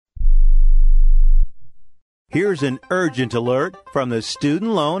Here's an urgent alert from the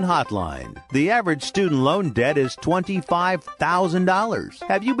Student Loan Hotline. The average student loan debt is $25,000.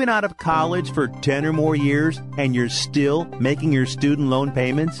 Have you been out of college for 10 or more years and you're still making your student loan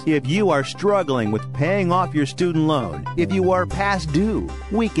payments? If you are struggling with paying off your student loan, if you are past due,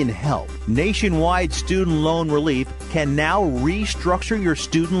 we can help. Nationwide Student Loan Relief can now restructure your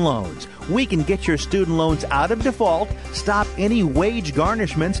student loans. We can get your student loans out of default, stop any wage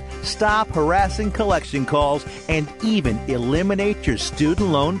garnishments, stop harassing collection calls, and even eliminate your student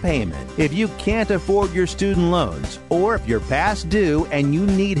loan payment. If you can't afford your student loans, or if you're past due and you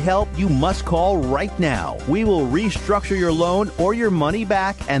need help, you must call right now. We will restructure your loan or your money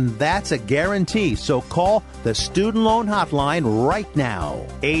back, and that's a guarantee. So call the Student Loan Hotline right now.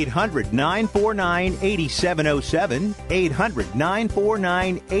 800-949-8707.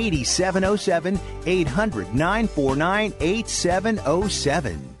 800-949-8707.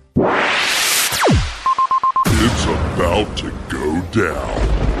 800-949-8707. It's about to go down.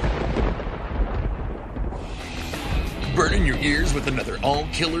 Burning your ears with another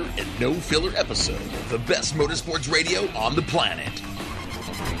all-killer and no-filler episode of the best motorsports radio on the planet.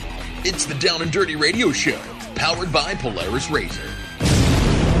 It's the Down and Dirty Radio Show, powered by Polaris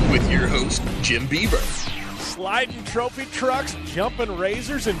RZR. With your host, Jim Beaver. Sliding trophy trucks, jumping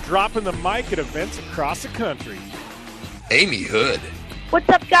razors, and dropping the mic at events across the country. Amy Hood. What's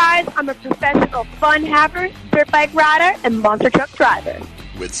up, guys? I'm a professional fun haver, dirt bike rider, and monster truck driver.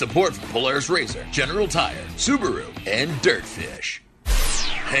 With support from Polaris RZR, General Tire, Subaru, and Dirtfish.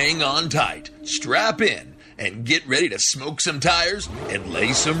 Hang on tight, strap in, and get ready to smoke some tires and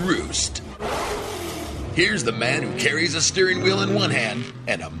lay some roost. Here's the man who carries a steering wheel in one hand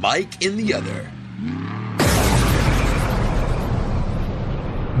and a mic in the other.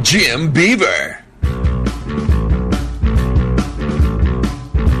 Jim Beaver.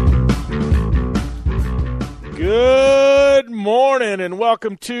 Good morning and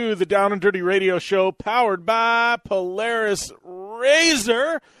welcome to the Down and Dirty Radio Show, powered by Polaris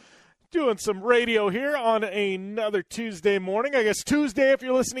RZR. Doing some radio here on another Tuesday morning. I guess Tuesday if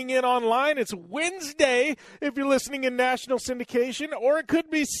you're listening in online. It's Wednesday if you're listening in national syndication. Or it could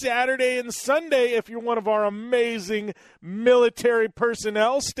be Saturday and Sunday if you're one of our amazing military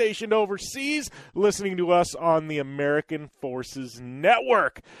personnel stationed overseas listening to us on the American Forces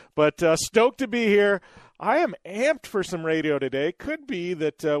Network. But stoked to be here. I am amped for some radio today. Could be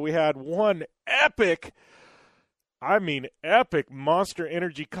that we had one epic Monster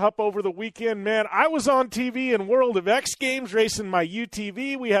Energy Cup over the weekend, man. I was on TV in World of X Games racing my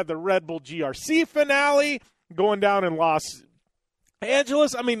UTV. We had the Red Bull GRC finale going down in Los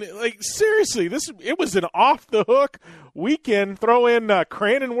Angeles. I mean, like, seriously, it was an off-the-hook weekend. Throw in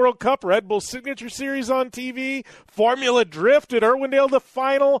Crandon World Cup, Red Bull Signature Series on TV, Formula Drift at Irwindale, the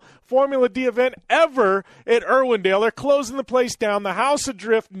final Formula D event ever at Irwindale. They're closing the place down. The House of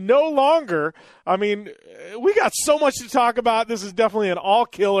Drift no longer. I mean, we got so much to talk about. This is definitely an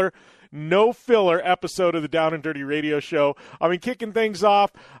all-killer, no-filler episode of the Down and Dirty Radio Show. I mean, kicking things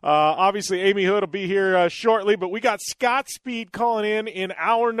off, obviously Amy Hood will be here shortly, but we got Scott Speed calling in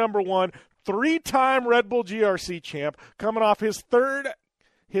hour number one, three-time Red Bull GRC champ, coming off his third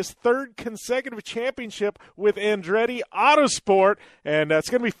consecutive championship with Andretti Autosport, and it's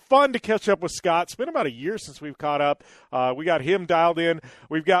going to be fun to catch up with Scott. It's been about a year since we've caught up. We got him dialed in.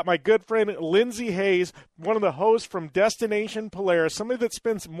 We've got my good friend Lindsay Hayes, one of the hosts from Destination Polaris, somebody that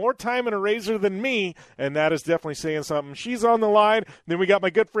spends more time in a RZR than me, and that is definitely saying something. She's on the line. Then we got my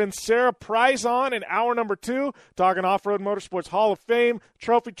good friend Sarah Price on in hour number two, talking Off-Road Motorsports Hall of Fame,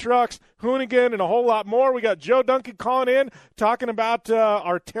 trophy trucks, Hoonigan, and a whole lot more. We got Joe Duncan calling in, talking about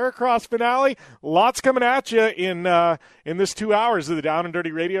our Terracross finale. Lots coming at you in this 2 hours of the Down and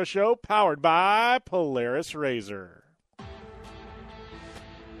Dirty Radio Show, powered by Polaris RZR.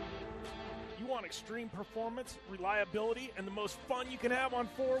 You want extreme performance, reliability, and the most fun you can have on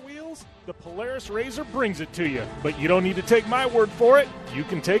four wheels? The Polaris RZR brings it to you. But you don't need to take my word for it. You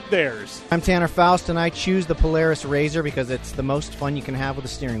can take theirs. I'm Tanner Faust, and I choose the Polaris RZR because it's the most fun you can have with a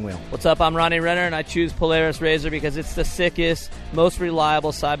steering wheel. What's up? I'm Ronnie Renner, and I choose Polaris RZR because it's the sickest, most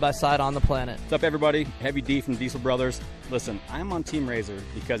reliable side-by-side on the planet. What's up, everybody? Heavy D from Diesel Brothers. Listen, I'm on Team RZR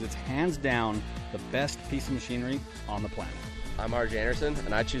because it's hands down the best piece of machinery on the planet. I'm RJ Anderson,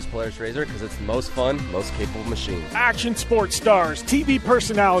 and I choose Polaris RZR because it's the most fun, most capable machine. Action sports stars, TV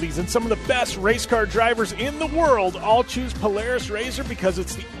personalities, and some of the best race car drivers in the world all choose Polaris RZR because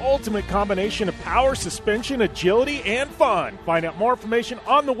it's the ultimate combination of power, suspension, agility, and fun. Find out more information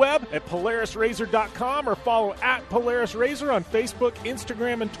on the web at PolarisRZR.com or follow at Polaris RZR on Facebook,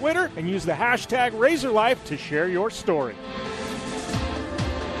 Instagram, and Twitter, and use the hashtag RZRLife to share your story.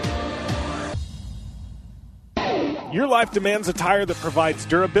 Your life demands a tire that provides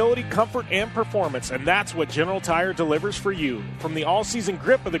durability, comfort, and performance, and that's what General Tire delivers for you. From the all-season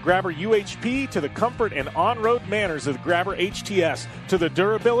grip of the Grabber UHP to the comfort and on-road manners of the Grabber HTS to the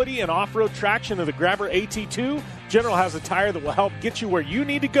durability and off-road traction of the Grabber AT2, General has a tire that will help get you where you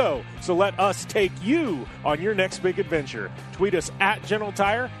need to go. So let us take you on your next big adventure. Tweet us at General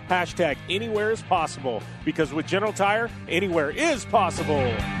Tire, hashtag anywhere is possible. Because with General Tire, anywhere is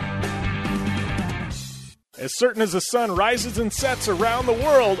possible. As certain as the sun rises and sets around the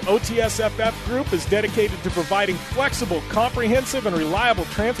world, OTSFF Group is dedicated to providing flexible, comprehensive, and reliable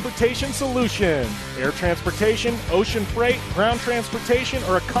transportation solutions. Air transportation, ocean freight, ground transportation,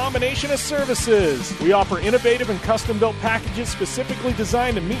 or a combination of services. We offer innovative and custom-built packages specifically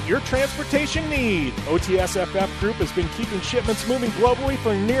designed to meet your transportation needs. OTSFF Group has been keeping shipments moving globally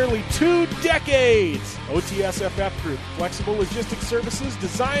for nearly 2 decades. OTSFF Group, flexible logistics services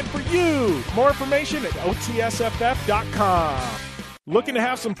designed for you. More information at OTSFF.com. Looking to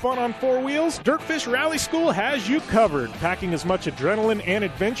have some fun on 4 wheels? Dirtfish Rally School has you covered. Packing as much adrenaline and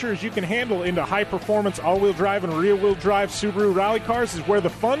adventure as you can handle into high-performance all-wheel drive and rear-wheel drive Subaru rally cars is where the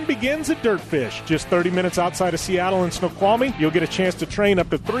fun begins at Dirtfish. Just 30 minutes outside of Seattle and Snoqualmie, you'll get a chance to train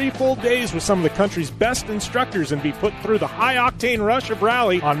up to 3 full days with some of the country's best instructors and be put through the high-octane rush of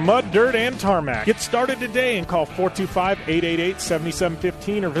rally on mud, dirt, and tarmac. Get started today and call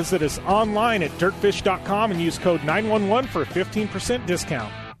 425-888-7715 or visit us online at dirtfish.com and use code 911 for a 15%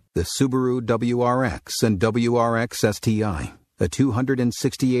 discount. The Subaru WRX and WRX STI, a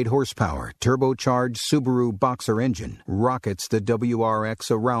 268 horsepower turbocharged Subaru Boxer engine, rockets the WRX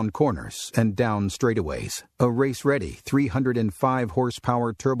around corners and down straightaways. A race-ready 305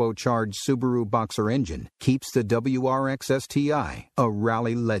 horsepower turbocharged Subaru Boxer engine keeps the WRX STI a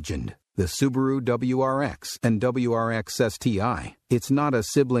rally legend. The Subaru WRX and WRX STI, it's not a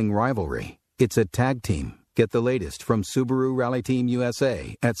sibling rivalry, it's a tag team. Get the latest from Subaru Rally Team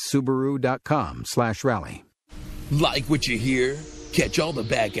USA at Subaru.com/rally. Like what you hear? Catch all the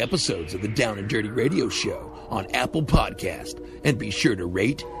back episodes of the Down and Dirty Radio Show on Apple Podcast and be sure to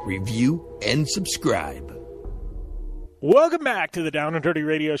rate, review, and subscribe. Welcome back to the Down and Dirty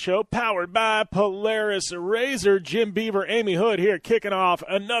Radio Show, powered by Polaris Razor. Jim Beaver, Amy Hood here, kicking off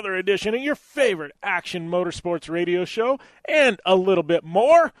another edition of your favorite action motorsports radio show and a little bit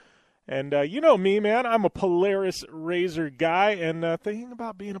more. And you know me, man, I'm a Polaris Razor guy, and the thing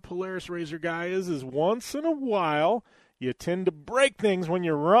about being a Polaris Razor guy is once in a while you tend to break things when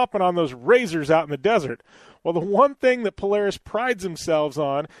you're romping on those razors out in the desert. Well, the one thing that Polaris prides themselves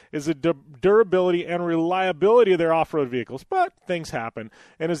on is the durability and reliability of their off-road vehicles, but things happen.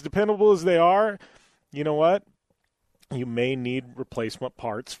 And as dependable as they are, you know what? You may need replacement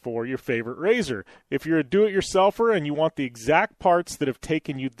parts for your favorite razor. If you're a do-it-yourselfer and you want the exact parts that have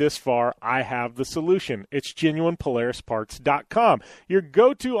taken you this far, I have the solution. It's GenuinePolarisParts.com, your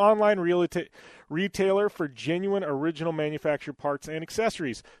go-to online retailer for genuine original manufactured parts and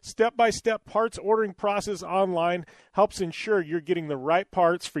accessories. Step-by-step parts ordering process online helps ensure you're getting the right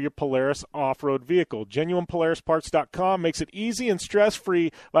parts for your Polaris off-road vehicle. GenuinePolarisParts.com makes it easy and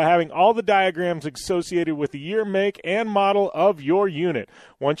stress-free by having all the diagrams associated with the year, make, and model of your unit.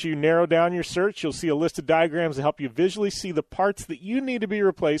 Once you narrow down your search, you'll see a list of diagrams to help you visually see the parts that you need to be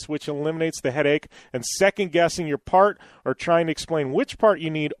replaced, which eliminates the headache and second-guessing your part or trying to explain which part you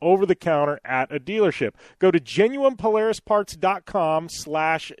need over the counter at a dealership. Go to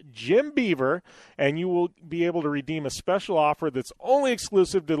GenuinePolarisParts.com/JimBeaver and you will be able to redeem a special offer that's only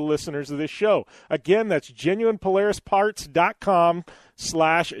exclusive to the listeners of this show. Again, that's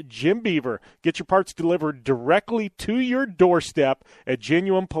GenuinePolarisParts.com/JimBeaver. Get your parts delivered directly to your doorstep at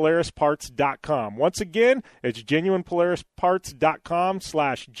GenuinePolarisParts.com. Once again, it's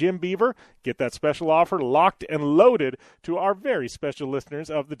GenuinePolarisParts.com/JimBeaver. Get that special offer locked and loaded to our very special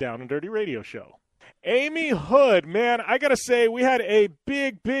listeners of the Down and Dirty Radio Show. Amy Hood, man, I got to say, we had a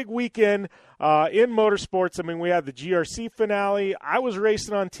big weekend in motorsports. I mean, we had the GRC finale. I was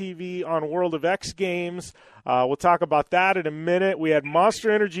racing on TV on World of X Games. We'll talk about that in a minute. We had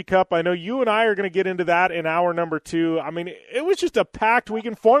Monster Energy Cup. I know you and I are going to get into that in hour number 2. I mean, it was just a packed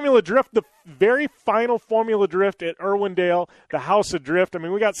weekend. Formula Drift, the very final Formula Drift at Irwindale, the House of Drift. I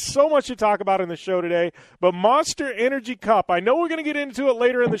mean, we got so much to talk about in the show today. But Monster Energy Cup, I know we're going to get into it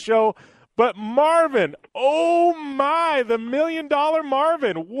later in the show. But Marvin, oh my, the $1 million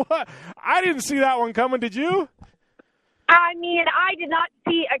Marvin. What? I didn't see that one coming. Did you? I mean, I did not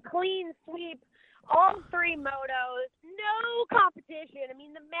see a clean sweep. All 3 motos, no competition. I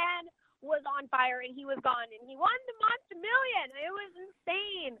mean, the man was on fire and he was gone, and he won the Monster Million. It was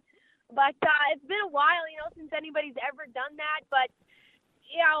insane. But it's been a while, since anybody's ever done that. But,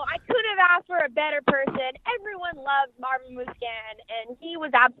 I could have ask for a better person. Everyone loves Marvin Musquin, and he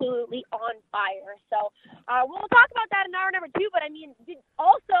was absolutely on fire. So we'll talk about that in hour number 2. But, I mean,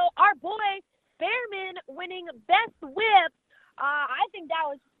 also our boy Behrman winning Best Whip. I think that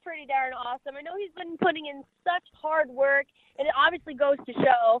was pretty darn awesome. I know he's been putting in such hard work, and it obviously goes to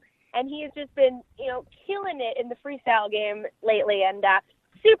show. And he has just been, killing it in the freestyle game lately. And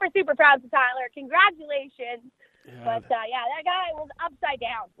super, super proud of Tyler. Congratulations. Yeah. But, that guy was upside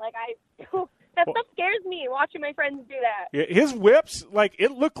down. That stuff scares me, watching my friends do that. Yeah, his whips,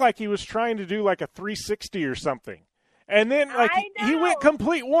 it looked like he was trying to do, a 360 or something. And then, he went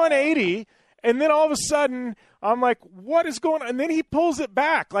complete 180, and then all of a sudden, I'm like, what is going on? And then he pulls it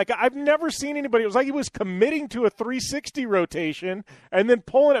back. I've never seen anybody. It was like he was committing to a 360 rotation and then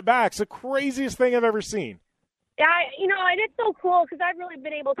pulling it back. It's the craziest thing I've ever seen. Yeah, and it's so cool because I've really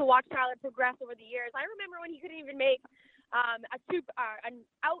been able to watch Tyler progress over the years. I remember when he couldn't even make an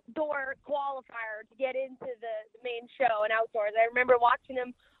outdoor qualifier to get into the main show and outdoors. I remember watching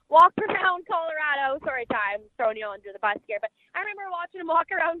him walk around Colorado. Sorry, Ty, I'm throwing you under the bus here, but I remember watching him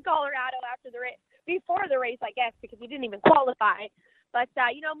walk around Colorado after the race, before the race, I guess, because he didn't even qualify. But,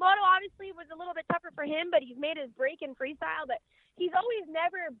 Moto obviously was a little bit tougher for him, but he's made his break in freestyle. But he's always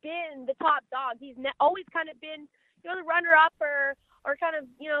never been the top dog. He's always kind of been, the runner-up or kind of,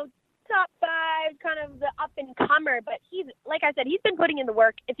 top 5, kind of the up-and-comer. But he's, like I said, he's been putting in the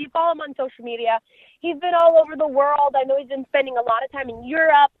work. If you follow him on social media, he's been all over the world. I know he's been spending a lot of time in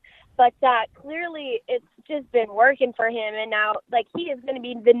Europe. But clearly it's just been working for him. And now, he is going to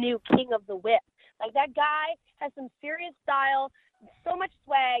be the new king of the whip. That guy has some serious style, so much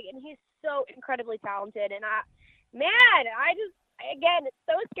swag, and he's so incredibly talented. And, again, it's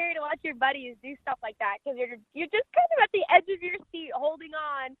so scary to watch your buddies do stuff like that because you're just kind of at the edge of your seat holding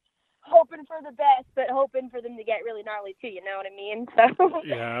on, hoping for the best, but hoping for them to get really gnarly too, you know what I mean? So,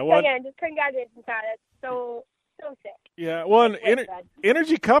 yeah, well, again, just congratulations, Ty. That's so sick. Yeah, well,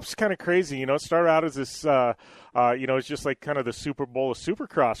 Energy Cup's kind of crazy. It started out as this, it's just like kind of the Super Bowl of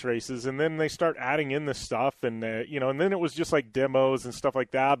Supercross races, and then they start adding in this stuff, and, and then it was just like demos and stuff like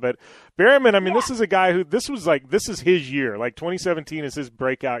that. But Behrman, this is a guy who, this is his year. 2017 is his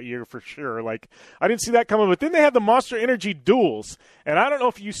breakout year for sure. I didn't see that coming, but then they had the Monster Energy Duels, and I don't know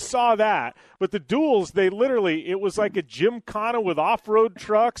if you saw that, but the Duels, it was like a gymkhana with off-road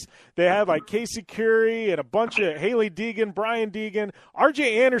trucks. They had Casey Currie and a bunch of Haley Deegan, Brian Deegan.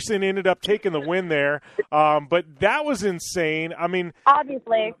 RJ Anderson ended up taking the win there, but that was insane.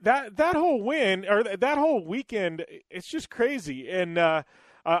 Obviously, that whole win or that whole weekend, it's just crazy. And I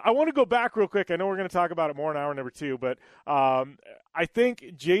want to go back real quick. I know we're going to talk about it more in hour number 2, but I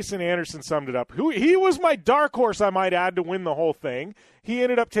think Jason Anderson summed it up. He was my dark horse, I might add, to win the whole thing. He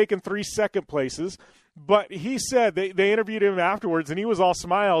ended up taking 3 second places. But he said they interviewed him afterwards, and he was all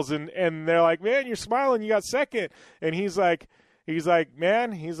smiles, and they're like, man, you're smiling, you got second. And he's like,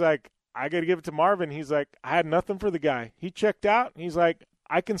 man, I got to give it to Marvin. He's like, I had nothing for the guy. He checked out. He's like,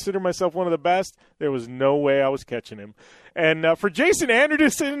 I consider myself one of the best. There was no way I was catching him. And for Jason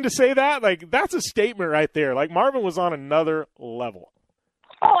Anderson to say that, that's a statement right there. Marvin was on another level.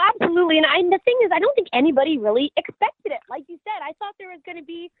 Oh, absolutely. And the thing is, I don't think anybody really expected it. Like you said, I thought there was going to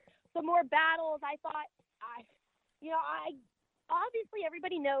be some more battles. I thought, obviously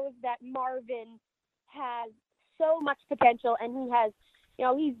everybody knows that Marvin has so much potential, and he has,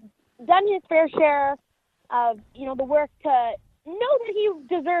 he's done his fair share of, the work to know that he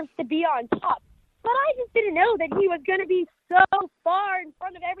deserves to be on top. But I just didn't know that he was going to be so far in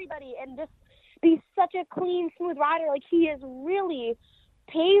front of everybody and just be such a clean, smooth rider. He is really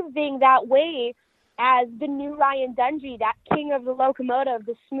paving that way as the new Ryan Dungey, that king of the locomotive,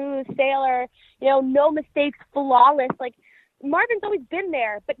 the smooth sailor, no mistakes, flawless. Marvin's always been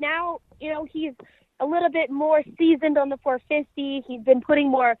there, but now, he's a little bit more seasoned on the 450. He's been putting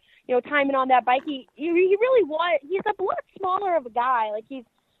more, time in on that bike. He really he's a lot smaller of a guy.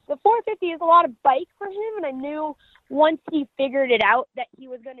 The 450 is a lot of bike for him, and I knew once he figured it out that he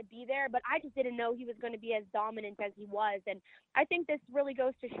was going to be there, but I just didn't know he was going to be as dominant as he was. And I think this really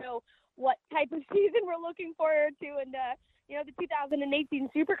goes to show what type of season we're looking forward to in the 2018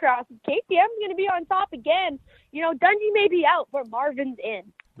 Supercross. KTM's going to be on top again. Dungey may be out, but Marvin's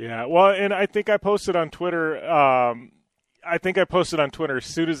in. Yeah, well, and I think I posted on Twitter as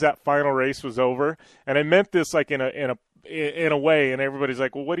soon as that final race was over, and I meant this in a way, and everybody's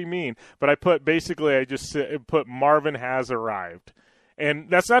like, well, what do you mean? But I just put Marvin has arrived. And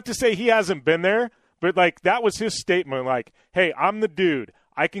that's not to say he hasn't been there, but that was his statement, hey, I'm the dude.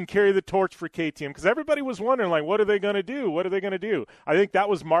 I can carry the torch for KTM, because everybody was wondering, like, what are they going to do? What are they going to do? I think that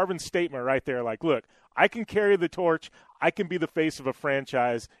was Marvin's statement right there. Like, look, I can carry the torch. I can be the face of a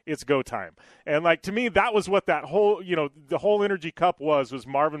franchise. It's go time. And, like, to me, that was what that whole, the whole Energy Cup was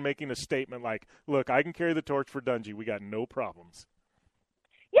Marvin making a statement like, look, I can carry the torch for Dungey. We got no problems.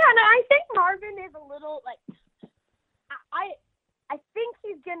 Yeah, no, I think Marvin is a little, like, I think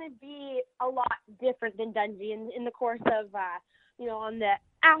he's going to be a lot different than Dungey in the course of, on the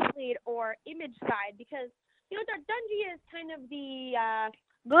athlete or image side, because, Dungey is kind of the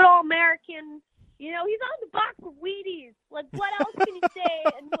good old American, he's on the box of Wheaties. Like, what else can you say?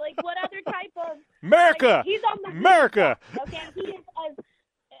 And, like, what other type of... America! Like, he's on the America! Okay, he is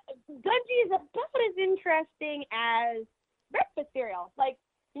Dungey is about as interesting as breakfast cereal. Like,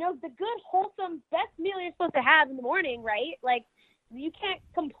 the good, wholesome, best meal you're supposed to have in the morning, right? Like, you can't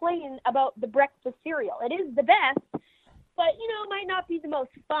complain about the breakfast cereal. It is the best, but, it might not be the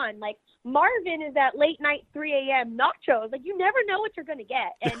most fun. Like, Marvin is at late night 3 a.m. nachos. Like, you never know what you're going to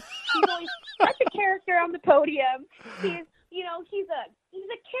get. And he's always such a character on the podium. He's, he's a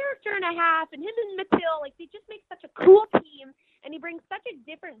character and a half, and him and Mathilde, like, they just make such a cool team, and he brings such a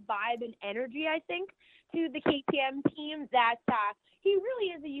different vibe and energy, I think, to the KTM team that he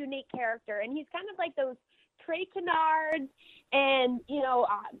really is a unique character. And he's kind of like those Trey Canards and,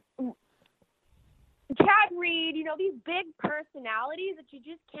 Chad Reed, these big personalities that you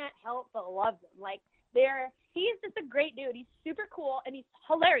just can't help but love them. Like, he's just a great dude. He's super cool, and he's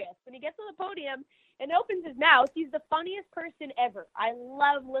hilarious. When he gets on the podium and opens his mouth, he's the funniest person ever. I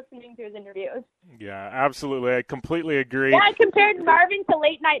love listening to his interviews. Yeah, absolutely. I completely agree. Yeah, I compared Marvin to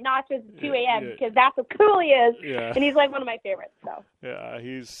late night nachos at 2 a.m. because that's how cool he is, and he's like one of my favorites. So yeah,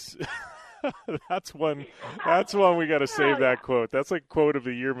 he's... That's one we got to save that quote. That's like quote of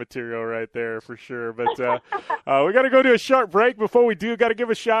the year material right there for sure. But we got to go to a short break. Before we do, got to give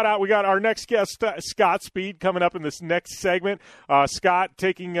a shout out. We got our next guest, Scott Speed, coming up in this next segment. Scott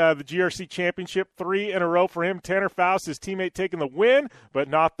taking the GRC Championship 3 in a row for him. Tanner Faust, his teammate, taking the win, but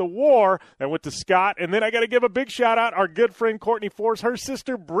not the war. That went to Scott. And then I got to give a big shout out our good friend Courtney Force, her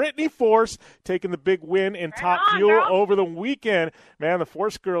sister Brittany Force, taking the big win in Top Fuel over the weekend. Man, the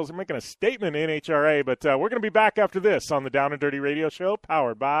Force girls are making a statement in NHRA, but we're going to be back after this on the Down and Dirty Radio Show,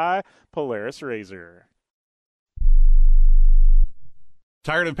 powered by Polaris Razor.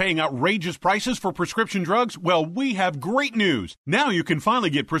 Tired of paying outrageous prices for prescription drugs? Well, we have great news. Now you can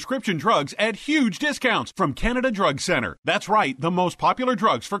finally get prescription drugs at huge discounts from Canada Drug Center. That's right, the most popular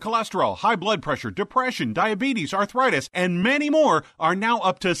drugs for cholesterol, high blood pressure, depression, diabetes, arthritis, and many more are now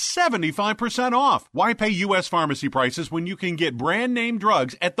up to 75% off. Why pay U.S. pharmacy prices when you can get brand name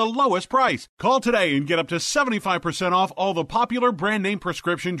drugs at the lowest price? Call today and get up to 75% off all the popular brand name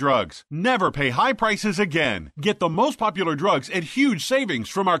prescription drugs. Never pay high prices again. Get the most popular drugs at huge savings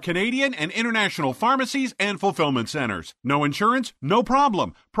from our Canadian and international pharmacies and fulfillment centers. No insurance? No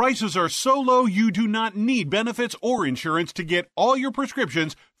problem. Prices are so low you do not need benefits or insurance to get all your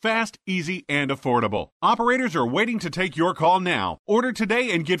prescriptions fast, easy, and affordable. Operators are waiting to take your call now. Order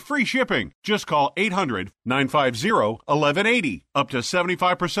today and get free shipping. Just call 800-950-1180. Up to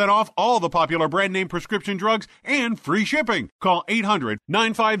 75% off all the popular brand name prescription drugs and free shipping. Call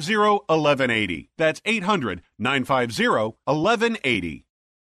 800-950-1180. That's 800-950-1180.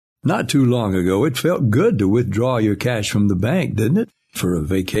 Not too long ago, it felt good to withdraw your cash from the bank, didn't it? For a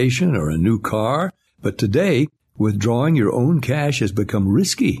vacation or a new car. But today, withdrawing your own cash has become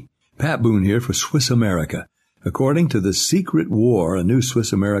risky. Pat Boone here for Swiss America. According to The Secret War, a new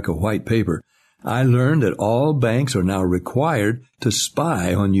Swiss America white paper, I learned that all banks are now required to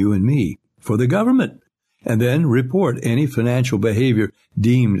spy on you and me for the government, and then report any financial behavior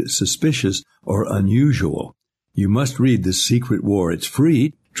deemed suspicious or unusual. You must read The Secret War. It's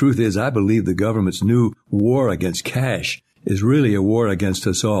free. Truth is, I believe the government's new war against cash is really a war against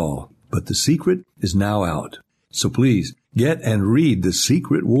us all. But the secret is now out. So please, get and read The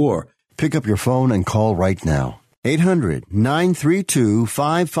Secret War. Pick up your phone and call right now.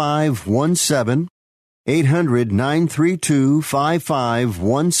 800-932-5517.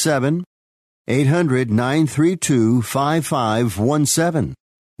 800-932-5517. 800-932-5517.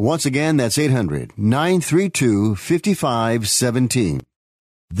 Once again, that's 800-932-5517.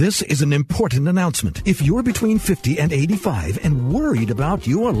 This is an important announcement. If you're between 50 and 85 and worried about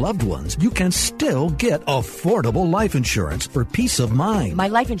your loved ones, you can still get affordable life insurance for peace of mind. My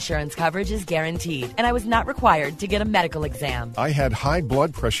life insurance coverage is guaranteed, and I was not required to get a medical exam. I had high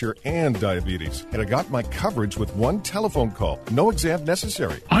blood pressure and diabetes, and I got my coverage with one telephone call. No exam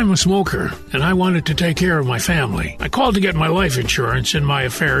necessary. I'm a smoker, and I wanted to take care of my family. I called to get my life insurance and my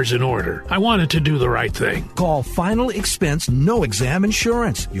affairs in order. I wanted to do the right thing. Call Final Expense No Exam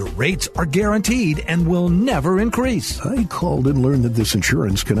Insurance. Your rates are guaranteed and will never increase. I called and learned that this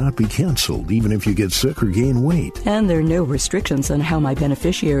insurance cannot be canceled, even if you get sick or gain weight. And there are no restrictions on how my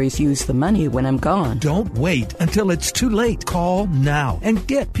beneficiaries use the money when I'm gone. Don't wait until it's too late. Call now and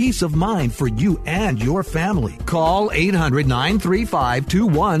get peace of mind for you and your family. Call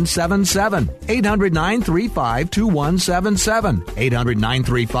 800-935-2177. 800-935-2177.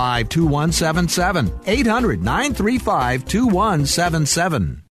 800-935-2177.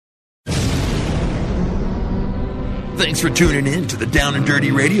 800-935-2177. Thanks for tuning in to the Down and Dirty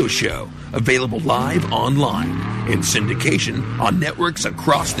Radio Show, available live online, in syndication on networks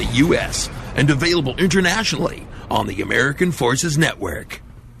across the U.S., and available internationally on the American Forces Network.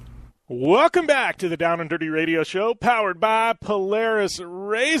 Welcome back to the Down and Dirty Radio Show, powered by Polaris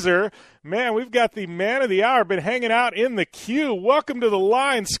Razor. Man, we've got the man of the hour been hanging out in the queue. Welcome to the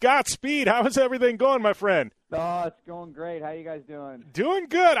line, Scott Speed. How is everything going, my friend? Oh, it's going great. How you guys doing? Doing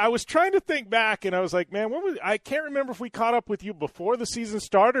good. I was trying to think back, and I was like, man, I can't remember if we caught up with you before the season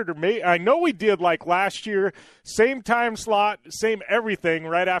started, or I know we did like last year, same time slot, same everything,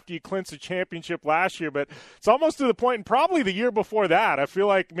 right after you clinched the championship last year. But it's almost to the point, and probably the year before that. I feel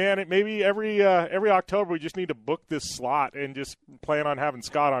like, man, maybe every October we just need to book this slot and just plan on having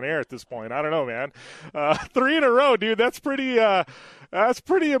Scott on air at this point. I don't know, man. 3 in a row, dude. That's pretty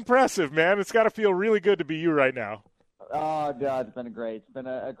impressive, man. It's got to feel really good to be you right now. Oh, God, it's been great. It's been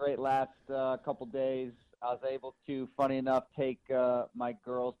a great last couple days. I was able to, funny enough, take my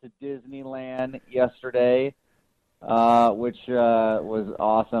girls to Disneyland yesterday, which was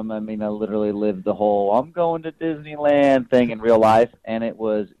awesome. I mean, I literally lived the whole I'm going to Disneyland thing in real life, and it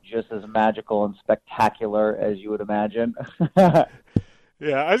was just as magical and spectacular as you would imagine.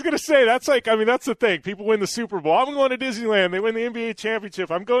 Yeah, I was going to say, that's the thing. People win the Super Bowl. I'm going to Disneyland. They win the NBA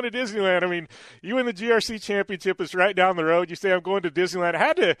championship. I'm going to Disneyland. I mean, you win the GRC championship. It's right down the road. You say, I'm going to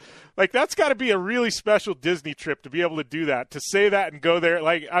Disneyland. That's got to be a really special Disney trip to be able to do that, to say that and go there.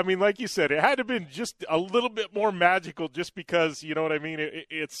 Like you said, it had to have been just a little bit more magical just because, you know what I mean?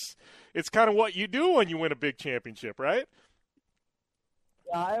 It's kind of what you do when you win a big championship, right?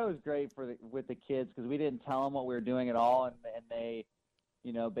 Yeah, it was great with the kids because we didn't tell them what we were doing at all, and they –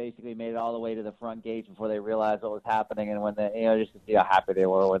 basically made it all the way to the front gates before they realized what was happening, and when they, just to see how happy they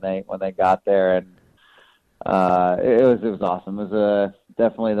were when they got there, and it was awesome. It was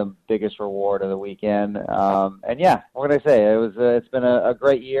definitely the biggest reward of the weekend, and yeah, what can I say? It's been a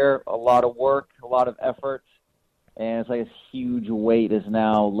great year, a lot of work, a lot of effort, and it's like this huge weight is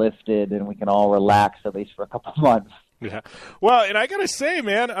now lifted, and we can all relax at least for a couple of months. Yeah, well, and I gotta say,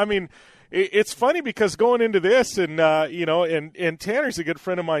 man, I mean. It's funny because going into this, and and Tanner's a good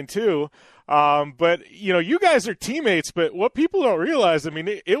friend of mine too. But you guys are teammates. But what people don't realize, I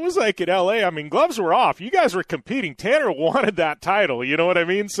mean, it was like at LA. I mean, gloves were off. You guys were competing. Tanner wanted that title. You know what I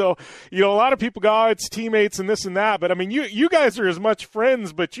mean? So a lot of people go, oh, it's teammates and this and that. But I mean, you guys are as much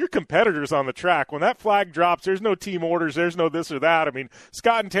friends, but you're competitors on the track. When that flag drops, there's no team orders. There's no this or that. I mean,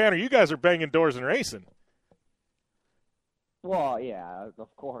 Scott and Tanner, you guys are banging doors and racing. Well, yeah,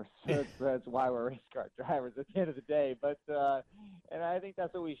 of course. That's why we're race car drivers at the end of the day. But and I think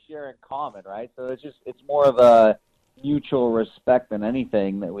that's what we share in common, right? So it's more of a mutual respect than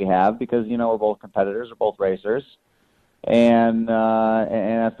anything that we have because we're both competitors, we're both racers, and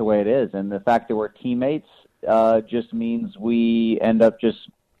that's the way it is. And the fact that we're teammates just means we end up just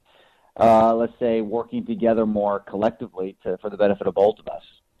let's say working together more collectively for the benefit of both of us.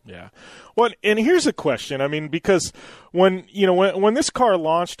 Yeah. Well, and here's a question. I mean, because when this car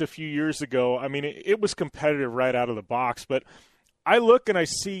launched a few years ago, I mean, it was competitive right out of the box. But I look and I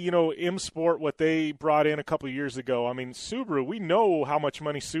see, M Sport, what they brought in a couple of years ago. I mean, Subaru, we know how much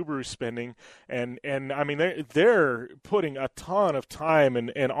money Subaru's spending. And I mean, they're putting a ton of time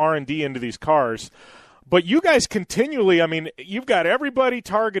and R&D into these cars. But you guys continually, I mean, you've got everybody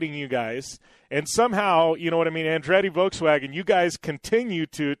targeting you guys. And somehow, you know what I mean, Andretti Volkswagen, you guys continue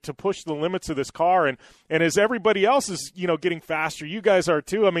to push the limits of this car. And as everybody else is, you know, getting faster, you guys are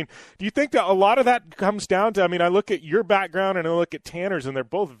too. I mean, do you think that a lot of that comes down to, I mean, I look at your background and I look at Tanner's, and they're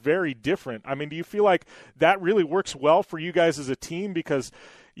both very different. I mean, do you feel like that really works well for you guys as a team because,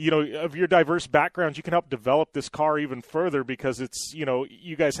 you know, of your diverse backgrounds, you can help develop this car even further because it's, you know,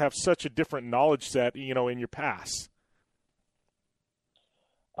 you guys have such a different knowledge set, you know, in your past?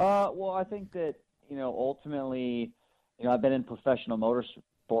 Well, I think that, you know, ultimately, you know, I've been in professional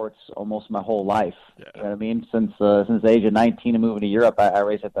motorsports almost my whole life. Yeah. You know what I mean? Since the age of 19 and moving to Europe, I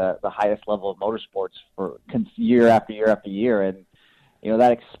raced at the highest level of motorsports for year after year after year. And, you know,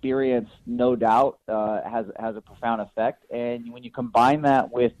 that experience, no doubt, has a profound effect. And when you combine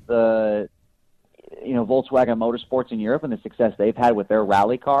that with the, you know, Volkswagen Motorsports in Europe and the success they've had with their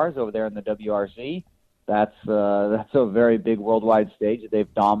rally cars over there in the WRC, that's a very big worldwide stage that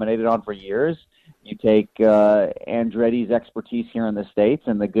they've dominated on for years. You take Andretti's expertise here in the States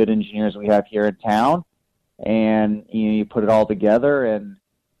and the good engineers we have here in town, and you put it all together, and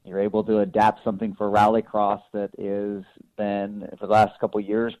you're able to adapt something for rallycross that is been, for the last couple of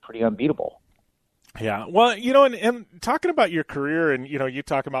years, pretty unbeatable. Yeah. Well, you know, and talking about your career and, you know, you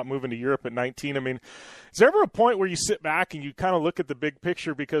talk about moving to Europe at 19, I mean, is there ever a point where you sit back and you kind of look at the big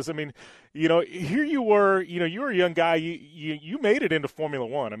picture? Because, I mean, you know, here you were, you know, you were a young guy, you made it into Formula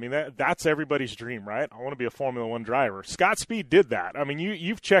One. I mean, that's everybody's dream, right? I want to be a Formula One driver. Scott Speed did that. I mean,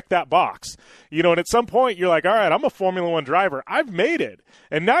 you've checked that box, you know, and at some point you're like, all right, I'm a Formula One driver. I've made it.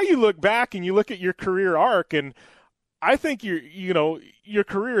 And now you look back and you look at your career arc, and I think your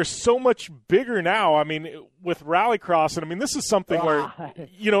career is so much bigger now. I mean, with rallycross, and I mean, this is something where,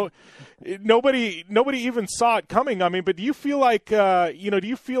 you know, nobody even saw it coming. I mean, but do you feel like, there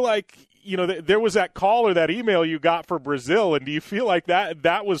was that call or that email you got for Brazil, and do you feel like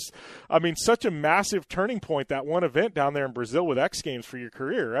that was, I mean, such a massive turning point, that one event down there in Brazil with X Games for your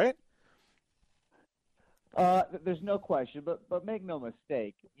career, right? There's no question, but make no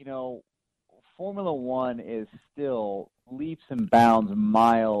mistake, you know, Formula One is still leaps and bounds,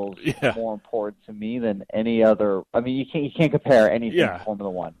 miles more important to me than any other. I mean, you can't compare anything to Formula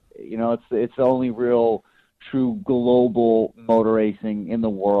One. You know, it's the only real, true global motor racing in the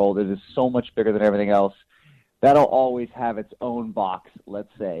world. It is so much bigger than everything else. That'll always have its own box, let's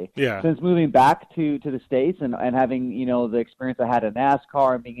say. Yeah. Since moving back to the States and having, you know, the experience I had in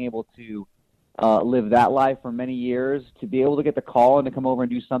NASCAR and being able to live that life for many years, to be able to get the call and to come over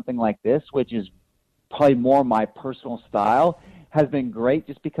and do something like this, which is probably more my personal style, has been great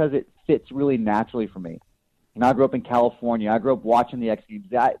just because it fits really naturally for me. And I grew up in California. I grew up watching the X Games.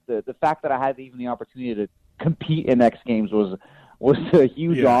 The fact that I had even the opportunity to compete in X Games was a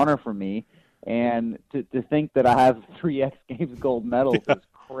huge honor for me. And to think that I have 3 X Games gold medals is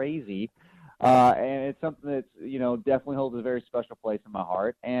crazy. And it's something that's, you know, definitely holds a very special place in my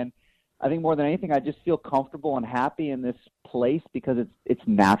heart. And I think more than anything, I just feel comfortable and happy in this place because it's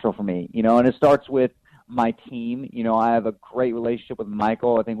natural for me, you know, and it starts with my team. You know, I have a great relationship with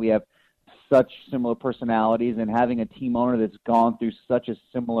Michael. I think we have such similar personalities, and having a team owner that's gone through such a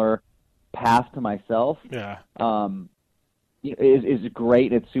similar path to myself is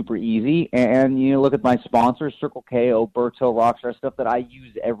great. It's super easy. And, you know, look at my sponsors, Circle K, Oberto, Rockstar, stuff that I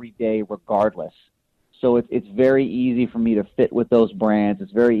use every day regardless. So it's very easy for me to fit with those brands.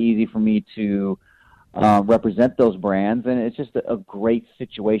 It's very easy for me to represent those brands, and it's just a great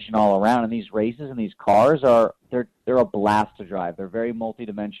situation all around. And these races and these cars they're a blast to drive. They're very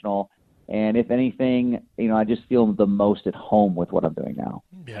multidimensional. And if anything, you know, I just feel the most at home with what I'm doing now.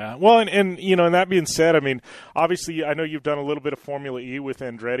 Yeah. Well, and you know, and that being said, I mean, obviously, I know you've done a little bit of Formula E with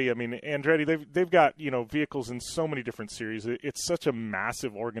Andretti. I mean, Andretti, they've got, you know, vehicles in so many different series. It's such a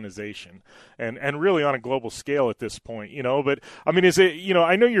massive organization, and really on a global scale at this point, you know. But I mean, is it, you know,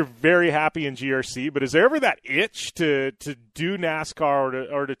 I know you're very happy in GRC, but is there ever that itch to do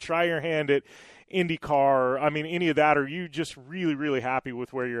NASCAR or to try your hand at IndyCar, I mean, any of that? Or are you just really, really happy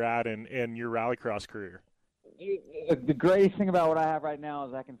with where you're at in your rallycross career? The greatest thing about what I have right now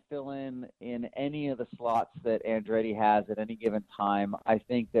is I can fill in any of the slots that Andretti has at any given time. I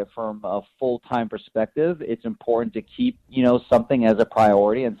think that from a full-time perspective, it's important to keep, you know, something as a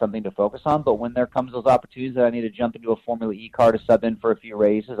priority and something to focus on. But when there comes those opportunities that I need to jump into a Formula E car to sub in for a few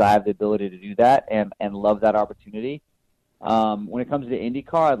races, I have the ability to do that and love that opportunity. When it comes to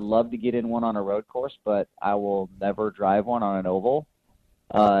IndyCar, I'd love to get in one on a road course, but I will never drive one on an oval.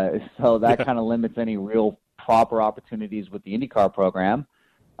 So that kind of limits any real proper opportunities with the IndyCar program.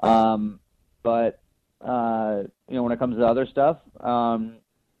 But you know, when it comes to other stuff,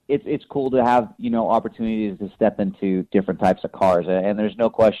 it's cool to have, opportunities to step into different types of cars. And there's no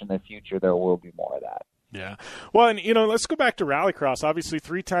question in the future there will be more of that. Yeah. Well, and, let's go back to Rallycross. Obviously,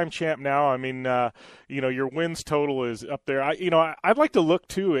 3-time champ now. I mean, your wins total is up there. I'd like to look,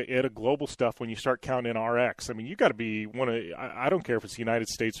 too, at a global stuff when you start counting RX. I mean, you got to be one of – I don't care if it's the United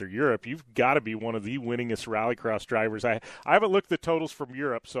States or Europe. You've got to be one of the winningest Rallycross drivers. I haven't looked at the totals from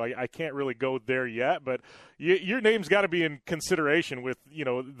Europe, so I can't really go there yet. But your name's got to be in consideration with,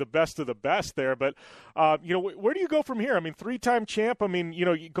 the best of the best there. But, where do you go from here? I mean, 3-time champ. I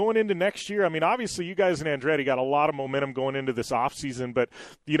mean, going into next year, I mean, obviously you guys and Andretti got a lot of momentum going into this offseason, but,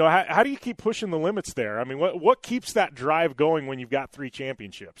 how do you keep pushing the limits there? I mean, what keeps that drive going when you've got 3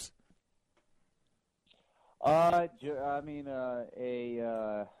 championships?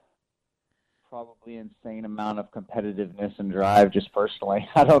 Probably insane amount of competitiveness and drive, just personally.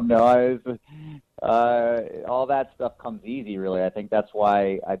 I don't know. All that stuff comes easy, really. I think that's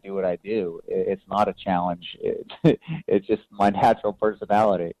why I do what I do. It's not a challenge. It's just my natural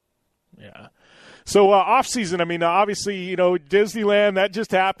personality. Yeah. So off season, I mean, obviously, Disneyland, that just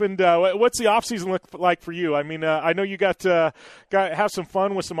happened. What's the off season look like for you? I mean, I know you got to have some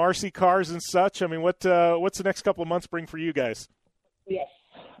fun with some RC cars and such. I mean, what's the next couple of months bring for you guys? Yes.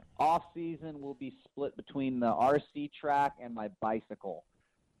 Off season will be split between the RC track and my bicycle.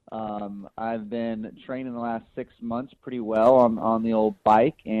 I've been training the last 6 months pretty well on the old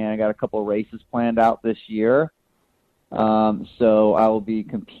bike, and I got a couple of races planned out this year. So I will be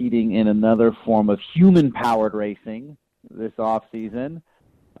competing in another form of human-powered racing this off-season,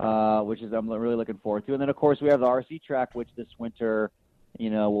 which I'm really looking forward to. And then, of course, we have the RC track, which this winter,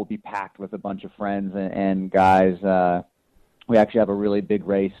 will be packed with a bunch of friends and guys. We actually have a really big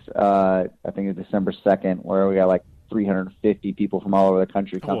race, I think it's December 2nd, where we got like 350 people from all over the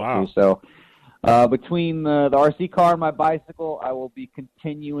country come through. So between the RC car and my bicycle, I will be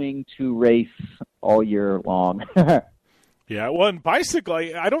continuing to race all year long. Yeah, well, and bicycle,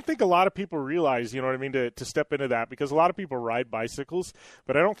 I don't think a lot of people realize, to step into that, because a lot of people ride bicycles,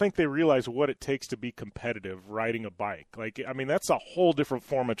 but I don't think they realize what it takes to be competitive riding a bike. That's a whole different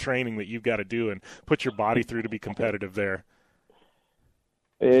form of training that you've got to do and put your body through to be competitive there.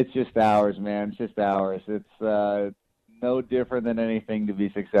 It's just hours, man. It's just hours. It's no different than anything to be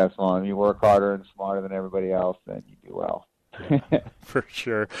successful. And you work harder and smarter than everybody else, then you do well. For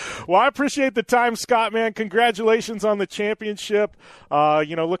sure. Well, I appreciate the time, Scott, man. Congratulations on the championship.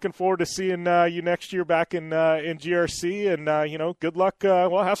 Looking forward to seeing you next year back in GRC. And, good luck.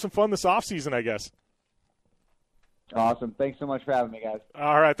 Have some fun this offseason, I guess. Awesome. Thanks so much for having me, guys.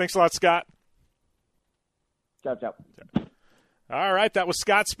 All right. Thanks a lot, Scott. Ciao, ciao. All right. That was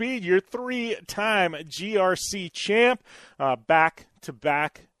Scott Speed, your 3-time GRC champ,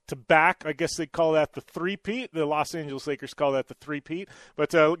 back-to-back. I guess they call that the three-peat. The Los Angeles Lakers call that the three-peat.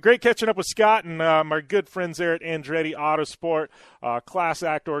 But great catching up with Scott and our good friends there at Andretti Autosport, class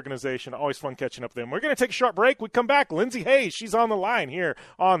act organization. Always fun catching up with them. We're going to take a short break. We come back. Lindsay Hayes, she's on the line here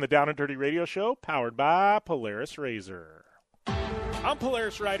on the Down and Dirty Radio Show, powered by Polaris RZR. I'm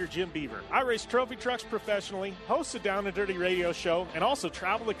Polaris rider Jim Beaver. I race trophy trucks professionally, host a Down and Dirty Radio Show, and also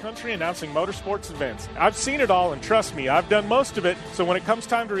travel the country announcing motorsports events. I've seen it all, and trust me, I've done most of it. So when it comes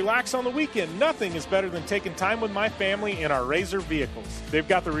time to relax on the weekend, nothing is better than taking time with my family in our RZR vehicles. They've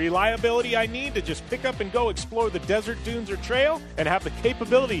got the reliability I need to just pick up and go explore the desert, dunes, or trail, and have the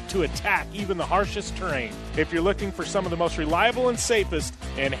capability to attack even the harshest terrain. If you're looking for some of the most reliable and safest,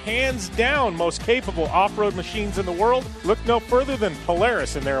 and hands down most capable off-road machines in the world, look no further than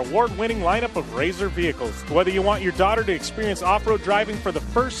Polaris and their award-winning lineup of RZR vehicles. Whether you want your daughter to experience off-road driving for the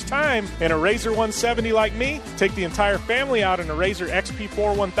first time in a RZR 170 like me, take the entire family out in a RZR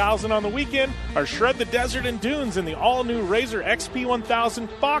XP4 1000 on the weekend, or shred the desert and dunes in the all-new RZR XP 1000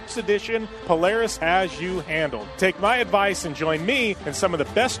 Fox Edition, Polaris has you handled. Take my advice and join me and some of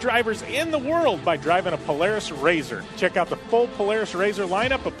the best drivers in the world by driving a Polaris RZR. Check out the full Polaris RZR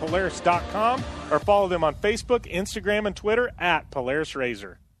lineup at Polaris.com or follow them on Facebook, Instagram, and Twitter at Polaris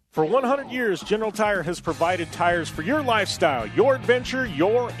RZR. For 100 years, General Tire has provided tires for your lifestyle, your adventure,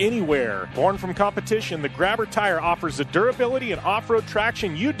 your anywhere. Born from competition, the Grabber tire offers the durability and off-road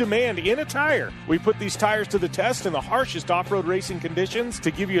traction you demand in a tire. We put these tires to the test in the harshest off-road racing conditions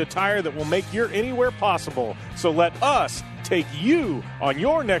to give you a tire that will make your anywhere possible. So let us take you on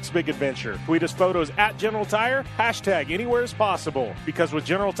your next big adventure. Tweet us photos at General Tire, hashtag anywhere is possible. Because with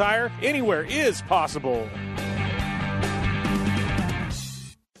General Tire, anywhere is possible.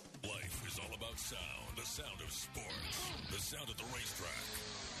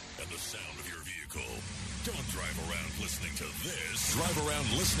 Don't drive around listening to this. Drive around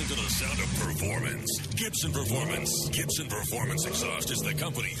listening to the sound of performance. Gibson Performance. Gibson Performance Exhaust is the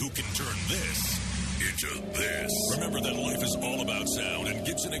company who can turn this into this. Remember that life is all about sound, and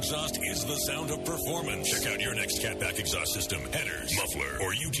Gibson Exhaust is the sound of performance. Check out your next catback exhaust system, headers, muffler,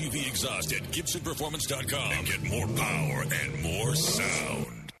 or UTV exhaust at GibsonPerformance.com and get more power and more sound.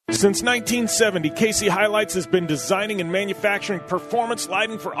 Since 1970, KC Highlights has been designing and manufacturing performance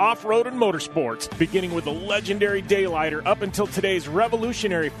lighting for off-road and motorsports, beginning with the legendary Daylighter up until today's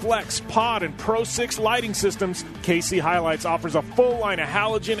revolutionary Flex, Pod, and Pro 6 lighting systems. KC Highlights offers a full line of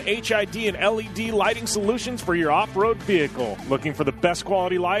halogen, HID, and LED lighting solutions for your off-road vehicle. Looking for the best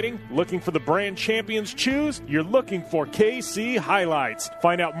quality lighting? Looking for the brand champions choose? You're looking for KC Highlights.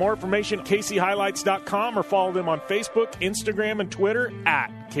 Find out more information at kchighlights.com or follow them on Facebook, Instagram, and Twitter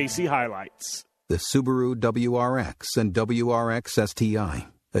at KC Highlights. The Subaru WRX and WRX STI.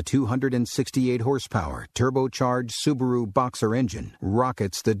 A 268 horsepower turbocharged Subaru Boxer engine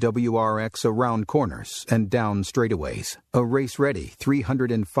rockets the WRX around corners and down straightaways. A race-ready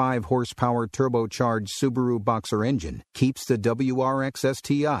 305 horsepower turbocharged Subaru Boxer engine keeps the WRX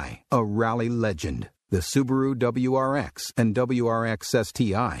STI a rally legend. The Subaru WRX and WRX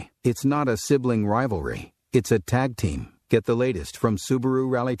STI. It's not a sibling rivalry. It's a tag team. Get the latest from Subaru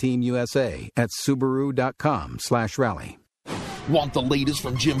Rally Team USA at Subaru.com/rally. Want the latest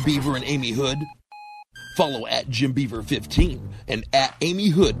from Jim Beaver and Amy Hood? Follow at Jim Beaver 15 and at Amy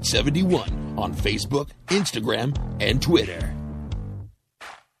Hood 71 on Facebook, Instagram, and Twitter.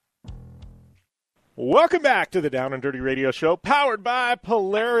 Welcome back to the Down and Dirty Radio Show, powered by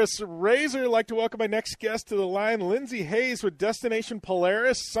Polaris Razor. I'd like to welcome my next guest to the line, Lindsay Hayes with Destination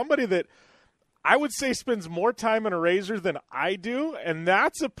Polaris, somebody that I would say spends more time in a razor than I do, and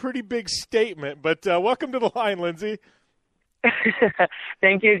that's a pretty big statement. But welcome to the line, Lindsay.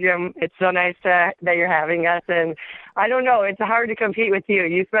 Thank you, Jim. It's so nice that you're having us. And I don't know, it's hard to compete with you.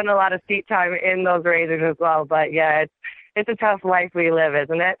 You spend a lot of seat time in those razors as well. But, yeah, it's a tough life we live,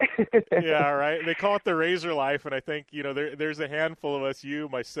 isn't it? Yeah, right. They call it the razor life, and I think, there's a handful of us, you,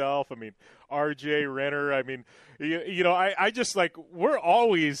 myself, RJ, Renner. I just we're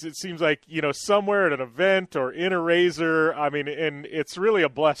always, it seems like, somewhere at an event or in a razor. And it's really a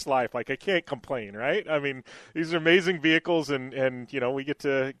blessed life. I can't complain, right? These are amazing vehicles, and we get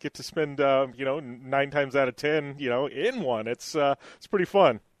to spend, 9 times out of 10, in one. It's pretty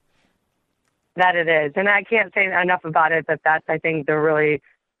fun. That it is. And I can't say enough about it, that's, I think, the really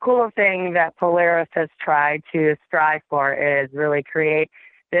cool thing that Polaris has tried to strive for is really create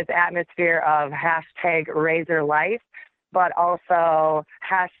this atmosphere of #Razor Life, but also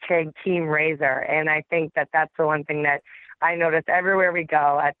 #Team Razor. And I think that's the one thing that I notice everywhere we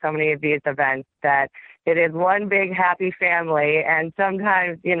go at so many of these events, that it is one big happy family. And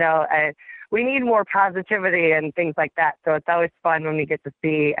sometimes, we need more positivity and things like that. So it's always fun when we get to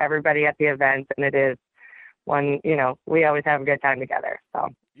see everybody at the event, and it is one, we always have a good time together. So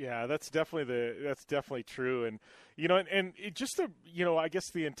yeah, that's definitely true. And and it just I guess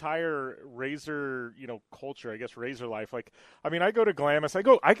the entire razor culture, I guess razor life. I go to Glamis,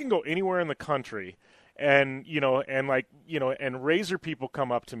 I can go anywhere in the country. And, and razor people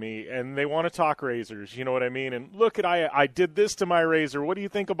come up to me and they want to talk razors, you know what I mean? And look I did this to my razor. What do you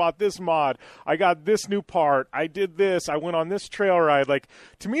think about this mod? I got this new part. I did this. I went on this trail ride.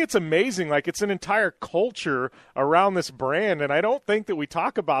 To me, it's amazing. It's an entire culture around this brand. And I don't think that we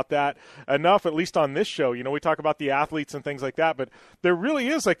talk about that enough, at least on this show. We talk about the athletes and things like that, but there really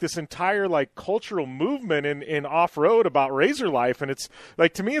is this entire cultural movement in off-road about razor life. And it's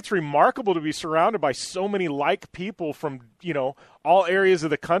to me, it's remarkable to be surrounded by so many people from, all areas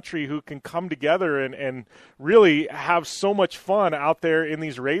of the country who can come together and really have so much fun out there in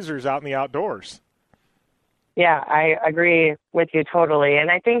these razors out in the outdoors. Yeah, I agree with you totally. And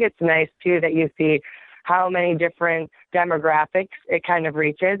I think it's nice, too, that you see how many different demographics it kind of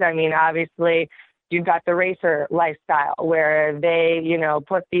reaches. Obviously, you've got the racer lifestyle where they,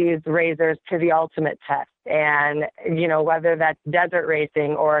 put these razors to the ultimate test. And, whether that's desert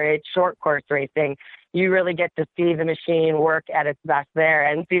racing or it's short course racing, you really get to see the machine work at its best there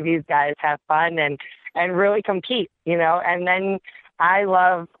and see these guys have fun and really compete, And then I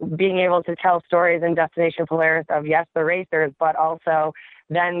love being able to tell stories in Destination Polaris of, yes, the racers, but also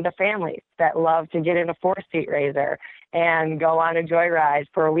then the families that love to get in a 4-seat razor and go on a joyride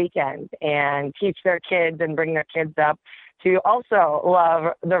for a weekend and teach their kids and bring their kids up to also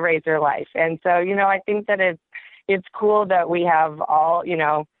love the razor life. And so, I think that it's cool that we have all,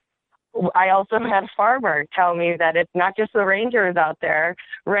 I also had a farmer tell me that it's not just the Rangers out there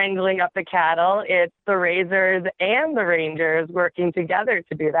wrangling up the cattle, it's the razors and the Rangers working together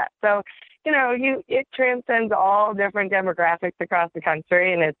to do that. So it transcends all different demographics across the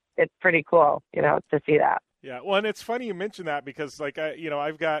country, and it's pretty cool, to see that. Yeah, well, and it's funny you mention that because,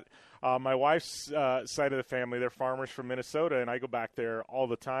 I've got my wife's side of the family. They're farmers from Minnesota, and I go back there all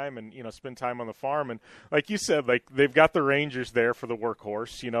the time and, spend time on the farm. And like you said, they've got the Rangers there for the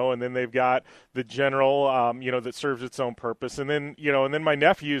workhorse, and then they've got the General, that serves its own purpose. And then, and then my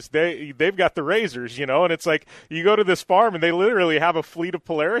nephews, they've got the Razors, and it's like you go to this farm and they literally have a fleet of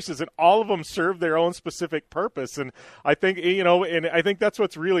Polarises, and all of them serve their own specific purpose. And I think, and I think that's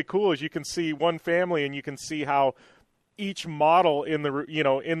what's really cool is you can see one family and you can see how each model in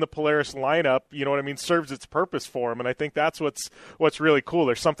the Polaris lineup, serves its purpose for them. And I think that's what's really cool.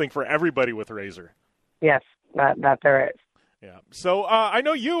 There's something for everybody with Razor. Yes, that there is. Yeah. So I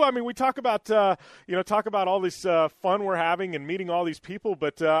know we talk about all this fun we're having and meeting all these people,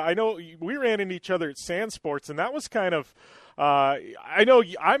 but I know we ran into each other at Sand Sports, and that was kind of, I know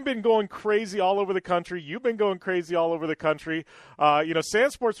I've been going crazy all over the country. You've been going crazy all over the country.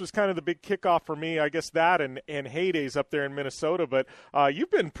 Sand Sports was kind of the big kickoff for me, I guess that and Heydays up there in Minnesota, but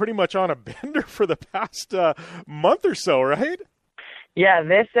you've been pretty much on a bender for the past month or so, right? Yeah,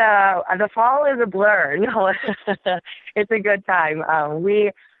 the fall is a blur. No, it's a good time.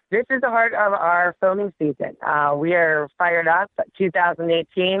 This is the heart of our filming season. We are fired up.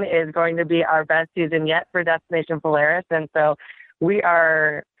 2018 is going to be our best season yet for Destination Polaris, and so we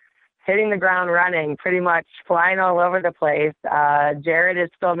are hitting the ground running, pretty much flying all over the place. Jared is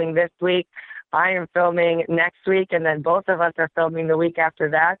filming this week. I am filming next week, and then both of us are filming the week after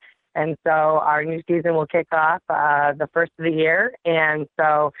that. And so our new season will kick off the first of the year. And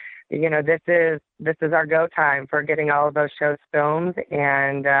so, this is our go time for getting all of those shows filmed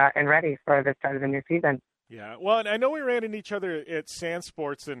and ready for the start of the new season. Yeah, well, and I know we ran into each other at Sand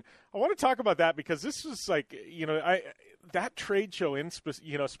Sports, and I want to talk about that because this was that trade show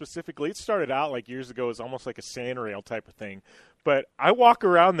specifically, it started out like years ago as almost like a sand rail type of thing. But I walk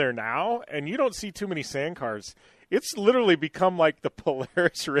around there now, and you don't see too many sand cars. It's literally become like the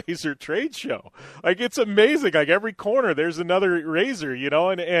Polaris Razor trade show. Like, it's amazing. Like, every corner there's another Razor,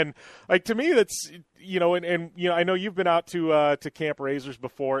 and like, to me, that's, I know you've been out to Camp Razors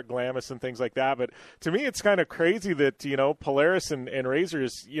before at Glamis and things like that, but to me, it's kind of crazy that, Polaris and Razor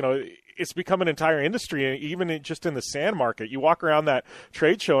is, it's become an entire industry, even just in the sand market. You walk around that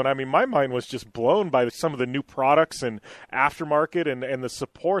trade show, and I mean, my mind was just blown by some of the new products and aftermarket and the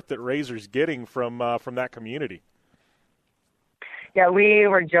support that Razor's getting from that community. Yeah, we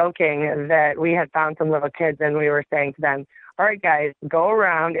were joking that we had found some little kids, and we were saying to them, all right, guys, go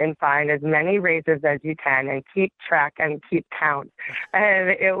around and find as many Razors as you can and keep track and keep count. And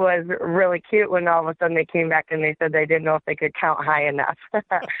it was really cute when all of a sudden they came back and they said they didn't know if they could count high enough.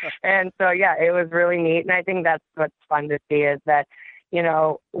 And so, yeah, it was really neat. And I think that's what's fun to see is that,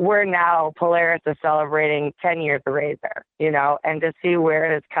 we're now, Polaris is celebrating 10 years of Razor, and to see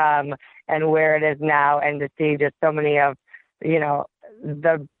where it has come and where it is now, and to see just so many of,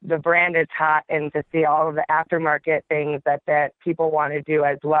 the brand is hot, and to see all of the aftermarket things that people want to do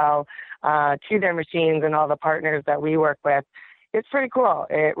as well to their machines and all the partners that we work with, it's pretty cool.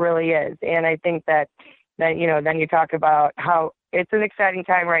 It really is. And I think that then you talk about how it's an exciting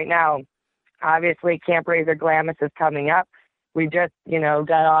time right now. Obviously, Camp Razor Glamis is coming up. We just,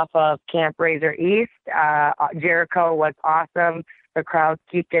 got off of Camp Razor East. Jericho was awesome. The crowds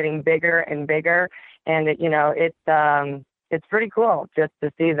keep getting bigger and bigger, and it's pretty cool just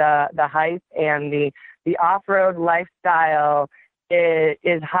to see the hype and the off-road lifestyle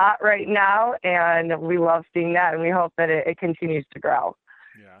is hot right now, and we love seeing that, and we hope that it continues to grow.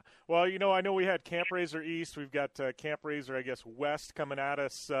 Yeah. Well, I know we had Camp Razor East. We've got Camp Razor, I guess, West coming at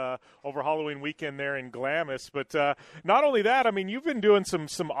us over Halloween weekend there in Glamis. But not only that, I mean, you've been doing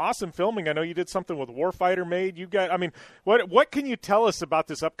some awesome filming. I know you did something with Warfighter Made. What can you tell us about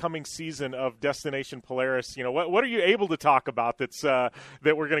this upcoming season of Destination Polaris? What are you able to talk about that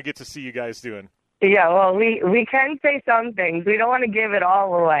we're going to get to see you guys doing? Yeah, well, we can say some things. We don't want to give it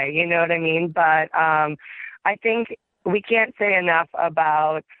all away, you know what I mean? But I think we can't say enough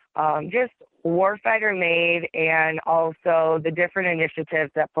about just Warfighter Made and also the different initiatives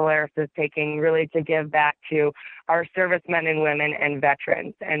that Polaris is taking really to give back to our servicemen and women and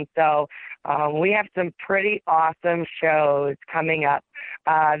veterans. And so we have some pretty awesome shows coming up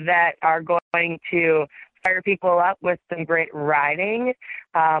that are going to fire people up with some great riding,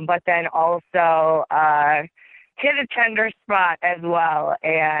 but then also hit a tender spot as well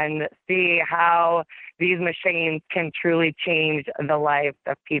and see how these machines can truly change the lives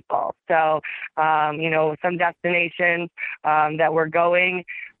of people. So, some destinations that we're going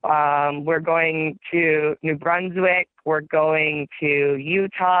to New Brunswick, we're going to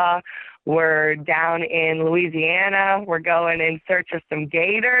Utah, We're down in Louisiana. We're going in search of some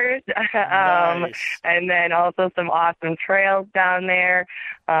gators, and then also some awesome trails down there.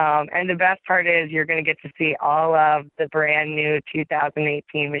 And the best part is you're going to get to see all of the brand new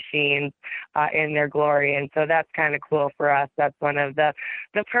 2018 machines in their glory. And so that's kind of cool for us. That's one of the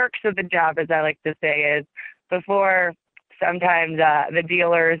perks of the job, as I like to say, is before sometimes the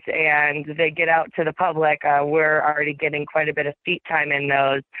dealers and they get out to the public, we're already getting quite a bit of seat time in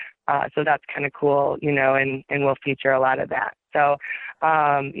those. So that's kind of cool, and we'll feature a lot of that. So,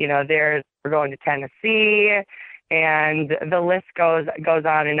 we're going to Tennessee, and the list goes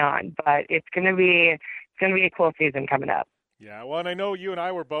on and on. But it's going to be a cool season coming up. Yeah, well, and I know you and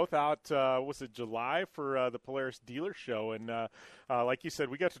I were both out, was it July, for the Polaris dealer show, and like you said,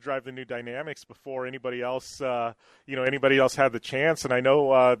 we got to drive the new Dynamics before anybody else, had the chance, and I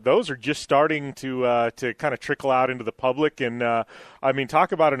know those are just starting to kind of trickle out into the public, and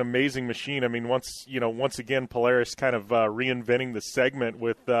talk about an amazing machine. I mean, once again, Polaris kind of reinventing the segment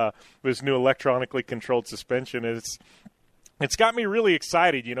with this new electronically controlled suspension. It's got me really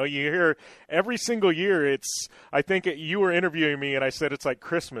excited. You hear every single year. I think you were interviewing me, and I said it's like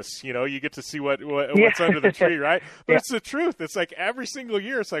Christmas. You get to see what's under the tree, right? But it's the truth. It's like every single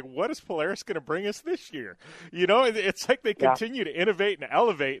year. It's like, what is Polaris going to bring us this year? It's like they continue to innovate and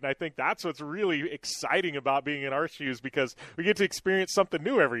elevate, and I think that's what's really exciting about being in our shoes, because we get to experience something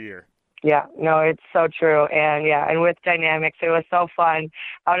new every year. Yeah, no, it's so true. And with Dynamics, it was so fun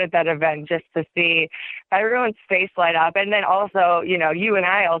out at that event just to see everyone's face light up. And then also, you and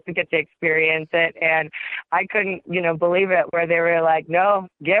I also get to experience it. And I couldn't, believe it, where they were like, no,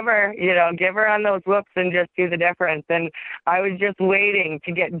 give her on those whoops and just see the difference. And I was just waiting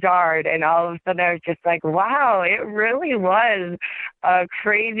to get jarred. And all of a sudden I was just like, wow, it really was a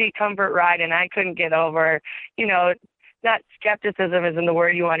crazy comfort ride. And I couldn't get over, not skepticism isn't the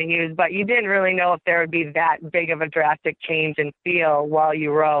word you want to use, but you didn't really know if there would be that big of a drastic change in feel while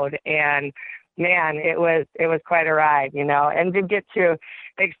you rode. And man, it was quite a ride, and to get to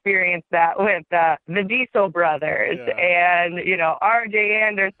experience that with the Diesel brothers and, RJ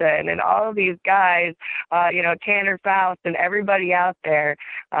Anderson and all of these guys, Tanner Faust and everybody out there,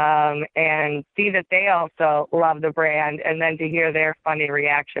 and see that they also love the brand, and then to hear their funny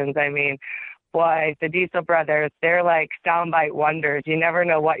reactions. I mean, boy, the Diesel brothers, they're like soundbite wonders. You never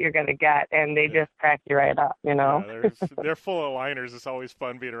know what you're going to get, and they just crack you right up, Yeah, they're full of liners. It's always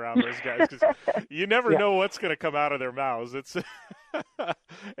fun being around those guys, because you never know what's going to come out of their mouths. It's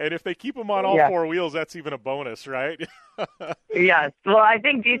and if they keep them on all four wheels, that's even a bonus, right? Yes. Well, I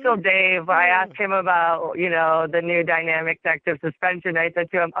think Diesel Dave, I asked him about, the new Dynamics Active suspension. I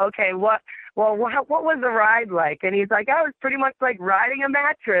said to him, okay, what was the ride like? And he's like, oh, it's pretty much like riding a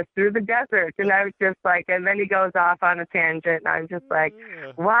mattress through the desert. And I was just like, and then he goes off on a tangent, and I'm just like,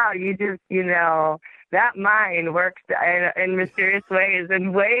 wow, you just, that mind works in mysterious ways,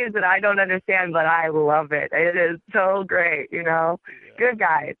 in ways that I don't understand, but I love it. It is so great, Good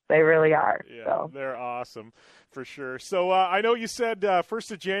guys. They really are. Yeah, so. They're awesome. For sure. So I know you said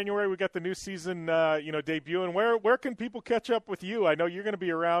 1st of January we got the new season, debuting. Where can people catch up with you? I know you're going to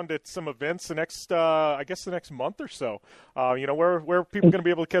be around at some events the next month or so. Where are people going to be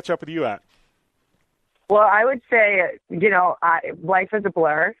able to catch up with you at? Well, I would say, life is a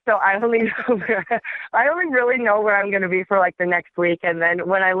blur, so I only really know where I'm going to be for like the next week, and then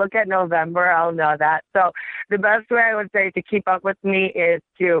when I look at November, I'll know that. So the best way I would say to keep up with me is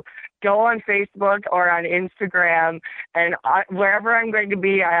to go on Facebook or on Instagram, and wherever I'm going to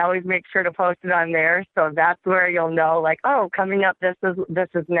be, I always make sure to post it on there. So that's where you'll know, like, oh, coming up, this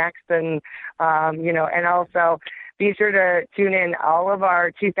is next, and and also be sure to tune in. All of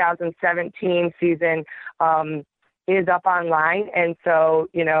our 2017 season is up online. And so,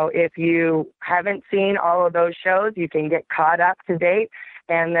 if you haven't seen all of those shows, you can get caught up to date.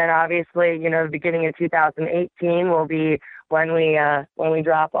 And then obviously, the beginning of 2018 will be when we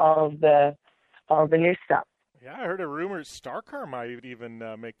drop all of the new stuff. Yeah, I heard a rumor StarCar might even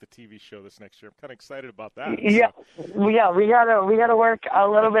make the TV show this next year. I'm kind of excited about that. Yeah, we gotta work a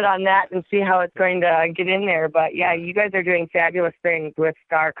little bit on that and see how it's going to get in there. But yeah, you guys are doing fabulous things with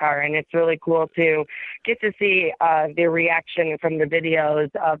StarCar, and it's really cool to get to see the reaction from the videos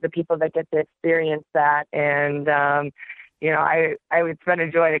of the people that get to experience that. And it's been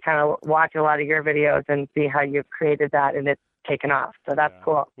a joy to kind of watch a lot of your videos and see how you've created that, and it's taken off. So that's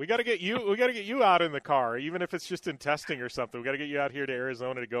cool. We got to get you out in the car, even if it's just in testing or something. We got to get you out here to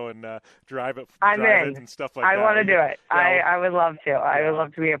Arizona to go and drive it and stuff like that. I want to do it. Yeah, I would love to. I would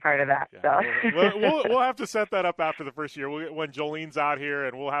love to be a part of that. Yeah. So we'll have to set that up after the first year. When Jolene's out here,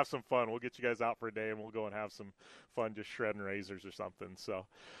 and we'll have some fun. We'll get you guys out for a day, and we'll go and have some fun just shredding razors or something. So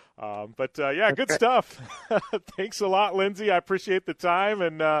Good stuff. Thanks a lot, Lindsay. I appreciate the time,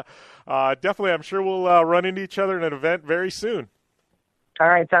 and definitely I'm sure we'll run into each other in an event very soon. All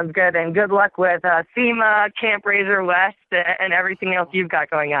right, sounds good. And good luck with SEMA, Camp Razor West, and everything else you've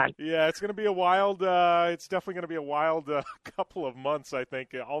got going on. Yeah, it's going to be a wild it's definitely going to be a wild couple of months, I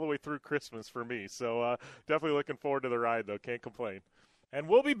think, all the way through Christmas for me. So definitely looking forward to the ride, though. Can't complain. And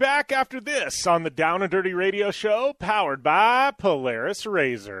we'll be back after this on the Down and Dirty Radio Show, powered by Polaris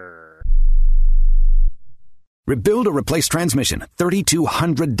Razor. Rebuild or replace transmission,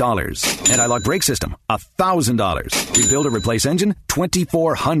 $3,200. Anti-lock brake system, $1,000. Rebuild or replace engine,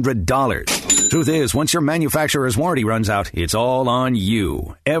 $2,400. Truth is, once your manufacturer's warranty runs out, it's all on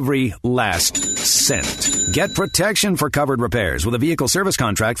you. Every last cent. Get protection for covered repairs with a vehicle service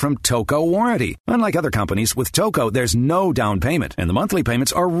contract from Toco Warranty. Unlike other companies, with Toco, there's no down payment, and the monthly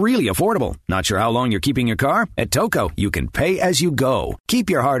payments are really affordable. Not sure how long you're keeping your car? At Toco, you can pay as you go. Keep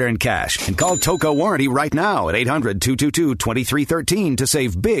your hard-earned cash and call Toco Warranty right now at 800-222-2313 to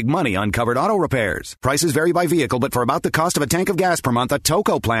save big money on covered auto repairs. Prices vary by vehicle, but for about the cost of a tank of gas per month, a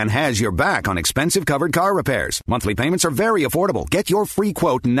Toco plan has your back on expensive covered car repairs. Monthly payments are very affordable. Get your free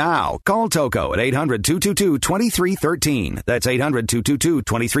quote now. Call Toco at 800-222-2313. That's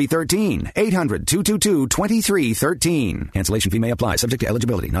 800-222-2313. 800-222-2313. Cancellation fee may apply. Subject to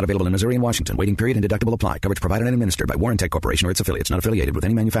eligibility. Not available in Missouri and Washington. Waiting period and deductible apply. Coverage provided and administered by Warrantech Corporation or its affiliates. Not affiliated with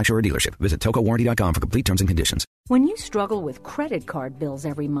any manufacturer or dealership. Visit TocoWarranty.com for complete terms and conditions. When you struggle with credit card bills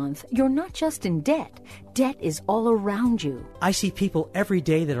every month, you're not just in debt. Debt is all around you. I see people every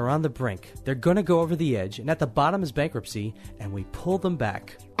day that are on the brink. They're going to go over the edge, and at the bottom is bankruptcy, and we pull them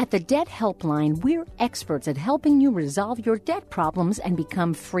back. At the Debt Helpline, we're experts at helping you resolve your debt problems and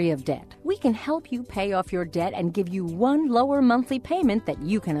become free of debt. We can help you pay off your debt and give you one lower monthly payment that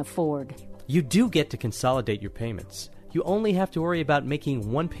you can afford. You do get to consolidate your payments. You only have to worry about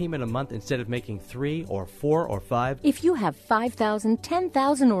making one payment a month instead of making 3 or 4 or 5. If you have $5,000,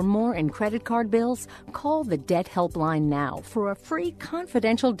 $10,000 or more in credit card bills, call the Debt Helpline now for a free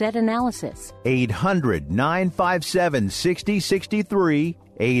confidential debt analysis. 800-957-6063.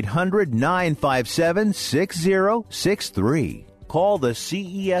 800-957-6063. Call the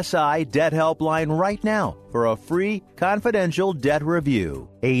CESI Debt Helpline right now for a free confidential debt review.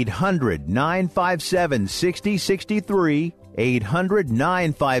 800-957-6063.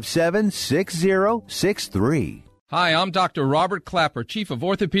 800-957-6063. Hi, I'm Dr. Robert Clapper, Chief of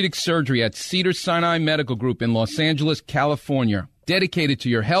Orthopedic Surgery at Cedars-Sinai Medical Group in Los Angeles, California. Dedicated to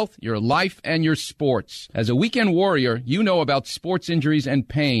your health, your life, and your sports. As a weekend warrior, you know about sports injuries and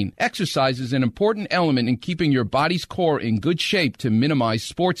pain. Exercise is an important element in keeping your body's core in good shape to minimize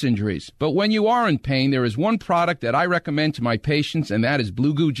sports injuries. But when you are in pain, there is one product that I recommend to my patients, and that is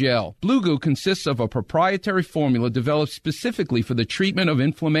Blue Goo Gel. Blue Goo consists of a proprietary formula developed specifically for the treatment of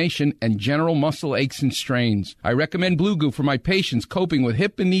inflammation and general muscle aches and strains. I recommend Blue Goo for my patients coping with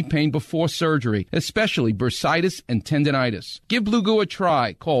hip and knee pain before surgery, especially bursitis and tendinitis. Give Blue Goo a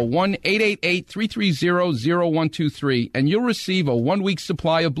try. Call 1-888-330-0123 and you'll receive a 1-week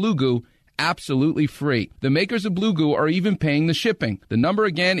supply of Blue Goo absolutely free. The makers of Blue Goo are even paying the shipping. The number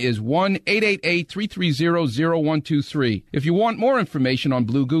again is 1-888-330-0123. If you want more information on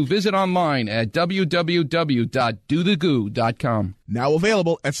Blue Goo, visit online at www.dothegoo.com. Now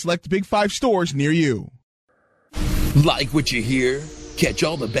available at select Big 5 stores near you. Like what you hear? Catch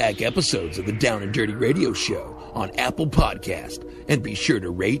all the back episodes of the Down and Dirty Radio Show on Apple Podcast, and be sure to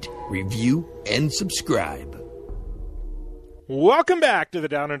rate, review, and subscribe. Welcome back to the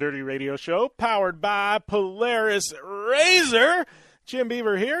Down and Dirty Radio Show, powered by Polaris Razor. Jim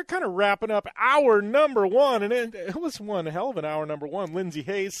Beaver here, kind of wrapping up hour number one, and it was one hell of an hour number one. Lindsay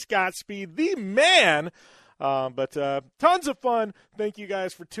Hayes, Scott Speed, the man. But tons of fun. Thank you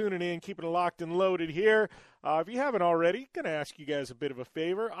guys for tuning in, keeping it locked and loaded here. If you haven't already, going to ask you guys a bit of a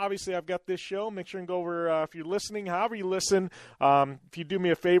favor. Obviously, I've got this show. Make sure and go over, if you're listening, however you listen, if you do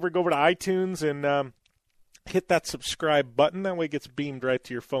me a favor, go over to iTunes and hit that subscribe button. That way it gets beamed right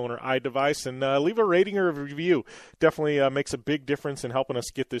to your phone or iDevice. And leave a rating or a review. Definitely makes a big difference in helping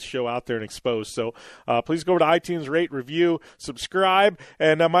us get this show out there and exposed. So please go over to iTunes, rate, review, subscribe.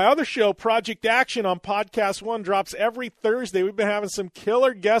 And my other show, Project Action on Podcast One, drops every Thursday. We've been having some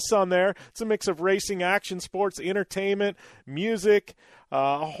killer guests on there. It's a mix of racing, action, sports, entertainment, music,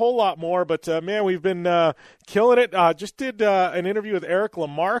 a whole lot more. But, man, we've been killing it. Just did an interview with Eric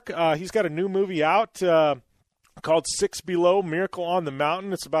Lamarck. He's got a new movie out called Six Below, Miracle on the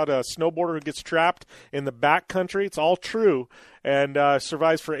Mountain. It's about a snowboarder who gets trapped in the backcountry. It's all true. and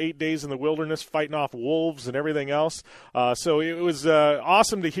survives for 8 days in the wilderness fighting off wolves and everything else. So it was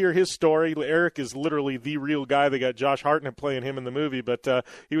awesome to hear his story. Eric is literally the real guy. They got Josh Hartnett playing him in the movie, but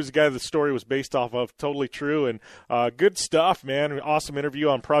he was the guy the story was based off of. Totally true, and good stuff, man. Awesome interview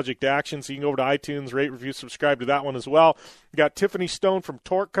on Project Action, so you can go over to iTunes, rate, review, subscribe to that one as well. We got Tiffany Stone from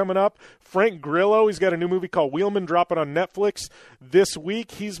Torque coming up. Frank Grillo, he's got a new movie called Wheelman dropping on Netflix this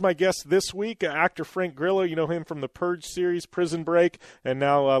week. He's my guest this week. Actor Frank Grillo, you know him from the Purge series, Prison Break, and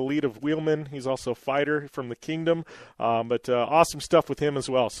now lead of Wheelman. He's also a fighter from the Kingdom, but awesome stuff with him as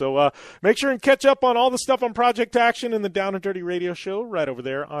well. So make sure and catch up on all the stuff on Project Action and the Down and Dirty Radio Show right over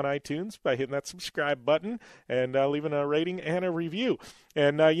there on iTunes by hitting that subscribe button and leaving a rating and a review.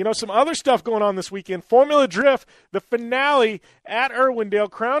 And, some other stuff going on this weekend. Formula Drift, the finale at Irwindale,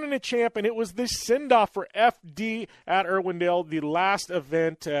 crowning a champ, and it was the send-off for FD at Irwindale, the last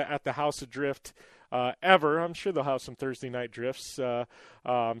event at the House of Drift ever. I'm sure they'll have some Thursday night drifts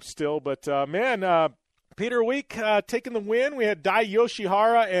still. But, Peter Week taking the win. We had Dai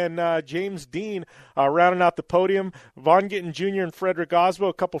Yoshihara and James Dean rounding out the podium. Von Gittin Jr. and Frederick Osbo,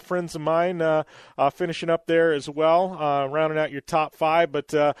 a couple friends of mine, finishing up there as well, rounding out your top five. But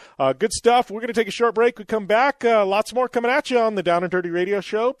good stuff. We're going to take a short break. We come back. Lots more coming at you on the Down and Dirty Radio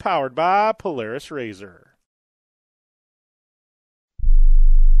Show, powered by Polaris Razor.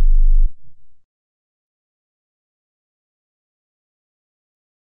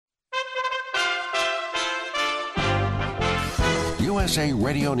 USA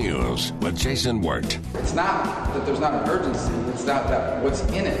Radio News with Jason Wirt. It's not that there's not an urgency. It's not that what's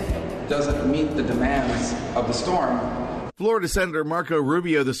in it doesn't meet the demands of the storm. Florida Senator Marco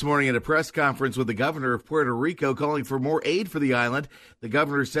Rubio this morning at a press conference with the governor of Puerto Rico calling for more aid for the island. The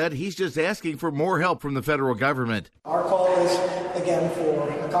governor said he's just asking for more help from the federal government. Our call is, again,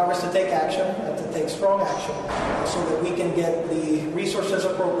 for Congress to take action and to take strong action so that we can get the resources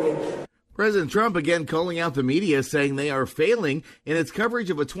appropriate. President Trump again calling out the media, saying they are failing in its coverage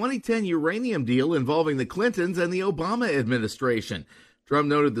of a 2010 uranium deal involving the Clintons and the Obama administration. Trump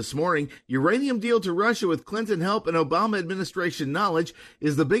noted this morning, uranium deal to Russia with Clinton help and Obama administration knowledge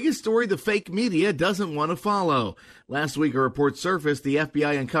is the biggest story the fake media doesn't want to follow. Last week, a report surfaced the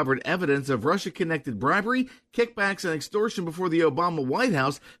FBI uncovered evidence of Russia-connected bribery, kickbacks, and extortion before the Obama White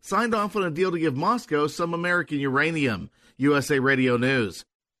House signed off on a deal to give Moscow some American uranium. USA Radio News.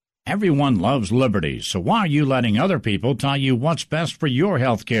 Everyone loves liberty, so why are you letting other people tell you what's best for your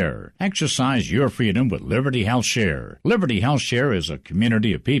health care? Exercise your freedom with Liberty Health Share. Liberty Health Share is a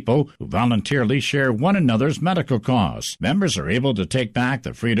community of people who voluntarily share one another's medical costs. Members are able to take back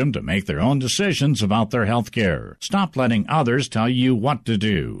the freedom to make their own decisions about their health care. Stop letting others tell you what to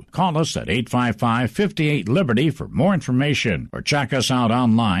do. Call us at 855-58-LIBERTY for more information, or check us out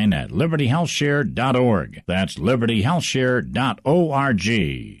online at libertyhealthshare.org. That's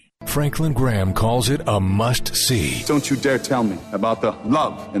libertyhealthshare.org. Franklin Graham calls it a must-see. Don't you dare tell me about the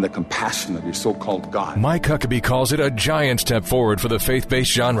love and the compassion of your so-called God. Mike Huckabee calls it a giant step forward for the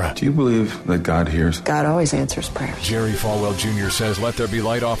faith-based genre. Do you believe that God hears? God always answers prayers. Jerry Falwell Jr. says Let There Be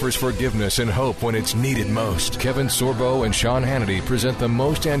Light offers forgiveness and hope when it's needed most. Kevin Sorbo and Sean Hannity present the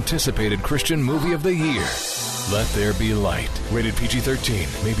most anticipated Christian movie of the year. Let There Be Light. Rated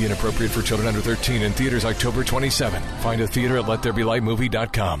PG-13. May be inappropriate for children under 13 in theaters October 27. Find a theater at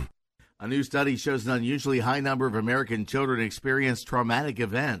LetThereBeLightMovie.com. A new study shows an unusually high number of American children experience traumatic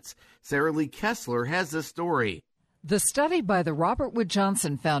events. Sarah Lee Kessler has this story. The study by the Robert Wood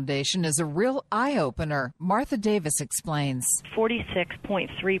Johnson Foundation is a real eye-opener. Martha Davis explains.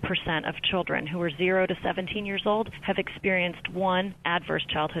 46.3% of children who are 0 to 17 years old have experienced one adverse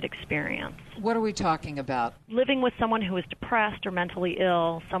childhood experience. What are we talking about? Living with someone who is depressed or mentally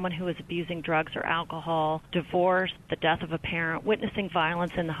ill, someone who is abusing drugs or alcohol, divorce, the death of a parent, witnessing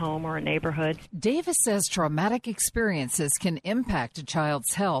violence in the home or a neighborhood. Davis says traumatic experiences can impact a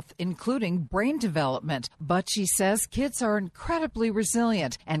child's health, including brain development, but she says kids are incredibly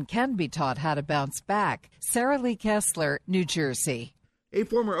resilient and can be taught how to bounce back. Sarah Lee Kessler, New Jersey. A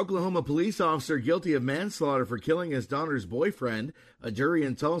former Oklahoma police officer guilty of manslaughter for killing his daughter's boyfriend. A jury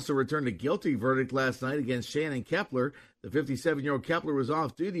in Tulsa returned a guilty verdict last night against Shannon Kepler. The 57-year-old Kepler was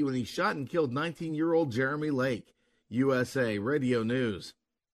off duty when he shot and killed 19-year-old Jeremy Lake. USA Radio News.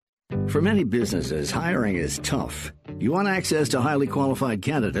 For many businesses, hiring is tough. You want access to highly qualified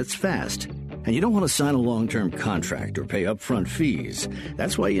candidates fast. And you don't want to sign a long-term contract or pay upfront fees.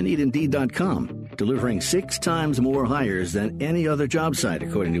 That's why you need Indeed.com, delivering 6 times more hires than any other job site,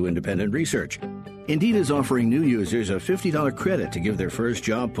 according to independent research. Indeed is offering new users a $50 credit to give their first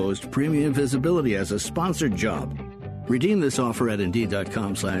job post premium visibility as a sponsored job. Redeem this offer at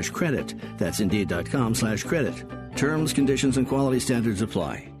Indeed.com/credit. That's Indeed.com/credit. Terms, conditions, and quality standards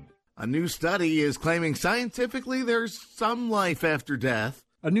apply. A new study is claiming scientifically there's some life after death.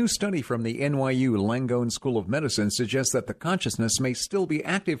 A new study from the NYU Langone School of Medicine suggests that the consciousness may still be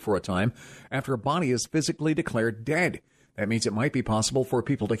active for a time after a body is physically declared dead. That means it might be possible for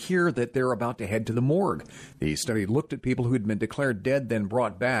people to hear that they're about to head to the morgue. The study looked at people who had been declared dead, then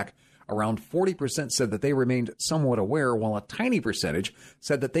brought back. Around 40% said that they remained somewhat aware, while a tiny percentage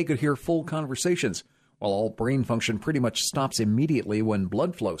said that they could hear full conversations. While all brain function pretty much stops immediately when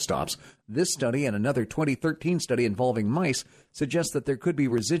blood flow stops, this study and another 2013 study involving mice suggest that there could be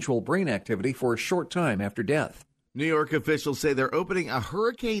residual brain activity for a short time after death. New York officials say they're opening a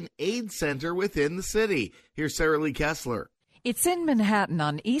hurricane aid center within the city. Here's Sarah Lee Kessler. It's in Manhattan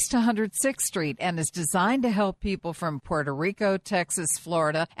on East 106th Street and is designed to help people from Puerto Rico, Texas,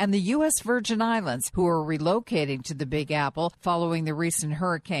 Florida, and the U.S. Virgin Islands who are relocating to the Big Apple following the recent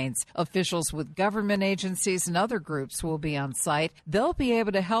hurricanes. Officials with government agencies and other groups will be on site. They'll be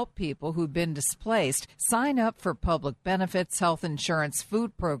able to help people who've been displaced sign up for public benefits, health insurance,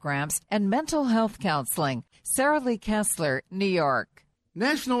 food programs, and mental health counseling. Sarah Lee Kessler, New York.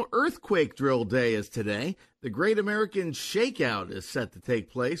 National Earthquake Drill Day is today. The Great American Shakeout is set to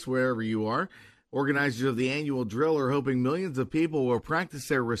take place wherever you are. Organizers of the annual drill are hoping millions of people will practice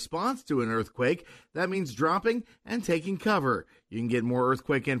their response to an earthquake. That means dropping and taking cover. You can get more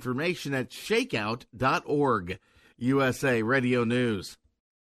earthquake information at shakeout.org. USA Radio News.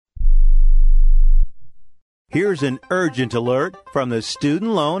 Here's an urgent alert from the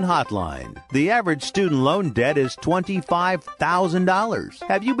Student Loan Hotline. The average student loan debt is $25,000.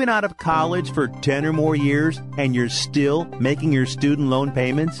 Have you been out of college for 10 or more years and you're still making your student loan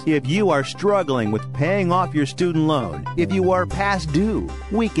payments? If you are struggling with paying off your student loan, if you are past due,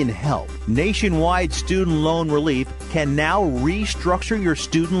 we can help. Nationwide Student Loan Relief can now restructure your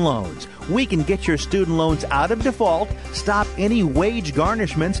student loans. We can get your student loans out of default, stop any wage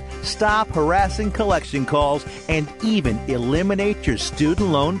garnishments, stop harassing collection calls, and even eliminate your student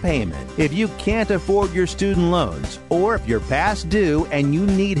loan payment. If you can't afford your student loans, or if you're past due and you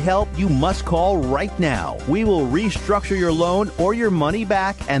need help, you must call right now. We will restructure your loan or your money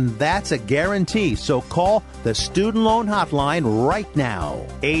back, and that's a guarantee. So call the Student Loan Hotline right now.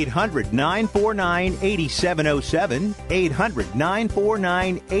 800-949-8707,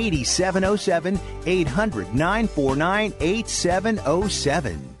 800-949-8707,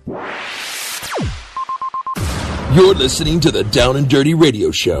 800-949-8707. You're listening to the Down and Dirty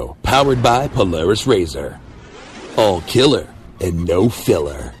Radio Show, powered by Polaris Razor. All killer and no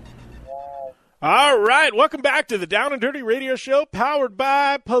filler. All right, welcome back to the Down and Dirty Radio Show, powered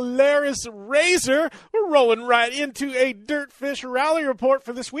by Polaris Razor. We're rolling right into a Dirtfish Rally Report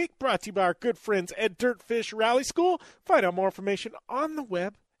for this week, brought to you by our good friends at Dirtfish Rally School. Find out more information on the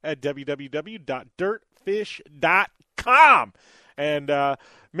web at www.dirtfish.com. And,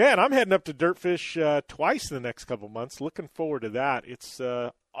 man, I'm heading up to Dirtfish twice in the next couple months. Looking forward to that. It's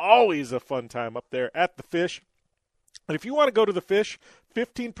always a fun time up there at the Fish. And if you want to go to the Fish,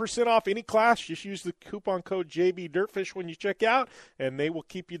 15% off any class. Just use the coupon code JBDirtfish when you check out, and they will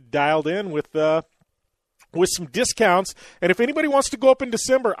keep you dialed in with some discounts. And if anybody wants to go up in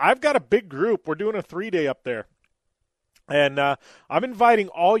December, I've got a big group. We're doing a 3-day up there. And I'm inviting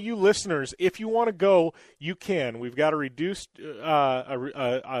all you listeners. If you want to go, you can. We've got a reduced,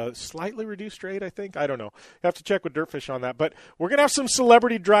 a slightly reduced rate, I think. I don't know. You have to check with Dirtfish on that. But we're going to have some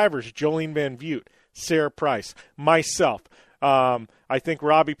celebrity drivers: Jolene Van Vute, Sarah Price, myself. I think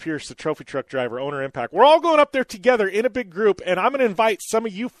Robbie Pierce, the trophy truck driver, owner Impact. We're all going up there together in a big group, and I'm going to invite some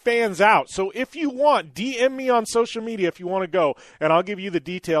of you fans out. So if you want, DM me on social media if you want to go, and I'll give you the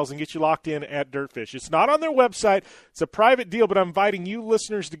details and get you locked in at Dirtfish. It's not on their website. It's a private deal, but I'm inviting you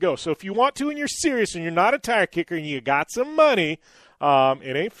listeners to go. So if you want to and you're serious and you're not a tire kicker and you got some money,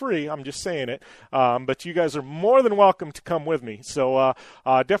 it ain't free. I'm just saying it. But you guys are more than welcome to come with me. So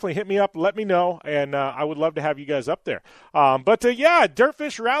definitely hit me up. Let me know. And I would love to have you guys up there. Yeah,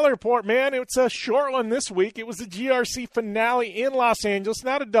 Dirtfish Rally Report, man. It's a short one this week. It was the GRC finale in Los Angeles.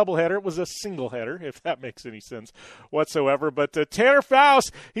 Not a doubleheader. It was a single header, if that makes any sense whatsoever. But Tanner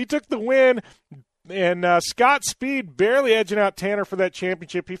Faust, he took the win. And Scott Speed barely edging out Tanner for that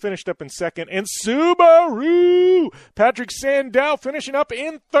championship. He finished up in second. And Subaru, Patrick Sandell finishing up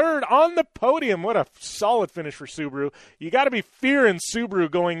in third on the podium. What a solid finish for Subaru. You got to be fearing Subaru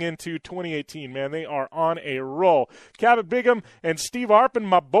going into 2018, man. They are on a roll. Cabot Bigham and Steve Arpin,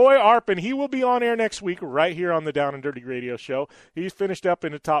 my boy Arpin, he will be on air next week right here on the Down and Dirty Radio Show. He's finished up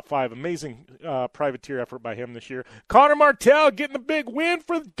in the top 5. Amazing privateer effort by him this year. Connor Martell getting the big win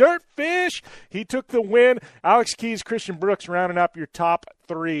for the Dirtfish. He took the win. Alex Keys, Christian Brooks rounding up your top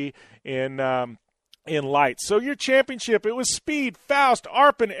 3 in in lights. So your championship, it was Speed, Faust,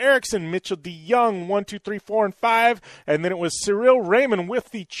 Arpin, Erickson, Mitchell DeYoung, 1, 2, 3, 4, and 5. And then it was Cyril Raymond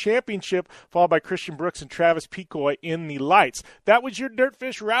with the championship, followed by Christian Brooks and Travis Picoy in the lights. That was your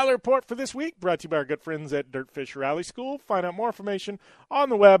Dirtfish Rally Report for this week, brought to you by our good friends at Dirtfish Rally School. Find out more information on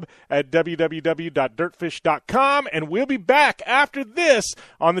the web at www.dirtfish.com. And we'll be back after this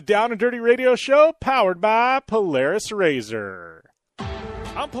on the Down and Dirty Radio Show, powered by Polaris Razor.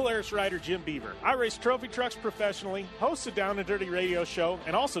 I'm Polaris rider Jim Beaver. I race trophy trucks professionally, host a Down and Dirty radio show,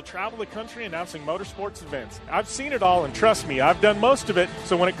 and also travel the country announcing motorsports events. I've seen it all, and trust me, I've done most of it,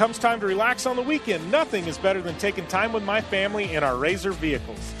 so when it comes time to relax on the weekend, nothing is better than taking time with my family in our Razor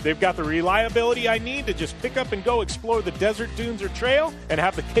vehicles. They've got the reliability I need to just pick up and go explore the desert, dunes, or trail, and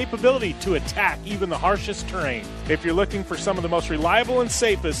have the capability to attack even the harshest terrain. If you're looking for some of the most reliable and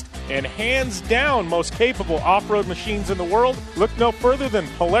safest, and hands down most capable off-road machines in the world, look no further than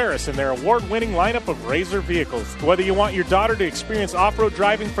Polaris and their award-winning lineup of Razor vehicles. Whether you want your daughter to experience off-road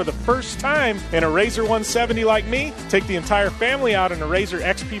driving for the first time in a Razor 170 like me, take the entire family out in a Razor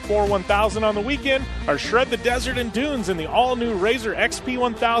XP4 1000 on the weekend, or shred the desert and dunes in the all-new Razor XP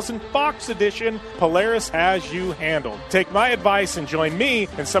 1000 Fox Edition, Polaris has you handled. Take my advice and join me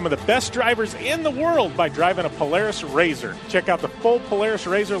and some of the best drivers in the world by driving a Polaris Razor. Check out the full Polaris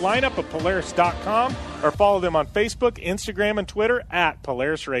Razor lineup at Polaris.com or follow them on Facebook, Instagram, and Twitter at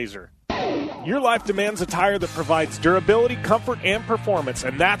Polaris Razor. Your life demands a tire that provides durability, comfort, and performance,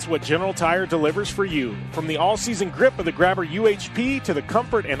 and that's what General Tire delivers for you. From the all-season grip of the Grabber UHP to the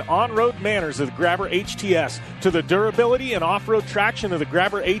comfort and on-road manners of the Grabber HTS to the durability and off-road traction of the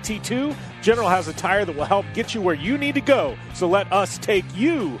Grabber AT2, General has a tire that will help get you where you need to go. So let us take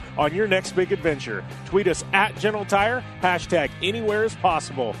you on your next big adventure. Tweet us at General Tire, hashtag anywhere is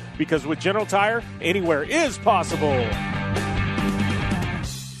possible, because with General Tire, anywhere is possible.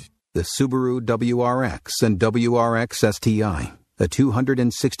 The Subaru WRX and WRX STI. A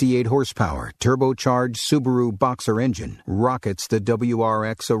 268-horsepower, turbocharged Subaru Boxer engine rockets the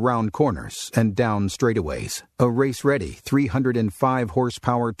WRX around corners and down straightaways. A race-ready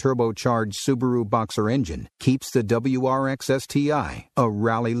 305-horsepower turbocharged Subaru Boxer engine keeps the WRX STI a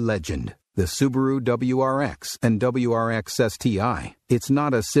rally legend. The Subaru WRX and WRX STI. It's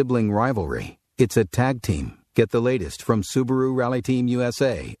not a sibling rivalry. It's a tag team. Get the latest from Subaru Rally Team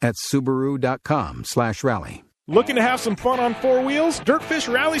USA at Subaru.com/rally. Looking to have some fun on four wheels? Dirtfish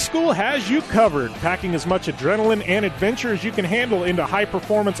Rally School has you covered. Packing as much adrenaline and adventure as you can handle into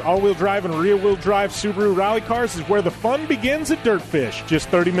high-performance all-wheel drive and rear-wheel drive Subaru rally cars is where the fun begins at Dirtfish. Just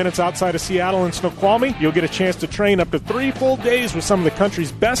 30 minutes outside of Seattle and Snoqualmie, you'll get a chance to train up to 3 full days with some of the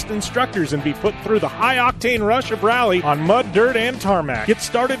country's best instructors and be put through the high-octane rush of rally on mud, dirt, and tarmac. Get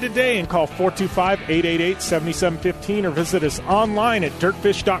started today and call 425-888-7715 or visit us online at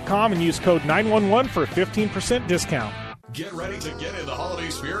dirtfish.com and use code 911 for a 15% discount. Get ready to get in the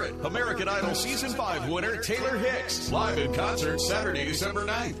holiday spirit. American Idol Season 5 winner Taylor Hicks. Live in concert Saturday, December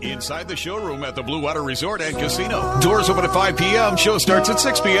 9th. Inside the showroom at the Blue Water Resort and Casino. Doors open at 5 p.m. Show starts at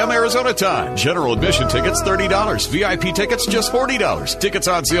 6 p.m. Arizona time. General admission tickets $30. VIP tickets just $40. Tickets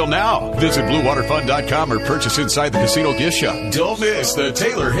on sale now. Visit BlueWaterFun.com or purchase inside the casino gift shop. Don't miss the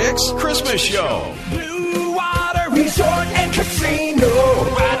Taylor Hicks Christmas Show. Blue Water Resort and Casino.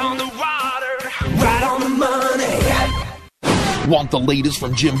 Right on the water. Right on the money. Want the latest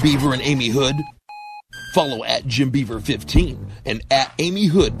from Jim Beaver and Amy Hood? Follow at Jim Beaver 15 and at Amy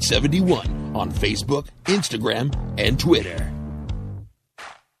Hood 71 on Facebook, Instagram, and Twitter.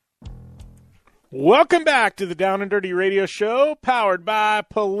 Welcome back to the Down and Dirty Radio Show, powered by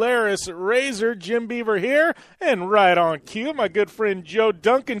Polaris Razor. Jim Beaver here, and right on cue, my good friend Joe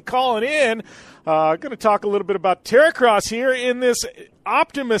Duncan calling in. Going to talk a little bit about Terracross here in this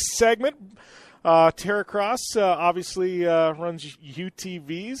Optimus segment. Terracross obviously runs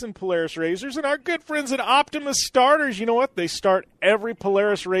UTVs and Polaris Razors, and our good friends at Optimus Starters, you know what? They start every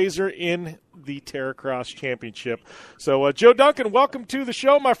Polaris Razor in the Terracross Championship. So, Joe Duncan, welcome to the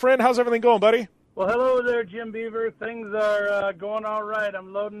show, my friend. How's everything going, buddy? Well, hello there, Jim Beaver. Things are going all right.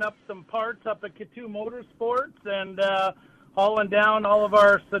 I'm loading up some parts up at K2 Motorsports and hauling down all of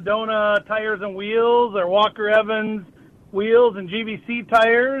our Sedona tires and wheels, our Walker Evans wheels and GVC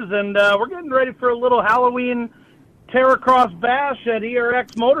tires, and we're getting ready for a little Halloween Terracross bash at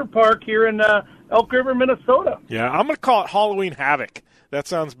ERX Motor Park here in Elk River, Minnesota. Yeah, I'm going to call it Halloween Havoc. That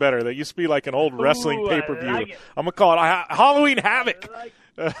sounds better. That used to be like an old wrestling pay-per-view. I'm going to call it Halloween Havoc.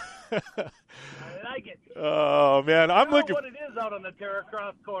 I like like it. Oh man, I'm looking. What it is out on the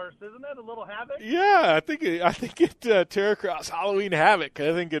Terracross course, isn't it? A little Havoc. Yeah, I think it Terracross Halloween Havoc.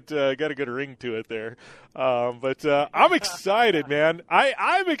 I think it got a good ring to it there. But I'm excited, man.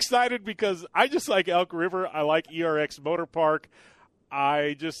 I'm excited because I just like Elk River. I like ERX Motor Park.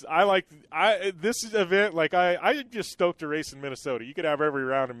 This event. Like I just stoked to race in Minnesota. You could have every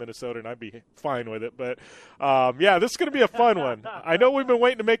round in Minnesota, and I'd be fine with it. But this is going to be a fun one. I know we've been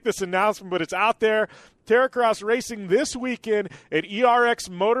waiting to make this announcement, but it's out there. Terracross racing this weekend at ERX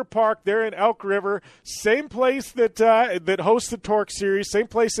Motor Park there in Elk River. Same place that hosts the Torque Series. Same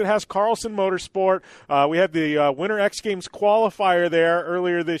place that has Carlson Motorsport. We had the Winter X Games qualifier there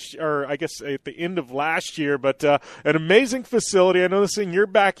earlier I guess at the end of last year. But an amazing facility. I know this is in your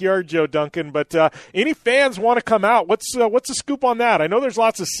backyard, Joe Duncan. But any fans want to come out? What's the scoop on that? I know there's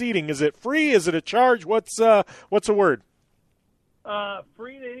lots of seating. Is it free? Is it a charge? What's the word?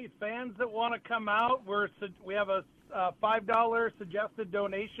 Free to any fans that want to come out. We have a $5 suggested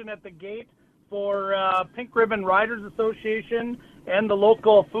donation at the gate for Pink Ribbon Riders Association and the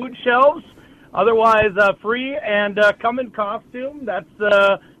local food shelves. Otherwise, free and come in costume. That's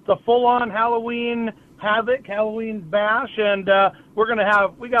the full-on Halloween Havoc, Halloween Bash, and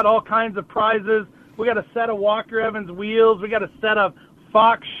we got all kinds of prizes. We got a set of Walker Evans wheels. We got a set of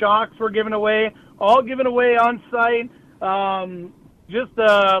Fox shocks we're giving away, all given away on site. Just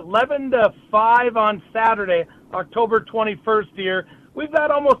 11 to 5 on Saturday, October 21st here. We've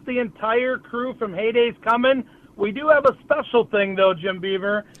got almost the entire crew from Heydays coming. We do have a special thing, though, Jim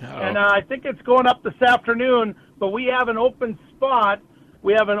Beaver, and I think it's going up this afternoon, but we have an open spot.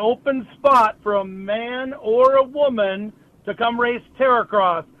 We have an open spot for a man or a woman to come race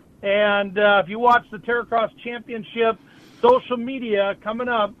Terracross. And if you watch the Terracross Championship social media coming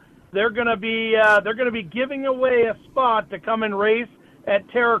up, they're going to be giving away a spot to come and race at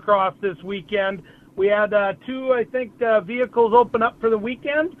Terracross this weekend. We had two, I think, vehicles open up for the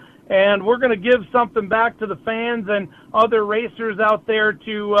weekend, and we're going to give something back to the fans and other racers out there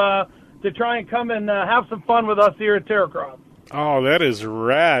to try and come and have some fun with us here at Terracross. Oh, that is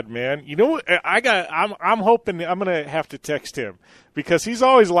rad, man. You know what? I'm hoping I'm going to have to text him because he's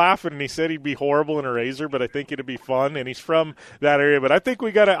always laughing and he said he'd be horrible in a razor, but I think it'd be fun, and he's from that area. But I think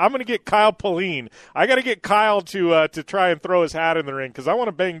I'm going to get Kyle Pauline. I got to get Kyle to try and throw his hat in the ring because I want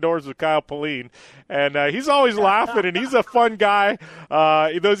to bang doors with Kyle Pauline. And he's always laughing, and he's a fun guy.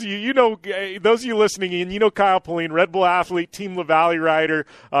 Those of you listening, and you know Kyle Pauline, Red Bull athlete, Team LaValle rider,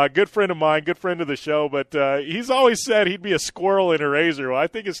 good friend of mine, good friend of the show. But he's always said he'd be a squirrel in a razor. Well, I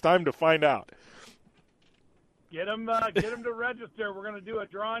think it's time to find out. Get him to register. We're going to do a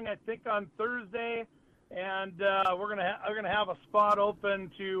drawing, I think, on Thursday, and we're going to have a spot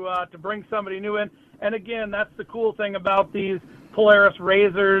open to bring somebody new in. And again, that's the cool thing about these Polaris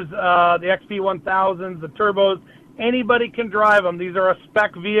Razors, the XP1000s, the turbos. Anybody can drive them. These are a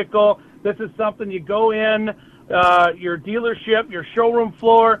spec vehicle. This is something you go in your dealership, your showroom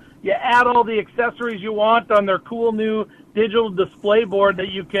floor. You add all the accessories you want on their cool new digital display board that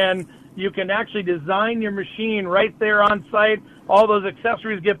you can actually design your machine right there on site. All those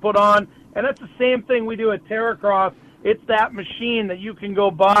accessories get put on. And that's the same thing we do at Terracross. It's that machine that you can go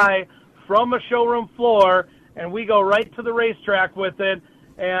buy from a showroom floor, and we go right to the racetrack with it.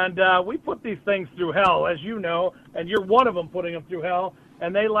 And we put these things through hell, as you know, and you're one of them putting them through hell.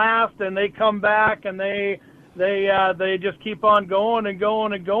 And they last, and they come back, and they just keep on going and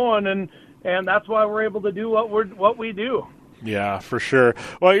going and going, and that's why we're able to do what we do. Yeah, for sure.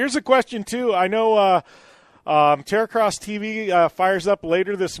 Well, here's a question, too. I know Terracross TV fires up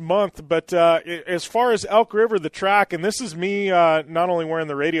later this month, but as far as Elk River, the track, and this is me not only wearing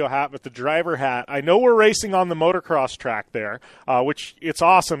the radio hat, but the driver hat. I know we're racing on the motocross track there, which it's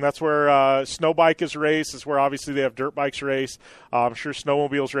awesome. That's where snow bike is raced. It's where obviously they have dirt bikes race. I'm sure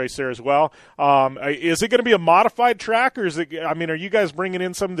snowmobiles race there as well. Is it going to be a modified track, or are you guys bringing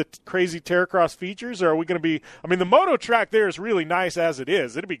in some of the crazy Terracross features, or are we going to be, the moto track there is really nice as it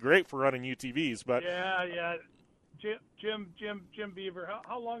is. It'd be great for running UTVs, but yeah. Jim Beaver,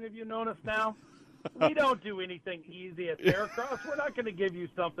 how long have you known us now? We don't do anything easy at Terracross. We're not going to give you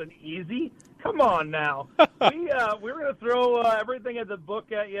something easy. Come on now. We're going to throw everything in the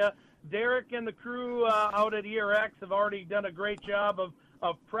book at you. Derek and the crew out at ERX have already done a great job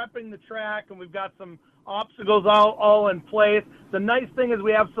of prepping the track, and we've got some obstacles all in place. The nice thing is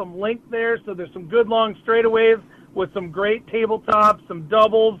we have some length there, so there's some good long straightaways with some great tabletops, some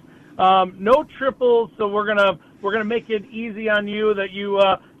doubles. No triples, so we're gonna make it easy on you that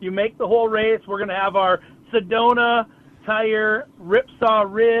you make the whole race. We're gonna have our Sedona tire Ripsaw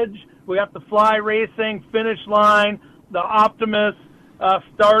Ridge. We got the Fly Racing finish line, the Optimus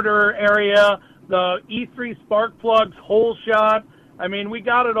starter area, the E3 spark plugs, hole shot. I mean, we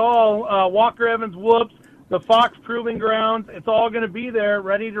got it all. Walker Evans whoops, the Fox Proving Grounds. It's all going to be there,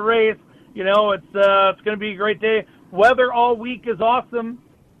 ready to race. You know, it's going to be a great day. Weather all week is awesome.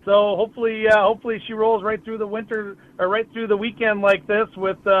 So hopefully she rolls right through the winter or right through the weekend like this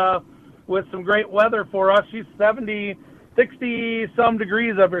with some great weather for us. She's 60 some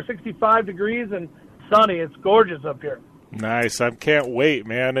degrees up here, 65 degrees and sunny. It's gorgeous up here. Nice. I can't wait,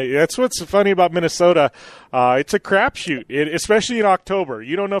 man. That's what's funny about Minnesota. It's a crapshoot, especially in October.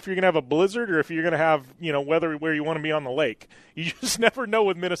 You don't know if you're going to have a blizzard or if you're going to have, weather where you want to be on the lake. You just never know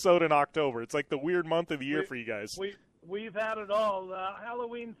with Minnesota in October. It's like the weird month of the year for you guys. We've had it all.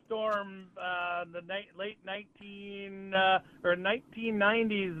 Halloween storm, the late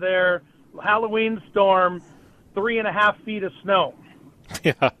 1990s there. Halloween storm, 3.5 feet of snow.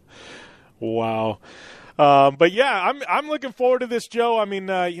 Yeah. Wow. But yeah, I'm looking forward to this, Joe. I mean,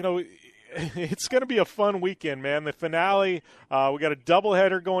 it's going to be a fun weekend, man. The finale, we got a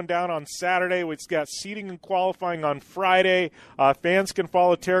doubleheader going down on Saturday. We've got seating and qualifying on Friday. Fans can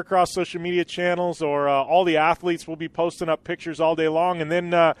follow Terracross social media channels, or all the athletes will be posting up pictures all day long. And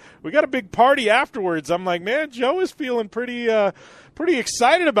then we got a big party afterwards. I'm like, man, Joe is feeling pretty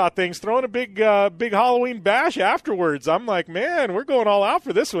excited about things, throwing a big Halloween bash afterwards. I'm like, man, we're going all out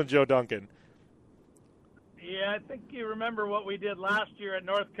for this one, Joe Duncan. Yeah, I think you remember what we did last year at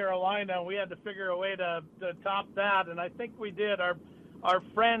North Carolina. We had to figure a way to top that, and I think we did. Our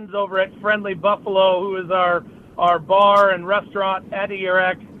friends over at Friendly Buffalo, who is our bar and restaurant at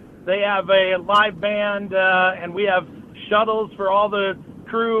ERX, they have a live band, and we have shuttles for all the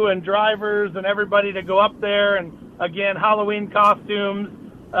crew and drivers and everybody to go up there. And, again, Halloween costumes.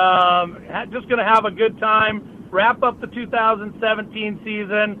 Just going to have a good time, wrap up the 2017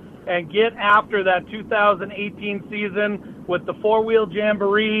 season, and get after that 2018 season with the four-wheel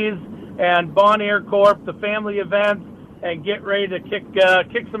jamborees and Bon Air Corp, the family events, and get ready to kick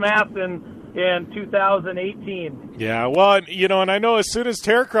some ass in 2018. Yeah, well, and I know as soon as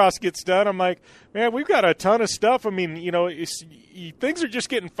Terracross gets done, I'm like, man, we've got a ton of stuff. I mean, things are just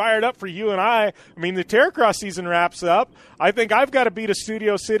getting fired up for you and I. I mean, the Terracross season wraps up. I think I've got to be to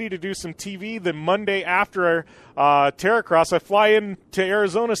Studio City to do some TV the Monday after Terracross. I fly in to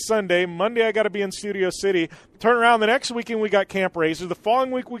Arizona Sunday. Monday I got to be in Studio City. Turn around the next weekend we got Camp Racer. The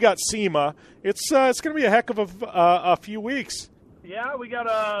following week we got SEMA. It's going to be a heck of a few weeks. Yeah, we got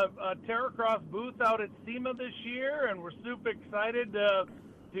a Terracross booth out at SEMA this year, and we're super excited to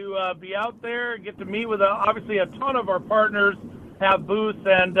be out there and get to meet with obviously a ton of our partners have booths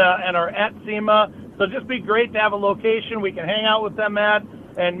and are at SEMA. So just be great to have a location we can hang out with them at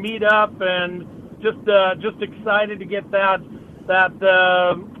and meet up, and just excited to get that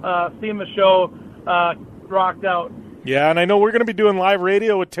SEMA show rocked out. Yeah, and I know we're going to be doing live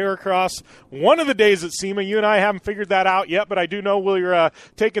radio with Terracross one of the days at SEMA. You and I haven't figured that out yet, but I do know we're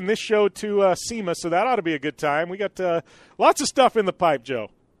taking this show to SEMA, so that ought to be a good time. We got lots of stuff in the pipe, Joe.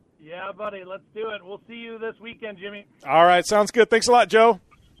 Yeah, buddy, let's do it. We'll see you this weekend, Jimmy. All right, sounds good. Thanks a lot, Joe.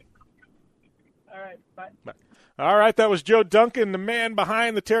 All right, bye. All right, that was Joe Duncan, the man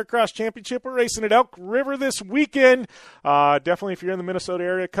behind the Terracross Championship. We're racing at Elk River this weekend. Definitely, if you're in the Minnesota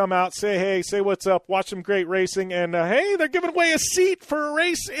area, come out, say hey, say what's up, watch some great racing. And, hey, they're giving away a seat for a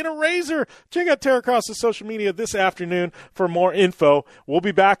race in a Razor. Check out Terracross's social media this afternoon for more info. We'll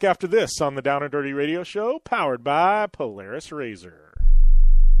be back after this on the Down and Dirty Radio Show, powered by Polaris Razor.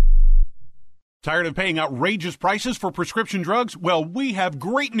 Tired of paying outrageous prices for prescription drugs? Well, we have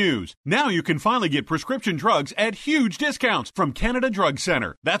great news. Now you can finally get prescription drugs at huge discounts from Canada Drug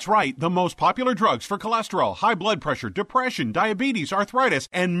Center. That's right, the most popular drugs for cholesterol, high blood pressure, depression, diabetes, arthritis,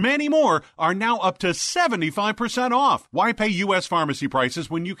 and many more are now up to 75% off. Why pay U.S. pharmacy prices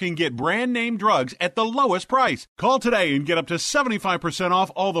when you can get brand name drugs at the lowest price? Call today and get up to 75%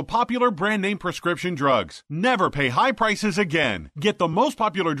 off all the popular brand name prescription drugs. Never pay high prices again. Get the most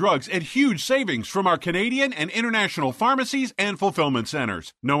popular drugs at huge savings from our Canadian and international pharmacies and fulfillment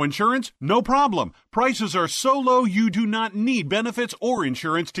centers. No insurance? No problem. Prices are so low you do not need benefits or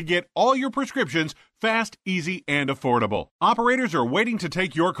insurance to get all your prescriptions fast, easy, and affordable. Operators are waiting to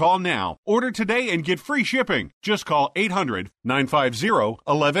take your call now. Order today and get free shipping. Just call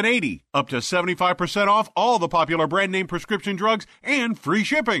 800-950-1180. Up to 75% off all the popular brand name prescription drugs and free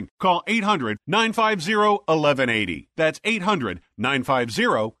shipping. Call 800-950-1180. That's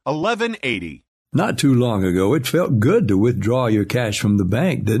 800-950-1180. Not too long ago, it felt good to withdraw your cash from the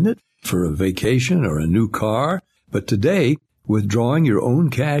bank, didn't it? For a vacation or a new car. But today, withdrawing your own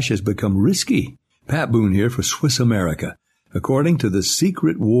cash has become risky. Pat Boone here for Swiss America. According to The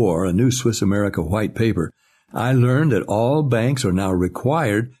Secret War, a new Swiss America white paper, I learned that all banks are now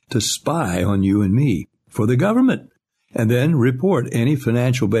required to spy on you and me for the government, and then report any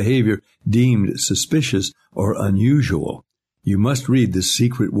financial behavior deemed suspicious or unusual. You must read The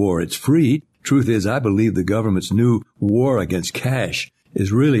Secret War. It's free. Truth is, I believe the government's new war against cash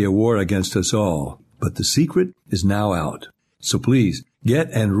is really a war against us all. But The Secret is now out. So please,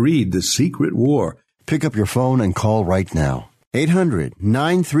 get and read The Secret War. Pick up your phone and call right now.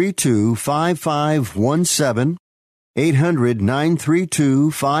 800-932-5517.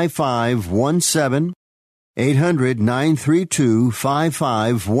 800-932-5517.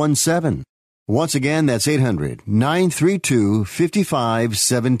 800-932-5517. Once again, that's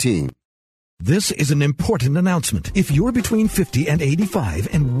 800-932-5517. This is an important announcement. If you're between 50 and 85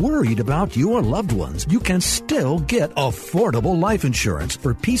 and worried about your loved ones, you can still get affordable life insurance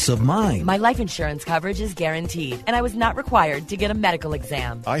for peace of mind. My life insurance coverage is guaranteed, and I was not required to get a medical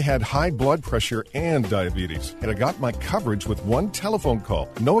exam. I had high blood pressure and diabetes, and I got my coverage with one telephone call.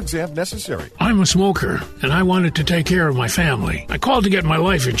 No exam necessary. I'm a smoker, and I wanted to take care of my family. I called to get my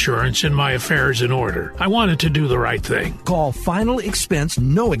life insurance and my affairs in order. I wanted to do the right thing. Call Final Expense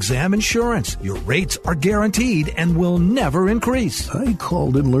No Exam Insurance. Your rates are guaranteed and will never increase. I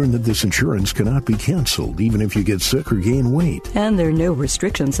called and learned that this insurance cannot be canceled, even if you get sick or gain weight. And there are no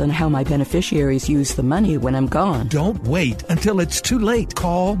restrictions on how my beneficiaries use the money when I'm gone. Don't wait until it's too late.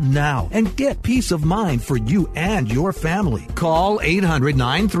 Call now and get peace of mind for you and your family. Call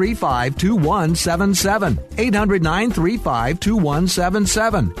 800-935-2177.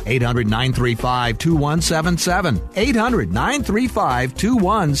 800-935-2177. 800-935-2177.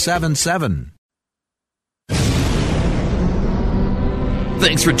 800-935-2177.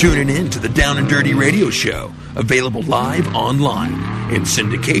 Thanks for tuning in to the Down and Dirty Radio Show, available live online, in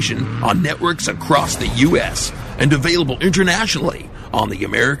syndication on networks across the U.S., and available internationally on the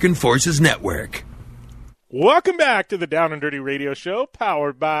American Forces Network. Welcome back to the Down and Dirty Radio Show,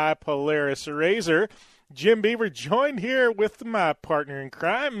 powered by Polaris Razor. Jim Beaver joined here with my partner in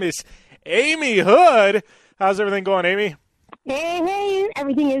crime, Miss Amy Hood. How's everything going, Amy? Hey,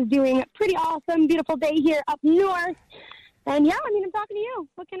 everything is doing pretty awesome. Beautiful day here up north. And yeah, I'm talking to you.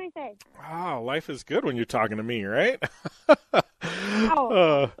 What can I say? Wow, life is good when you're talking to me, right?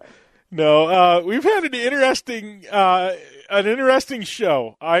 Oh. No, we've had an interesting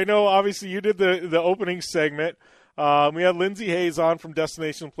show. I know, obviously, you did the opening segment. We had Lindsay Hayes on from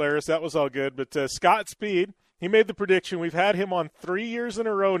Destination Polaris. That was all good. But Scott Speed, he made the prediction. We've had him on 3 years in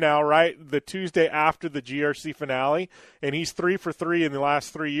a row now, right? The Tuesday after the GRC finale. And he's 3 for 3 in the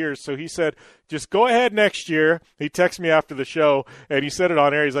last 3 years. So he said, just go ahead next year. He texted me after the show, and he said it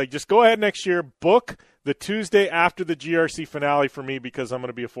on air. He's like, just go ahead next year, book the Tuesday after the GRC finale for me because I'm going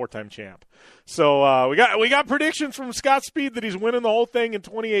to be a 4-time champ. So we got predictions from Scott Speed that he's winning the whole thing in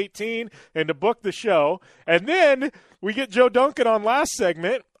 2018 and to book the show. And then we get Joe Duncan on last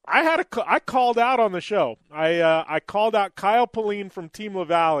segment. I called out on the show. I called out Kyle Pauline from Team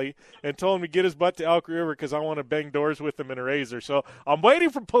LaValle and told him to get his butt to Elk River because I want to bang doors with him in a Razor. So I'm waiting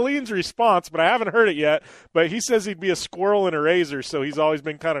for Pauline's response, but I haven't heard it yet. But he says he'd be a squirrel in a Razor, so he's always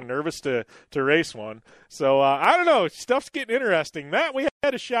been kind of nervous to race one. So I don't know. Stuff's getting interesting. Matt, we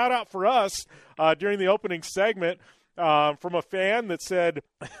had a shout-out for us during the opening segment. From a fan that said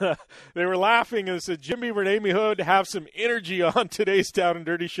they were laughing and said, Jim Beaver and Amy Hood have some energy on today's Down and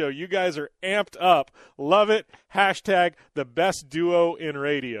Dirty Show. You guys are amped up. Love it. Hashtag the best duo in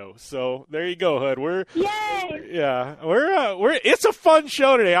radio. So there you go, Hood. We're it's a fun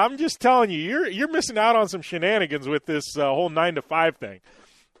show today. I'm just telling you, you're missing out on some shenanigans with this whole 9 to 5 thing.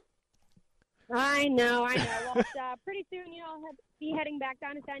 I know. Well, pretty soon, I'll be heading back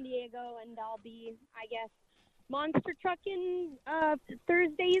down to San Diego, and I'll be, I guess, monster trucking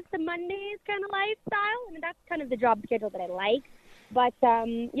Thursdays to Mondays kind of lifestyle. That's kind of the job schedule that I like. But,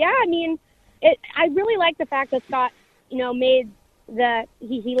 I really like the fact that Scott, made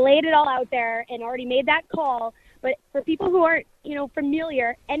he laid it all out there and already made that call. But for people who aren't,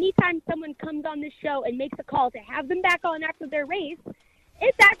 familiar, anytime someone comes on this show and makes a call to have them back on after their race,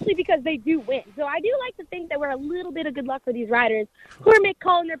 it's actually because they do win. So I do like to think that we're a little bit of good luck for these riders who are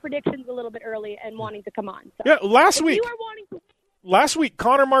calling their predictions a little bit early and wanting to come on. So yeah, last week,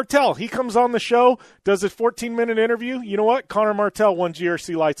 Connor Martell, he comes on the show, does a 14-minute interview. You know what? Connor Martell won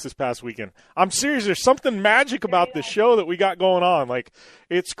GRC Lights this past weekend. I'm serious. There's something magic about the show that we got going on. Like,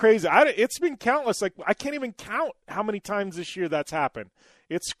 it's crazy. It's been countless. Like, I can't even count how many times this year that's happened.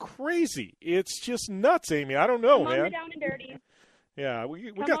 It's crazy. It's just nuts, Amy. I don't know, come man. On the Down and Dirty. Yeah,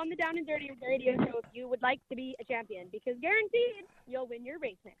 we come on the Down and Dirty radio show if you would like to be a champion, because guaranteed you'll win your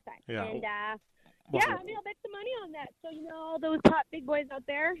race next time. Yeah. And Yeah, I mean, I'll bet some money on that. So, all those top big boys out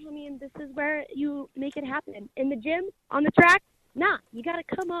there, I mean, this is where you make it happen. In the gym, on the track, nah. You got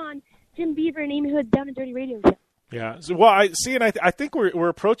to come on Jim Beaver and Amy Hood's Down and Dirty Radio Show. Yeah. So, well, I think we're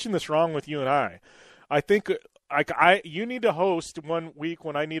approaching this wrong with you and I. I think you need to host one week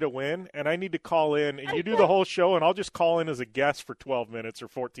when I need a win, and I need to call in, and you do the whole show, and I'll just call in as a guest for 12 minutes or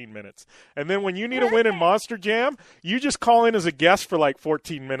 14 minutes. And then when you need a win in Monster Jam, you just call in as a guest for like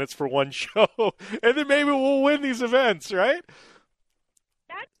 14 minutes for one show, and then maybe we'll win these events, right?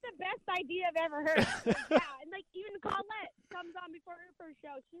 That's the best idea I've ever heard. Yeah, and like even Colette comes on before her first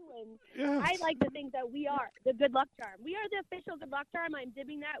show, she wins. Yes. I like to think that we are the good luck charm. We are the official good luck charm. I'm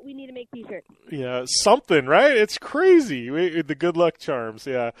dibbing that. We need to make T-shirts. Yeah, something, right? It's crazy. The good luck charms,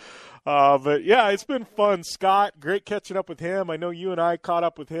 yeah. But yeah, it's been fun. Scott, great catching up with him. I know you and I caught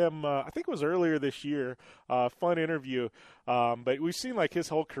up with him. I think it was earlier this year. Fun interview. But we've seen like his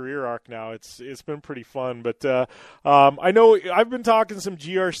whole career arc now. It's been pretty fun. But I know I've been talking some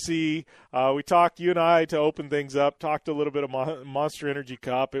GRC. We talked, you and I, to open things up. Talked a little bit of Monster Energy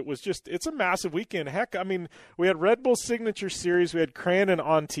Cup. It's a massive weekend. Heck, I mean, we had Red Bull Signature Series. We had Crandon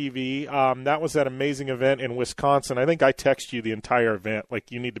on TV. That was that amazing event in Wisconsin. I think I texted you the entire event.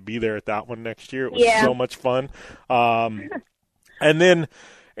 Like, you need to be there at that one next year. It was so much fun. And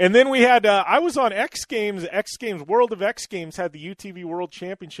then we had I was on X Games. World of X Games had the UTV World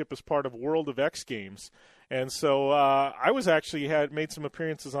Championship as part of World of X Games. And so I was actually made some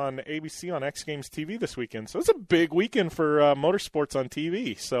appearances on ABC on X Games TV this weekend. So it's a big weekend for motorsports on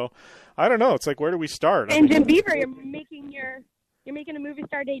TV. So I don't know. It's like, where do we start? And Jim Beaver, you're making a movie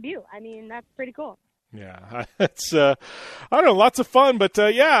star debut. I mean, that's pretty cool. Yeah, it's I don't know, lots of fun, but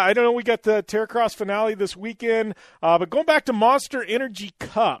yeah, I don't know. We got the Terracross finale this weekend, but going back to Monster Energy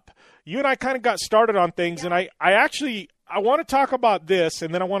Cup, you and I kind of got started on things, and I want to talk about this,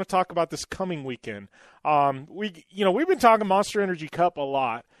 and then I want to talk about this coming weekend. We've been talking Monster Energy Cup a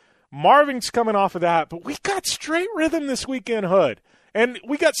lot. Marvin's coming off of that, but we got Straight Rhythm this weekend, Hood. And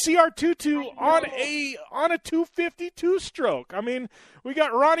we got CR22 on a 252 stroke. I mean, we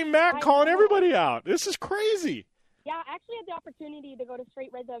got Ronnie Mack calling everybody out. This is crazy. Yeah, I actually had the opportunity to go to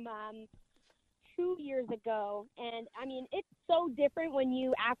Straight Rhythm 2 years ago. And, I mean, it's so different when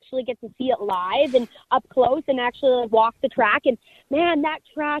you actually get to see it live and up close and actually walk the track. And, man, that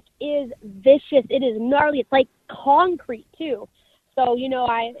track is vicious. It is gnarly. It's like concrete, too. So,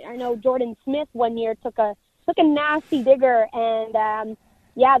 I know Jordan Smith one year took a nasty digger, and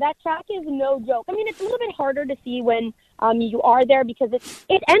that track is no joke. I mean, it's a little bit harder to see when you are there because it's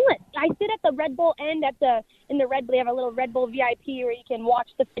endless. I sit at the Red Bull end in the Red Bull. They have a little Red Bull VIP where you can watch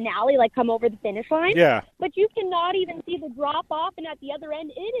the finale, like come over the finish line. Yeah. But you cannot even see the drop off, and at the other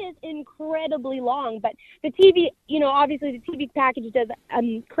end, it is incredibly long. But the TV, obviously the TV package does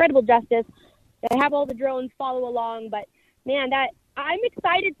incredible justice. They have all the drones follow along, but man, I'm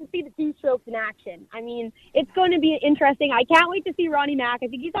excited to see the two-strokes in action. I mean, it's going to be interesting. I can't wait to see Ronnie Mack. I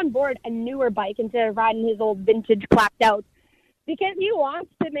think he's on board a newer bike instead of riding his old vintage clapped out because he wants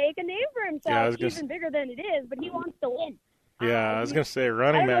to make a name for himself, even bigger than it is, but he wants to win. Yeah, I was going to say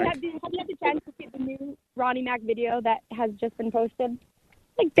Ronnie Mack. Have you had the chance to see the new Ronnie Mack video that has just been posted?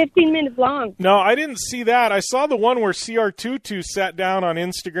 Like 15 minutes long. No, I didn't see that. I saw the one where CR22 sat down on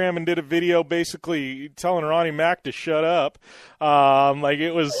Instagram and did a video basically telling Ronnie Mack to shut up.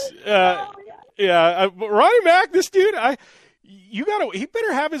 It was, Ronnie Mack, this dude, he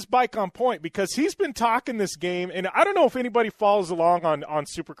better have his bike on point because he's been talking this game, and I don't know if anybody follows along on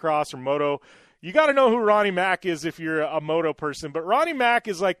Supercross or Moto. You got to know who Ronnie Mack is if you're a Moto person, but Ronnie Mack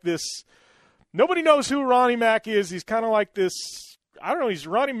is like this, nobody knows who Ronnie Mack is. He's kind of like this, I don't know, he's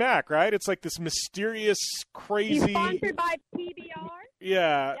Ronnie Mack, right? It's like this mysterious, crazy... He's sponsored by PBR.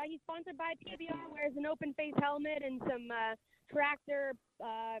 Yeah. Yeah, he's sponsored by PBR, wears an open-face helmet and some tractor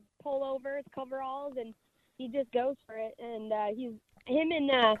pullovers, coveralls, and he just goes for it. And he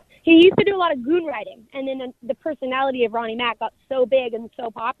used to do a lot of goon riding, and then the personality of Ronnie Mack got so big and so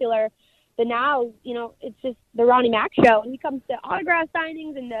popular that now, it's just the Ronnie Mack show. And he comes to autograph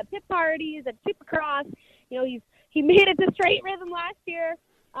signings and the pit parties at Supercross. He made it to Straight Rhythm last year.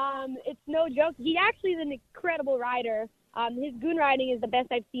 It's no joke. He actually is an incredible rider. His goon riding is the best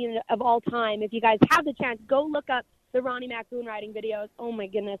I've seen of all time. If you guys have the chance, go look up the Ronnie Mack goon riding videos. Oh my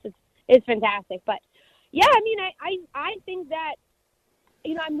goodness, it's fantastic. But yeah, I mean, I think that,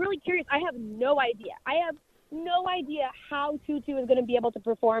 I'm really curious. I have no idea. How Tutu is going to be able to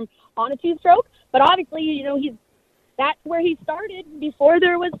perform on a two-stroke. But obviously, that's where he started before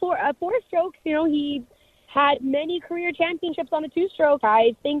there was four strokes. He had many career championships on a two-stroke.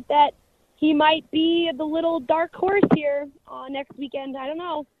 I think that he might be the little dark horse here next weekend. I don't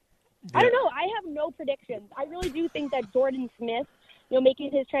know. I don't know. I have no predictions. I really do think that Jordan Smith,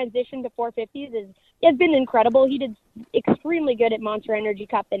 making his transition to 450s has been incredible. He did extremely good at Monster Energy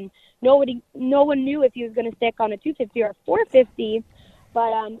Cup, and no one knew if he was going to stick on a 250 or 450.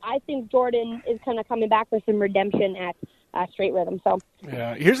 But I think Jordan is kind of coming back for some redemption at Straight Rhythm. So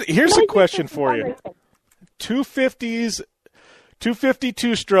yeah, here's a question for you: 250s,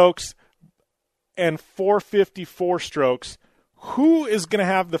 252 strokes, and 454 strokes. Who is going to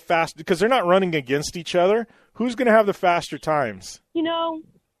have the fast? Because they're not running against each other. Who's going to have the faster times?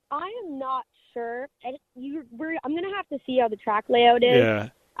 I am not sure. I'm going to have to see how the track layout is. Yeah.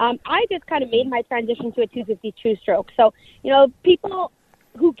 I just kind of made my transition to a 252 stroke. So, people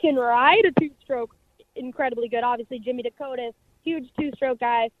who can ride a two-stroke incredibly good. Obviously, Jimmy Dakota, huge two-stroke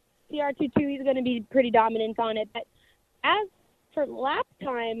guy. CR22, he's going to be pretty dominant on it. But as for lap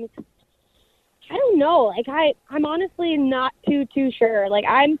times, I don't know. I'm honestly not too sure.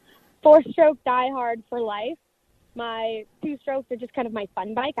 I'm four-stroke diehard for life. My two strokes are just kind of my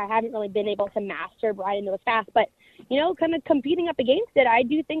fun bike. I haven't really been able to master riding those fast, but kind of competing up against it, I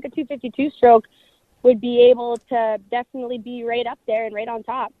do think a 252 stroke would be able to definitely be right up there and right on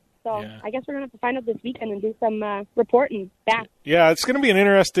top. So yeah. I guess we're gonna have to find out this weekend and do some reporting back. Yeah, it's gonna be an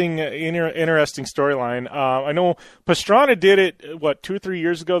interesting storyline. I know Pastrana did it 2 or 3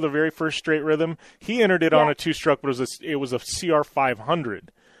 years ago, the very first Straight Rhythm. He entered it on a two-stroke, but it was a CR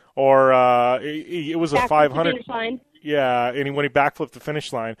 500. Or it was a 500. Yeah, and when he backflipped the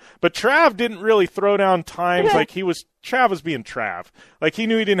finish line. But Trav didn't really throw down times Trav was being Trav. He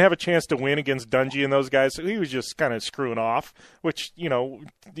knew he didn't have a chance to win against Dungey and those guys, so he was just kind of screwing off, which,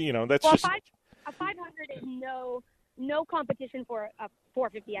 that's just... A 500 is no competition for a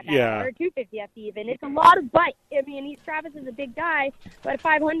 450 FE or a 250 FE even. It's a lot of bite. I mean, Travis is a big guy, but a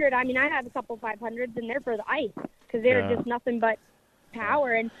 500, I have a couple 500s and they're for the ice because they're just nothing but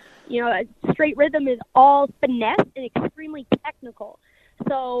power, and Straight Rhythm is all finesse and extremely technical.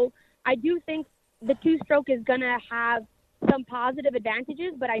 So I do think the two-stroke is going to have some positive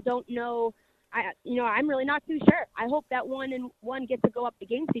advantages, but I don't know. I'm really not too sure. I hope that one and one get to go up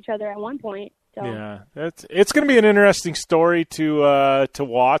against each other at one point. So. Yeah, it's going to be an interesting story to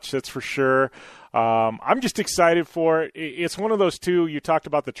watch. That's for sure. I'm just excited for it. It's one of those two. You talked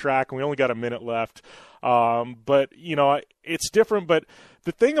about the track, and we only got a minute left. But it's different. But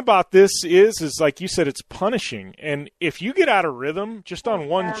the thing about this is like you said, it's punishing. And if you get out of rhythm just on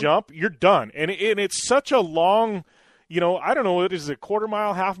one jump, you're done. And it's such a long. I don't know, what is it, quarter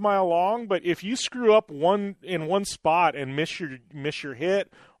mile, half mile long? But if you screw up in one spot and miss your hit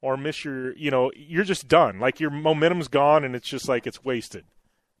or miss your, you're just done. Your momentum's gone, and it's just it's wasted.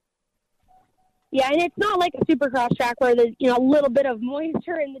 Yeah, and it's not like a supercross track where there's, a little bit of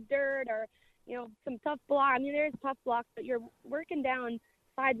moisture in the dirt or, some tough block. There's tough blocks, but you're working down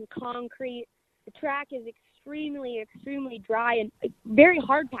sides of concrete. The track is extremely, extremely dry and very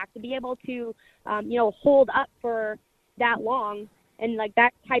hard packed to be able to, hold up for that long and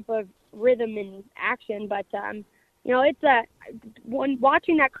that type of rhythm and action. But, it's when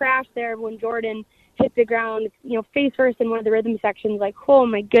watching that crash there when Jordan hit the ground, face first in one of the rhythm sections, oh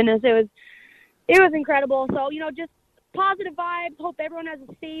my goodness, it was incredible. So, just positive vibes. Hope everyone has a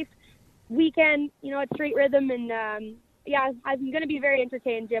safe weekend, at Straight Rhythm. And, I'm going to be very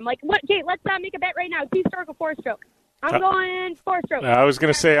entertained, Jim. Okay, let's make a bet right now. 2-stroke or 4-stroke? I'm going 4-stroke. I was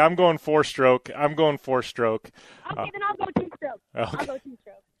going to say I'm going 4-stroke. Okay, then I'll go 2-stroke. Okay. I'll go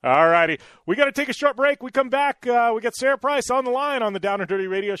 2-stroke. All righty. We got to take a short break. We come back. We got Sarah Price on the line on the Down and Dirty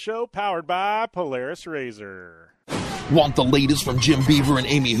Radio Show, powered by Polaris Razor. Want the latest from Jim Beaver and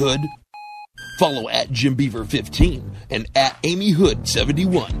Amy Hood? Follow at JimBeaver15 and at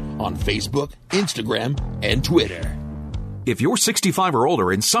AmyHood71 on Facebook, Instagram, and Twitter. If you're 65 or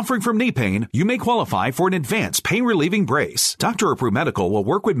older and suffering from knee pain, you may qualify for an advanced pain-relieving brace. Dr. Approved Medical will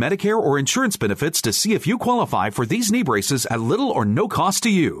work with Medicare or insurance benefits to see if you qualify for these knee braces at little or no cost to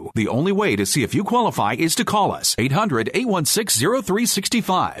you. The only way to see if you qualify is to call us,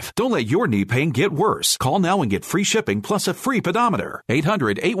 800-816-0365. Don't let your knee pain get worse. Call now and get free shipping plus a free pedometer.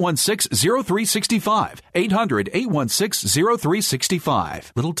 800-816-0365.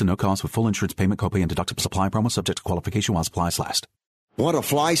 800-816-0365. Little to no cost with full insurance payment, copay, and deductible supply promo subject to qualification while supplies last. Want to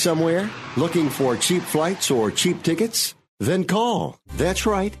fly somewhere? Looking for cheap flights or cheap tickets? Then call. That's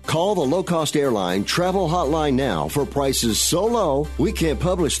right. Call the low-cost airline travel hotline now for prices so low we can't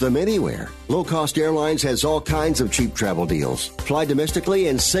publish them anywhere. Low-cost airlines has all kinds of cheap travel deals. Fly domestically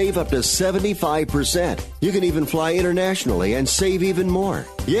and save up to 75%. You can even fly internationally and save even more.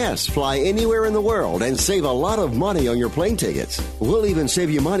 Yes, fly anywhere in the world and save a lot of money on your plane tickets. We'll even save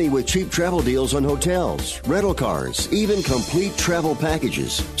you money with cheap travel deals on hotels, rental cars, even complete travel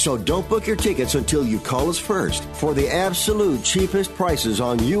packages. So don't book your tickets until you call us first for the absolute cheapest prices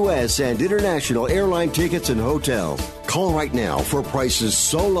on U.S. and international airline tickets and hotels. Call right now for prices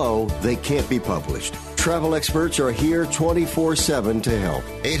so low they can't be published. Travel experts are here 24/7 to help.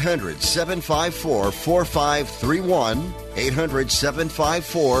 800-754-4531.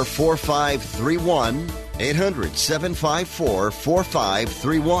 800-754-4531.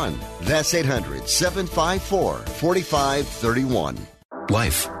 800-754-4531. That's 800-754-4531.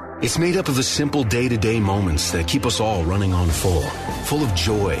 Life. It's made up of the simple day-to-day moments that keep us all running on full of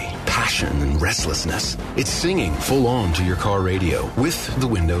joy, passion, and restlessness. It's singing full on to your car radio with the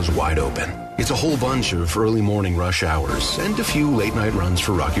windows wide open. It's a whole bunch of early morning rush hours and a few late-night runs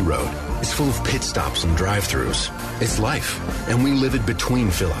for Rocky Road. It's full of pit stops and drive-thrus. It's life, and we live it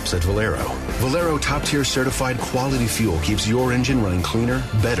between fill-ups at Valero. Valero top-tier certified quality fuel keeps your engine running cleaner,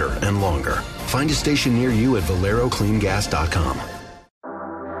 better, and longer. Find a station near you at ValeroCleanGas.com.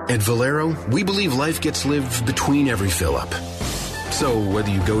 At Valero, we believe life gets lived between every fill-up. So whether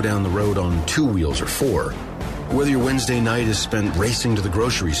you go down the road on 2 wheels or 4, whether your Wednesday night is spent racing to the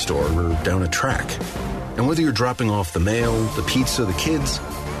grocery store or down a track, and whether you're dropping off the mail, the pizza, the kids,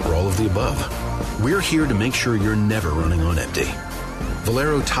 or all of the above, we're here to make sure you're never running on empty.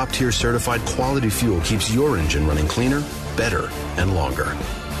 Valero top-tier certified quality fuel keeps your engine running cleaner, better, and longer.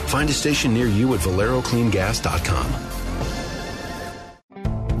 Find a station near you at ValeroCleanGas.com.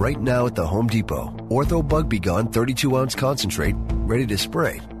 Right now at the Home Depot, Ortho Bug Be Gone 32-ounce concentrate, ready to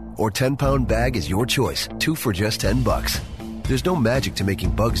spray, or 10-pound bag is your choice, 2 for just $10. There's no magic to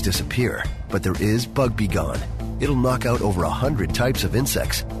making bugs disappear, but there is Bug Be Gone. It'll knock out over 100 types of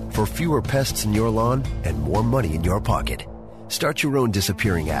insects for fewer pests in your lawn and more money in your pocket. Start your own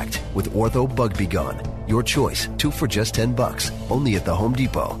disappearing act with Ortho Bug Be Gone. Your choice, 2 for just $10, only at the Home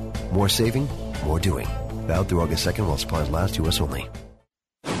Depot. More saving, more doing. Valid through August 2nd while supplies last, U.S. only.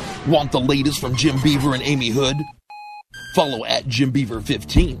 Want the latest from Jim Beaver and Amy Hood? Follow at Jim Beaver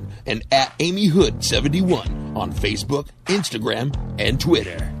 15 and at Amy Hood 71 on Facebook, Instagram, and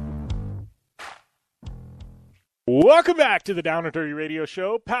Twitter. Welcome back to the Down and Dirty Radio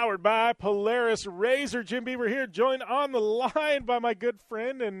Show, powered by Polaris Razor. Jim Beaver here, joined on the line by my good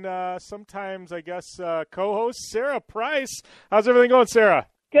friend and sometimes, I guess, co-host Sarah Price. How's everything going, Sarah?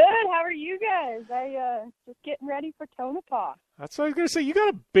 Good. How are you guys? Just getting ready for Tonopah. That's what I was going to say. You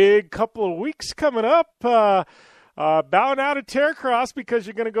got a big couple of weeks coming up. Bowing out at Terracross because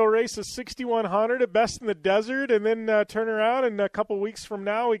you're going to go race a 6100 at Best in the Desert and then turn around and a couple of weeks from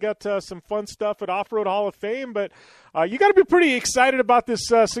now we got some fun stuff at Off-Road Hall of Fame. But you got to be pretty excited about this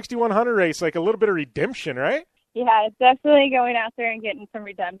 6100 race, like a little bit of redemption, right? Yeah, it's definitely going out there and getting some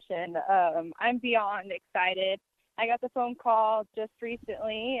redemption. I'm beyond excited. I got the phone call just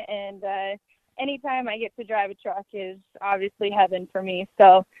recently, and anytime I get to drive a truck is obviously heaven for me.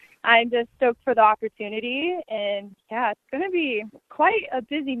 So I'm just stoked for the opportunity, and yeah, it's going to be quite a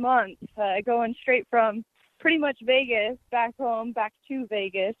busy month, going straight from pretty much Vegas back home, back to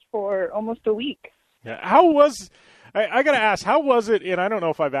Vegas for almost a week. Yeah, I got to ask, how was it, and I don't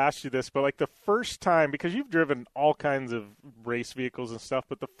know if I've asked you this, but like the first time, because you've driven all kinds of race vehicles and stuff,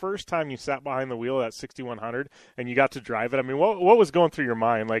 but the first time you sat behind the wheel of that 6100 and you got to drive it, I mean, what was going through your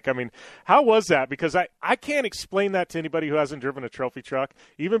mind? Like, I mean, how was that? Because I can't explain that to anybody who hasn't driven a trophy truck,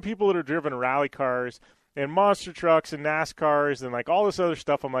 even people that have driven rally cars and monster trucks and NASCARs and like all this other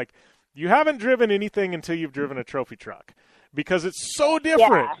stuff. I'm like, you haven't driven anything until you've driven a trophy truck because it's so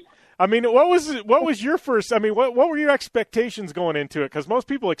different. Yeah. I mean, what was your first? I mean, what were your expectations going into it? Because most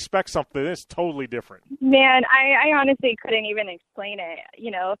people expect something that's totally different. Man, I honestly couldn't even explain it. You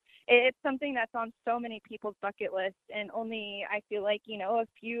know, it's something that's on so many people's bucket lists, and only I feel like, you know, a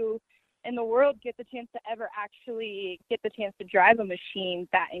few in the world get the chance to ever actually get the chance to drive a machine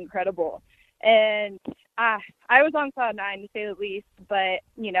that incredible. And I was on cloud nine, to say the least. But,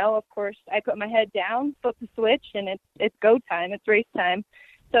 you know, of course, I put my head down, flip the switch, and it's go time. It's race time.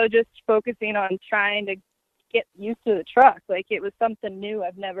 So just focusing on trying to get used to the truck. Like, it was something new.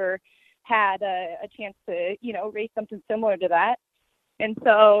 I've never had a chance to, you know, race something similar to that. And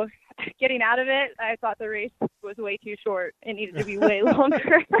so getting out of it, I thought the race was way too short. It needed to be way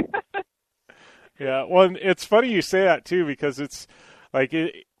longer. Yeah, well, it's funny you say that, too, because it's like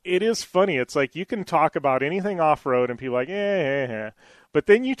It is funny. It's like you can talk about anything off-road and people are like, But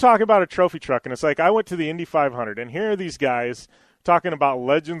then you talk about a trophy truck, and it's like I went to the Indy 500, and here are these guys talking about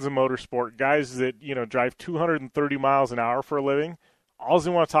legends of motorsport, guys that, drive 230 miles an hour for a living. All they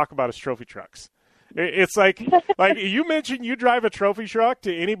want to talk about is trophy trucks. It's like you mentioned you drive a trophy truck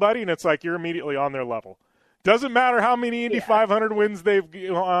to anybody, and it's like you're immediately on their level. Doesn't matter how many Indy 500 wins they've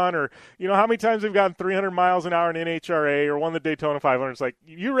won, or how many times they've gotten 300 miles an hour in NHRA or won the Daytona 500. It's like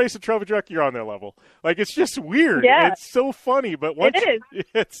you race a trophy truck, you're on their level. Like, it's just weird. Yeah. It's so funny, but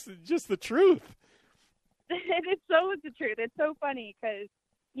it's just the truth. It's so the truth. It's so funny because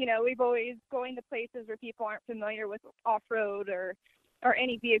we've always going to places where people aren't familiar with off-road or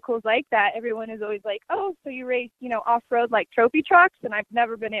any vehicles like that. Everyone is always like, oh, so you race off-road like trophy trucks, and I've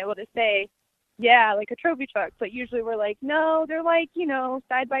never been able to say, yeah, like a trophy truck. But usually we're like, no, they're like,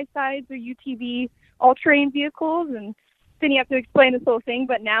 side-by-sides or UTV all-terrain vehicles. And then you have to explain this whole thing.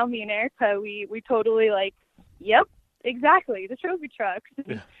 But now me and Erica, we totally like, yep, exactly, the trophy trucks.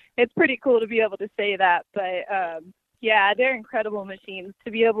 Yeah. It's pretty cool to be able to say that. But, yeah, they're incredible machines. To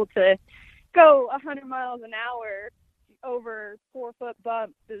be able to go 100 miles an hour over 4-foot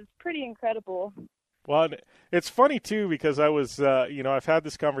bumps is pretty incredible. Well, it's funny, too, because I was, I've had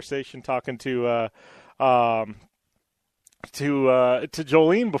this conversation talking to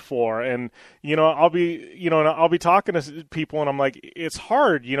Jolene before, and, I'll be talking to people, and I'm like, it's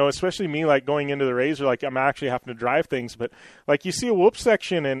hard, especially me, like, going into the Razor, like, I'm actually having to drive things, but, like, you see a whoop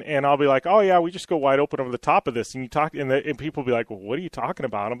section, and I'll be like, oh, yeah, we just go wide open over the top of this, and you talk, and people will be like, well, what are you talking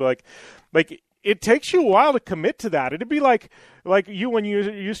about? And I'll be like, it takes you a while to commit to that. It'd be like you when you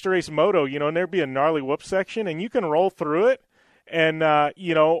used to race moto, and there'd be a gnarly whoop section, and you can roll through it, and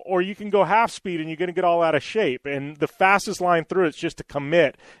or you can go half speed, and you're going to get all out of shape. And the fastest line through it's just to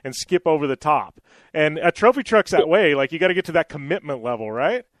commit and skip over the top. And a trophy truck's that way. Like, you got to get to that commitment level,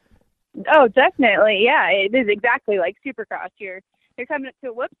 right? Oh, definitely. Yeah, it is exactly like Supercross. You're coming up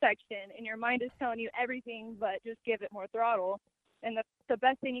to a whoop section, and your mind is telling you everything but just give it more throttle. And the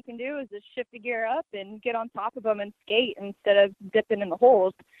best thing you can do is just shift the gear up and get on top of them and skate instead of dipping in the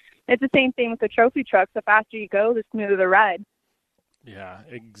holes. It's the same thing with the trophy trucks. The faster you go, the smoother the ride. Yeah,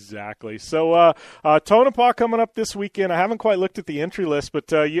 exactly. So Tonopah coming up this weekend. I haven't quite looked at the entry list,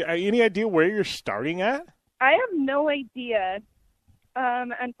 but any idea where you're starting at? I have no idea.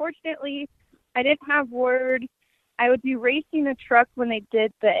 Unfortunately, I didn't have word. I would be racing the truck when they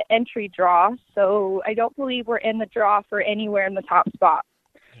did the entry draw, so I don't believe we're in the draw for anywhere in the top spot.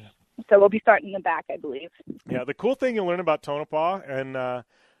 Yeah. So we'll be starting in the back, I believe. Yeah, the cool thing you'll learn about Tonopah, and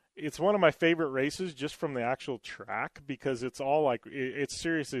it's one of my favorite races just from the actual track, because it's all like it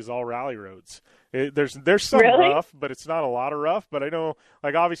seriously is all rally roads. There's some rough, but it's not a lot of rough. But I know,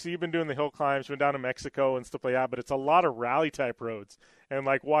 like, obviously you've been doing the hill climbs, been down to Mexico and stuff like that, but it's a lot of rally type roads and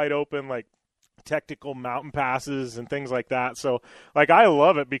like wide open, like technical mountain passes and things like that. So, like, I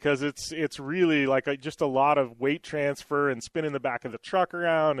love it because it's really like just a lot of weight transfer and spinning the back of the truck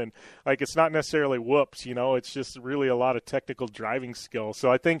around, and like it's not necessarily whoops, it's just really a lot of technical driving skill.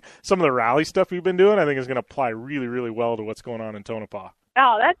 So I think some of the rally stuff you've been doing, I think is going to apply really, really well to what's going on in Tonopah.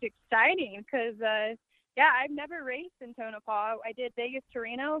 Oh, that's exciting because I've never raced in Tonopah. I did Vegas to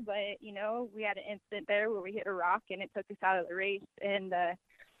Reno, but we had an incident there where we hit a rock and it took us out of the race, and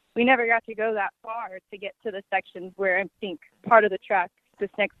we never got to go that far to get to the sections where I think part of the track this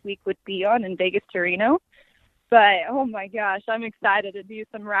next week would be on in Vegas to Reno. But, oh, my gosh, I'm excited to do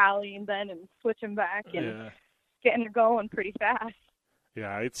some rallying then and switching back and getting it going pretty fast.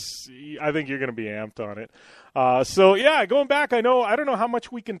 Yeah, I think you're going to be amped on it. Going back, I don't know how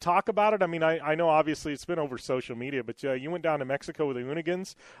much we can talk about it. I mean, I know obviously it's been over social media, but you went down to Mexico with the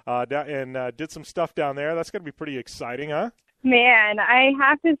Unigans and did some stuff down there. That's going to be pretty exciting, huh? Man, I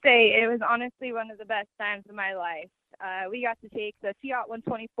have to say it was honestly one of the best times of my life. We got to take the Fiat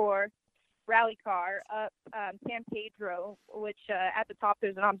 124 rally car up San Pedro, which at the top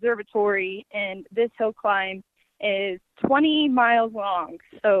there's an observatory, and this hill climb is 20 miles long.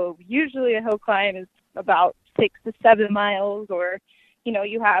 So usually a hill climb is about 6 to 7 miles, or,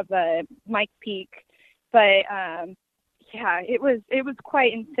 you have Mike Peak. But, it was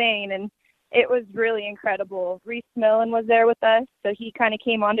quite insane, and it was really incredible. Reese Millen was there with us, so he kind of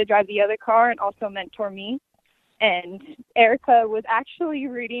came on to drive the other car and also mentor me. And Erica was actually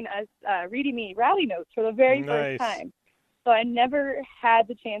reading me rally notes for the very first time. So I never had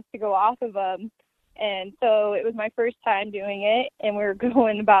the chance to go off of them. And so it was my first time doing it, and we were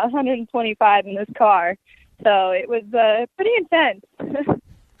going about 125 in this car. So it was pretty intense.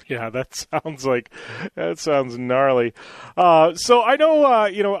 Yeah, that sounds gnarly. So I know,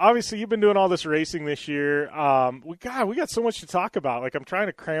 obviously you've been doing all this racing this year. We got so much to talk about. Like, I'm trying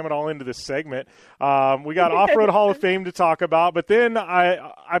to cram it all into this segment. We got Off-Road Hall of Fame to talk about, but then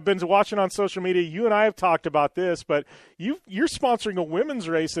I've been watching on social media. You and I have talked about this, but you're sponsoring a women's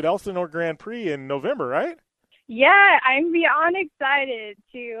race at Elsinore Grand Prix in November, right? Yeah, I'm beyond excited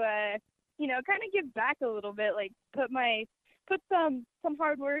to, kind of give back a little bit, like put some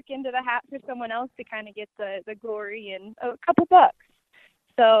hard work into the hat for someone else to kind of get the glory and a couple bucks.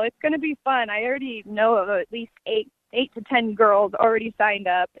 So it's going to be fun. I already know of at least 8 to 10 girls already signed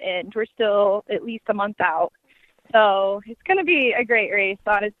up, and we're still at least a month out. So it's going to be a great race,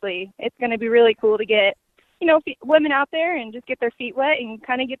 honestly. It's going to be really cool to get, women out there and just get their feet wet and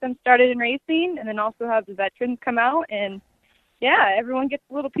kind of get them started in racing, and then also have the veterans come out, and, yeah, everyone gets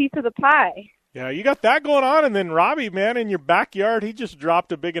a little piece of the pie. Yeah, you got that going on, and then Robbie, man, in your backyard, he just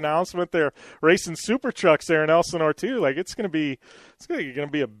dropped a big announcement. They're racing super trucks there in Elsinore too. Like, it's gonna be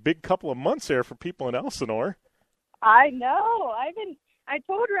a big couple of months there for people in Elsinore. I know. I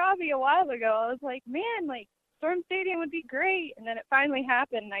told Robbie a while ago. I was like, man, like Storm Stadium would be great, and then it finally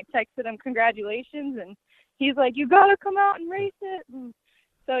happened. And I texted him congratulations, and he's like, you gotta come out and race it. And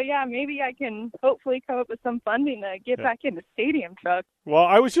so, yeah, maybe I can hopefully come up with some funding to get back into stadium trucks. Well,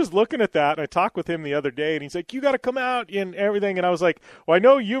 I was just looking at that, and I talked with him the other day, and he's like, you got to come out and everything. And I was like, well, I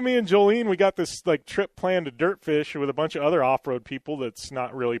know you, me, and Jolene, we got this like trip planned to Dirtfish with a bunch of other off-road people that's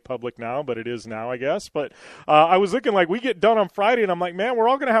not really public now, but it is now, I guess. But I was looking like we get done on Friday, and I'm like, man, we're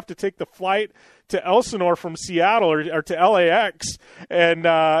all going to have to take the flight to Elsinore from Seattle or to LAX, and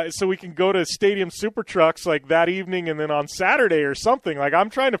so we can go to Stadium Super Trucks like that evening and then on Saturday or something. Like, I'm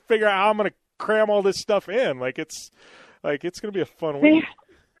trying to figure out how I'm going to cram all this stuff in. It's going to be a fun week.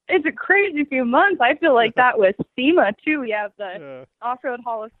 It's a crazy few months. I feel like that with SEMA, too. We have the Off-Road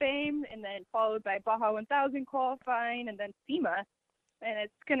Hall of Fame, and then followed by Baja 1000 qualifying, and then SEMA. And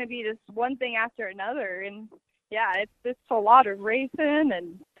it's going to be just one thing after another. And, yeah, it's just a lot of racing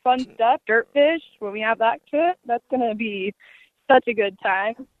and fun stuff. Dirtfish, when we have that trip, that's going to be such a good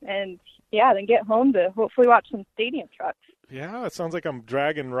time. And, yeah, then get home to hopefully watch some stadium trucks. Yeah, it sounds like I'm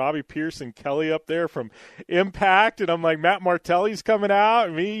dragging Robbie Pierce and Kelly up there from Impact, and I'm like, Matt Martelli's coming out,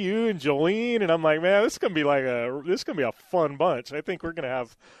 and me, you, and Jolene, and I'm like, man, this is gonna be a fun bunch. I think we're gonna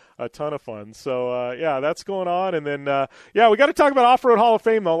have a ton of fun. So yeah, that's going on, and then we got to talk about Off-Road Hall of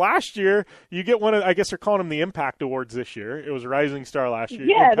Fame though. Last year, you get one of, I guess they're calling them the Impact Awards this year. It was Rising Star last year.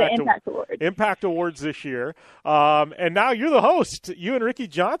 Yeah, the Impact Awards. Impact Awards this year, and now you're the host. You and Ricky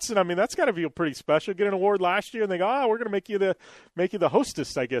Johnson. I mean, that's got to feel pretty special. Get an award last year, and they go, we're gonna make you the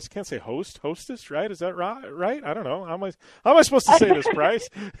hostess. I guess can't say hostess, right? Is that right? I don't know. How am I supposed to say this, Bryce?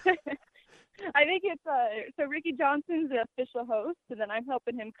 I think it's so Ricky Johnson's the official host, and then I'm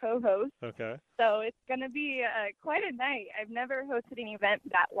helping him co-host. Okay. So it's going to be quite a night. I've never hosted an event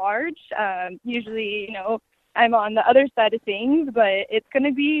that large. Usually, I'm on the other side of things, but it's going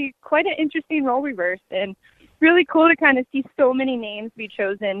to be quite an interesting role reverse, and really cool to kind of see so many names be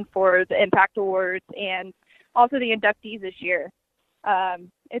chosen for the Impact Awards and also the inductees this year.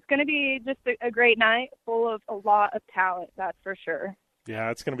 It's going to be just a great night full of a lot of talent, that's for sure.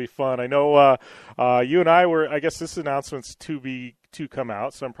 Yeah, it's going to be fun. I know you and I were, I guess this announcement's to come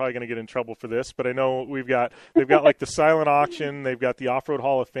out, so I'm probably going to get in trouble for this, but I know they've got like the silent auction, they've got the Off-Road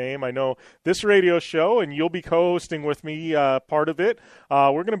Hall of Fame. I know this radio show, and you'll be co-hosting with me part of it.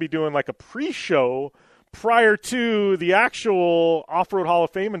 We're going to be doing like a pre-show prior to the actual Off-Road Hall of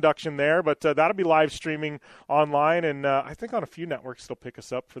Fame induction there, but that'll be live streaming online, and I think on a few networks they'll pick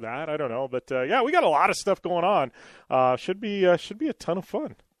us up for that. I don't know, but yeah, we got a lot of stuff going on. Should be a ton of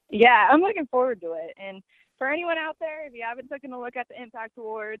fun. Yeah, I'm looking forward to it. And for anyone out there, if you haven't taken a look at the Impact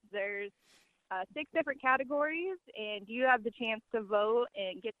Awards, there's 6 different categories, and you have the chance to vote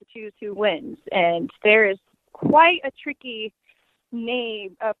and get to choose who wins. And there is quite a tricky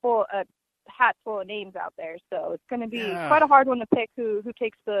name hat full of names out there, so it's going to be quite a hard one to pick who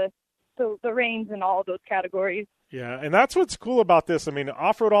takes the reins in all of those categories. Yeah, and that's what's cool about this. I mean,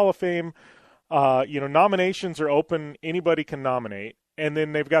 Off-Road Hall of Fame, nominations are open. Anybody can nominate. And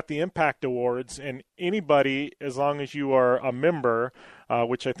then they've got the Impact Awards, and anybody, as long as you are a member,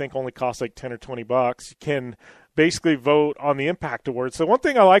 which I think only costs like $10 or $20, can basically vote on the Impact Awards. So one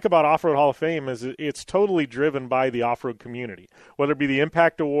thing I like about Off-Road Hall of Fame is it's totally driven by the off-road community, whether it be the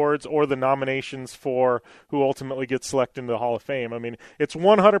Impact Awards or the nominations for who ultimately gets selected into the Hall of Fame. I mean, it's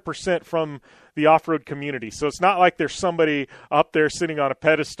 100% from the off-road community. So it's not like there's somebody up there sitting on a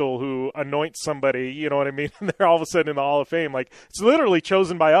pedestal who anoints somebody, you know what I mean, and they're all of a sudden in the Hall of Fame. Like, it's literally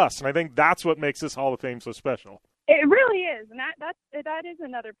chosen by us, and I think that's what makes this Hall of Fame so special. It really is, and that is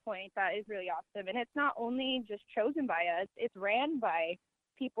another point that is really awesome. And it's not only just chosen by us; it's ran by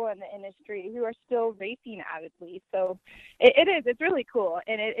people in the industry who are still racing avidly. So it is. It's really cool,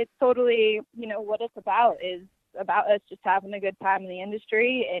 and it's totally, what it's about is about us just having a good time in the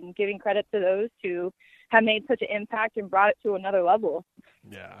industry and giving credit to those who have made such an impact and brought it to another level.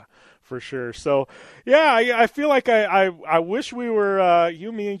 Yeah, for sure. So, yeah, I feel like I wish we were,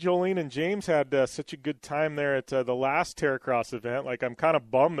 you, me, Jolene, and James had such a good time there at the last Terracross event. Like, I'm kind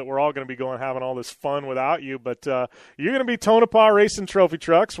of bummed that we're all going to be having all this fun without you, but you're going to be Tonopah racing trophy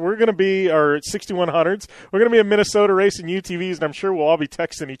trucks. We're going to be, or 6100s. We're going to be in Minnesota racing UTVs, and I'm sure we'll all be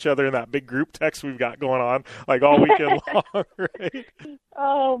texting each other in that big group text we've got going on, like all weekend long, right?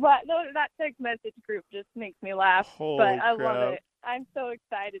 Oh, but that text message group just makes me laugh. Holy but I crap. love it. I'm so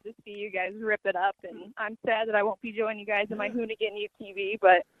excited to see you guys rip it up, and I'm sad that I won't be joining you guys in my Hoonigan UTV,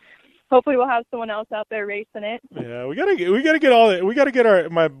 but hopefully we'll have someone else out there racing it. Yeah, we gotta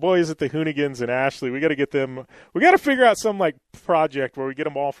get my boys at the Hoonigans and Ashley. We gotta get them. We gotta figure out some like project where we get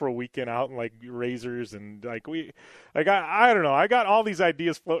them all for a weekend out and like razors and I don't know. I got all these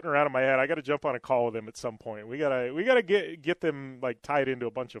ideas floating around in my head. I gotta jump on a call with them at some point. We gotta get them like tied into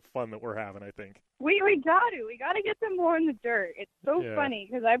a bunch of fun that we're having. I think we gotta get them more in the dirt. It's so funny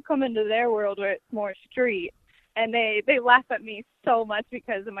because I've come into their world where it's more street. And they laugh at me so much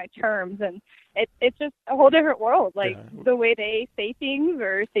because of my terms, and it's just a whole different world. Like the way they say things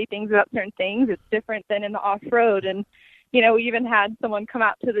or say things about certain things, it's different than in the off-road. And we even had someone come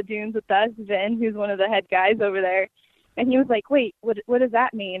out to the dunes with us, Vin, who's one of the head guys over there, and he was like, "Wait, what does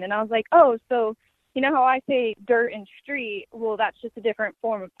that mean?" And I was like, "Oh, so you know how I say dirt and street? Well, that's just a different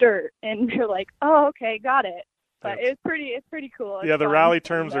form of dirt." And they're like, "Oh, okay, got it." But it's pretty cool. Yeah, the rally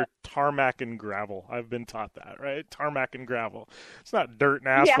terms are tarmac and gravel. I've been taught that, right? Tarmac and gravel. It's not dirt and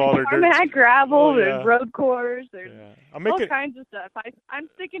asphalt or dirt. Tarmac, gravel, there's road course, there's all kinds of stuff. I'm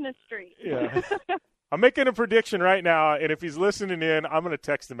sticking to street. Yeah. I'm making a prediction right now, and if he's listening in, I'm going to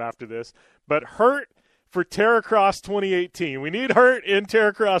text him after this. But Hurt for Terracross 2018. We need Hurt in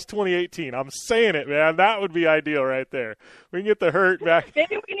Terracross 2018. I'm saying it, man. That would be ideal right there. We can get the Hurt back.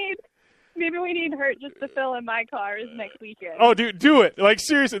 Maybe we need Hurt just to fill in my cars next weekend. Oh, dude, do it. Like,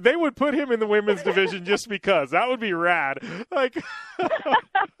 seriously, they would put him in the women's division just because. That would be rad. Like,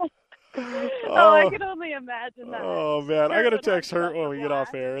 I can only imagine that. Oh, man. I got to text Hurt when we get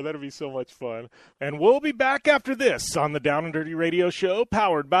off air. That'll be so much fun. And we'll be back after this on the Down and Dirty Radio Show,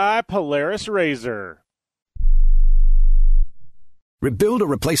 powered by Polaris RZR. Rebuild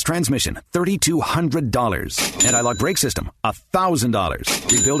or replace transmission, $3,200. Anti-lock brake system,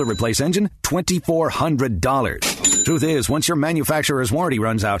 $1,000. Rebuild or replace engine, $2,400. Truth is, once your manufacturer's warranty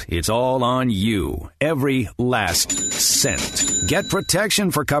runs out, it's all on you. Every last cent. Get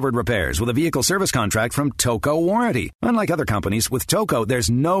protection for covered repairs with a vehicle service contract from Toco Warranty. Unlike other companies, with Toco, there's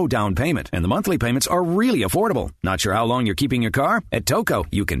no down payment, and the monthly payments are really affordable. Not sure how long you're keeping your car? At Toco,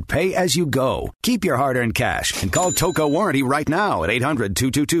 you can pay as you go. Keep your hard-earned cash and call Toco Warranty right now at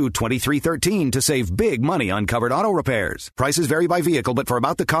 800-222-2313 to save big money on covered auto repairs. Prices vary by vehicle, but for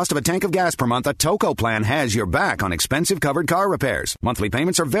about the cost of a tank of gas per month, a Toco plan has your back on expensive covered car repairs. Monthly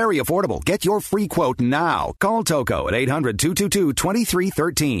payments are very affordable. Get your free quote now. Call Toco at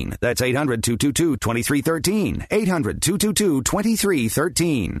 800-222-2313. That's 800-222-2313.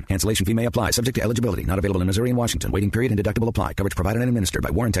 800-222-2313. Cancellation fee may apply, subject to eligibility. Not available in Missouri and Washington. Waiting period and deductible apply. Coverage provided and administered by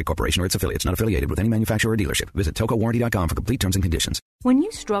Warrantech Corporation or its affiliates. Not affiliated with any manufacturer or dealership. Visit TocoWarranty.com for complete terms and conditions. When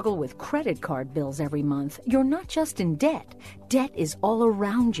you struggle with credit card bills every month, you're not just in debt. Debt is all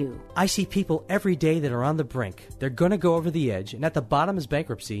around you. I see people every day that are on the brink. They're going to go over the edge, and at the bottom is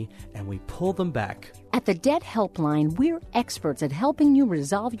bankruptcy, and we pull them back. At the Debt Helpline, we're experts at helping you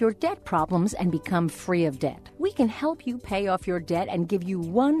resolve your debt problems and become free of debt. We can help you pay off your debt and give you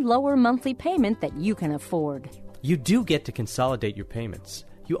one lower monthly payment that you can afford. You do get to consolidate your payments.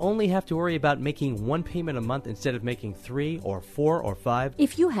 You only have to worry about making one payment a month instead of making 3 or 4 or 5.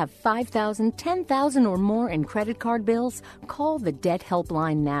 If you have $5,000, $10,000 or more in credit card bills, call the Debt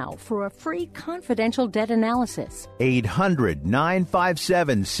Helpline now for a free confidential debt analysis.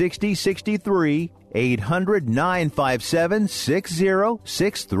 800-957-6063.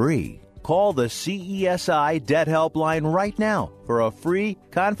 800-957-6063. Call the CESI Debt Helpline right now for a free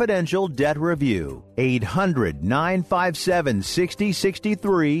confidential debt review.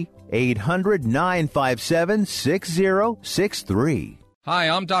 800-957-6063. 800-957-6063. Hi,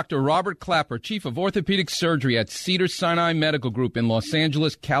 I'm Dr. Robert Clapper, Chief of Orthopedic Surgery at Cedars-Sinai Medical Group in Los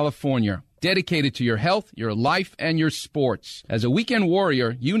Angeles, California. dedicated to your health, your life, and your sports. As a weekend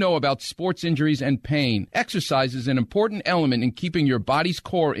warrior, you know about sports injuries and pain. Exercise is an important element in keeping your body's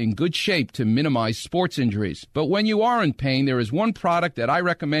core in good shape to minimize sports injuries. But when you are in pain, there is one product that I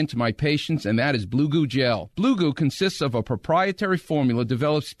recommend to my patients, and that is Blue Goo Gel. Blue Goo consists of a proprietary formula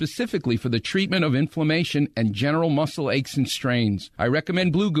developed specifically for the treatment of inflammation and general muscle aches and strains. I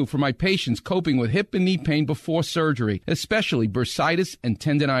recommend Blue Goo for my patients coping with hip and knee pain before surgery, especially bursitis and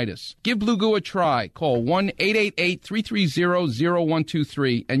tendinitis. Give Blue Goo a try. Call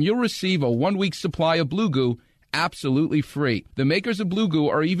 1-888-330-0123 and you'll receive a 1-week supply of Blue Goo absolutely free. The makers of Blue Goo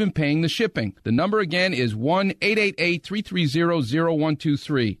are even paying the shipping. The number again is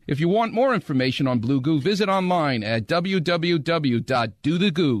 1-888-330-0123. If you want more information on Blue Goo, visit online at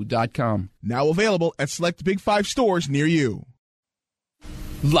www.dothegoo.com. Now available at select Big 5 stores near you.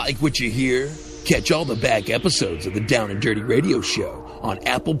 Like what you hear? Catch all the back episodes of the Down and Dirty Radio Show on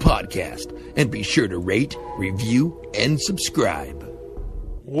Apple Podcast, and be sure to rate, review, and subscribe.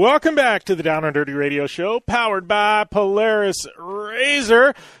 Welcome back to the Down and Dirty Radio Show, powered by Polaris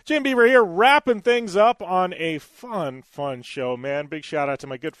Razor. Jim Beaver here, wrapping things up on a fun show, man. Big shout-out to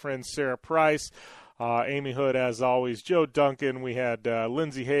my good friend Sarah Price, Amy Hood, as always, Joe Duncan. We had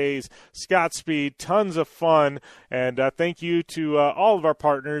Lindsay Hayes, Scott Speed, tons of fun. And thank you to all of our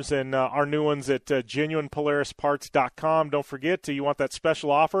partners and our new ones at GenuinePolarisParts.com. Don't forget, you want that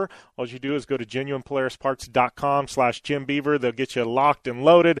special offer, all you do is go to GenuinePolarisParts.com/Jim Beaver. They'll get you locked and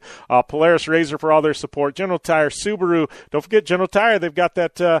loaded. Polaris Razor for all their support. General Tire, Subaru. Don't forget General Tire. They've got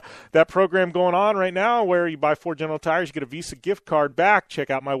that program going on right now where you buy 4 General Tires, you get a Visa gift card back. Check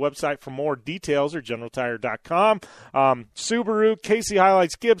out my website for more details, or GeneralTire.com. Subaru, Casey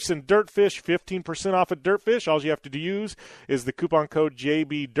Highlights, Gibson, Dirtfish, 15% off at Dirtfish. All you have to use is the coupon code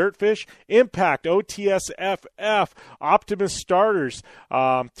JB Dirtfish. Impact, OTSFF, Optimus Starters,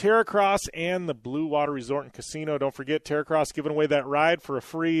 Terracross, and the Blue Water Resort and Casino. Don't forget, Terracross giving away that ride for a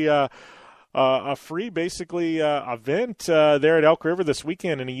free basically event there at Elk River this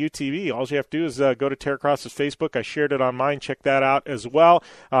weekend in a UTV. All you have to do is go to Terracross's Facebook. I shared it on mine. Check that out as well.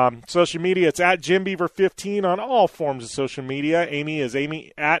 Social media, it's at Jim Beaver 15 on all forms of social media. Amy is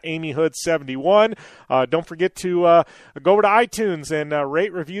at Amy Hood 71. Don't forget to go over to iTunes and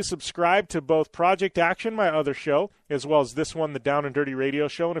rate, review, subscribe to both Project Action, my other show, as well as this one, the Down and Dirty Radio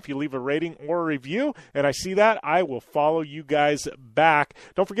Show. And if you leave a rating or a review, and I see that, I will follow you guys back.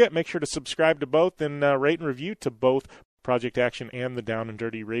 Don't forget, make sure to subscribe to both and rate and review to both Project Action and the Down and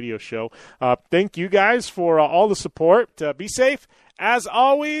Dirty Radio Show. Thank you guys for all the support. Be safe. As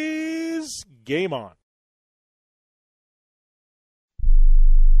always, game on.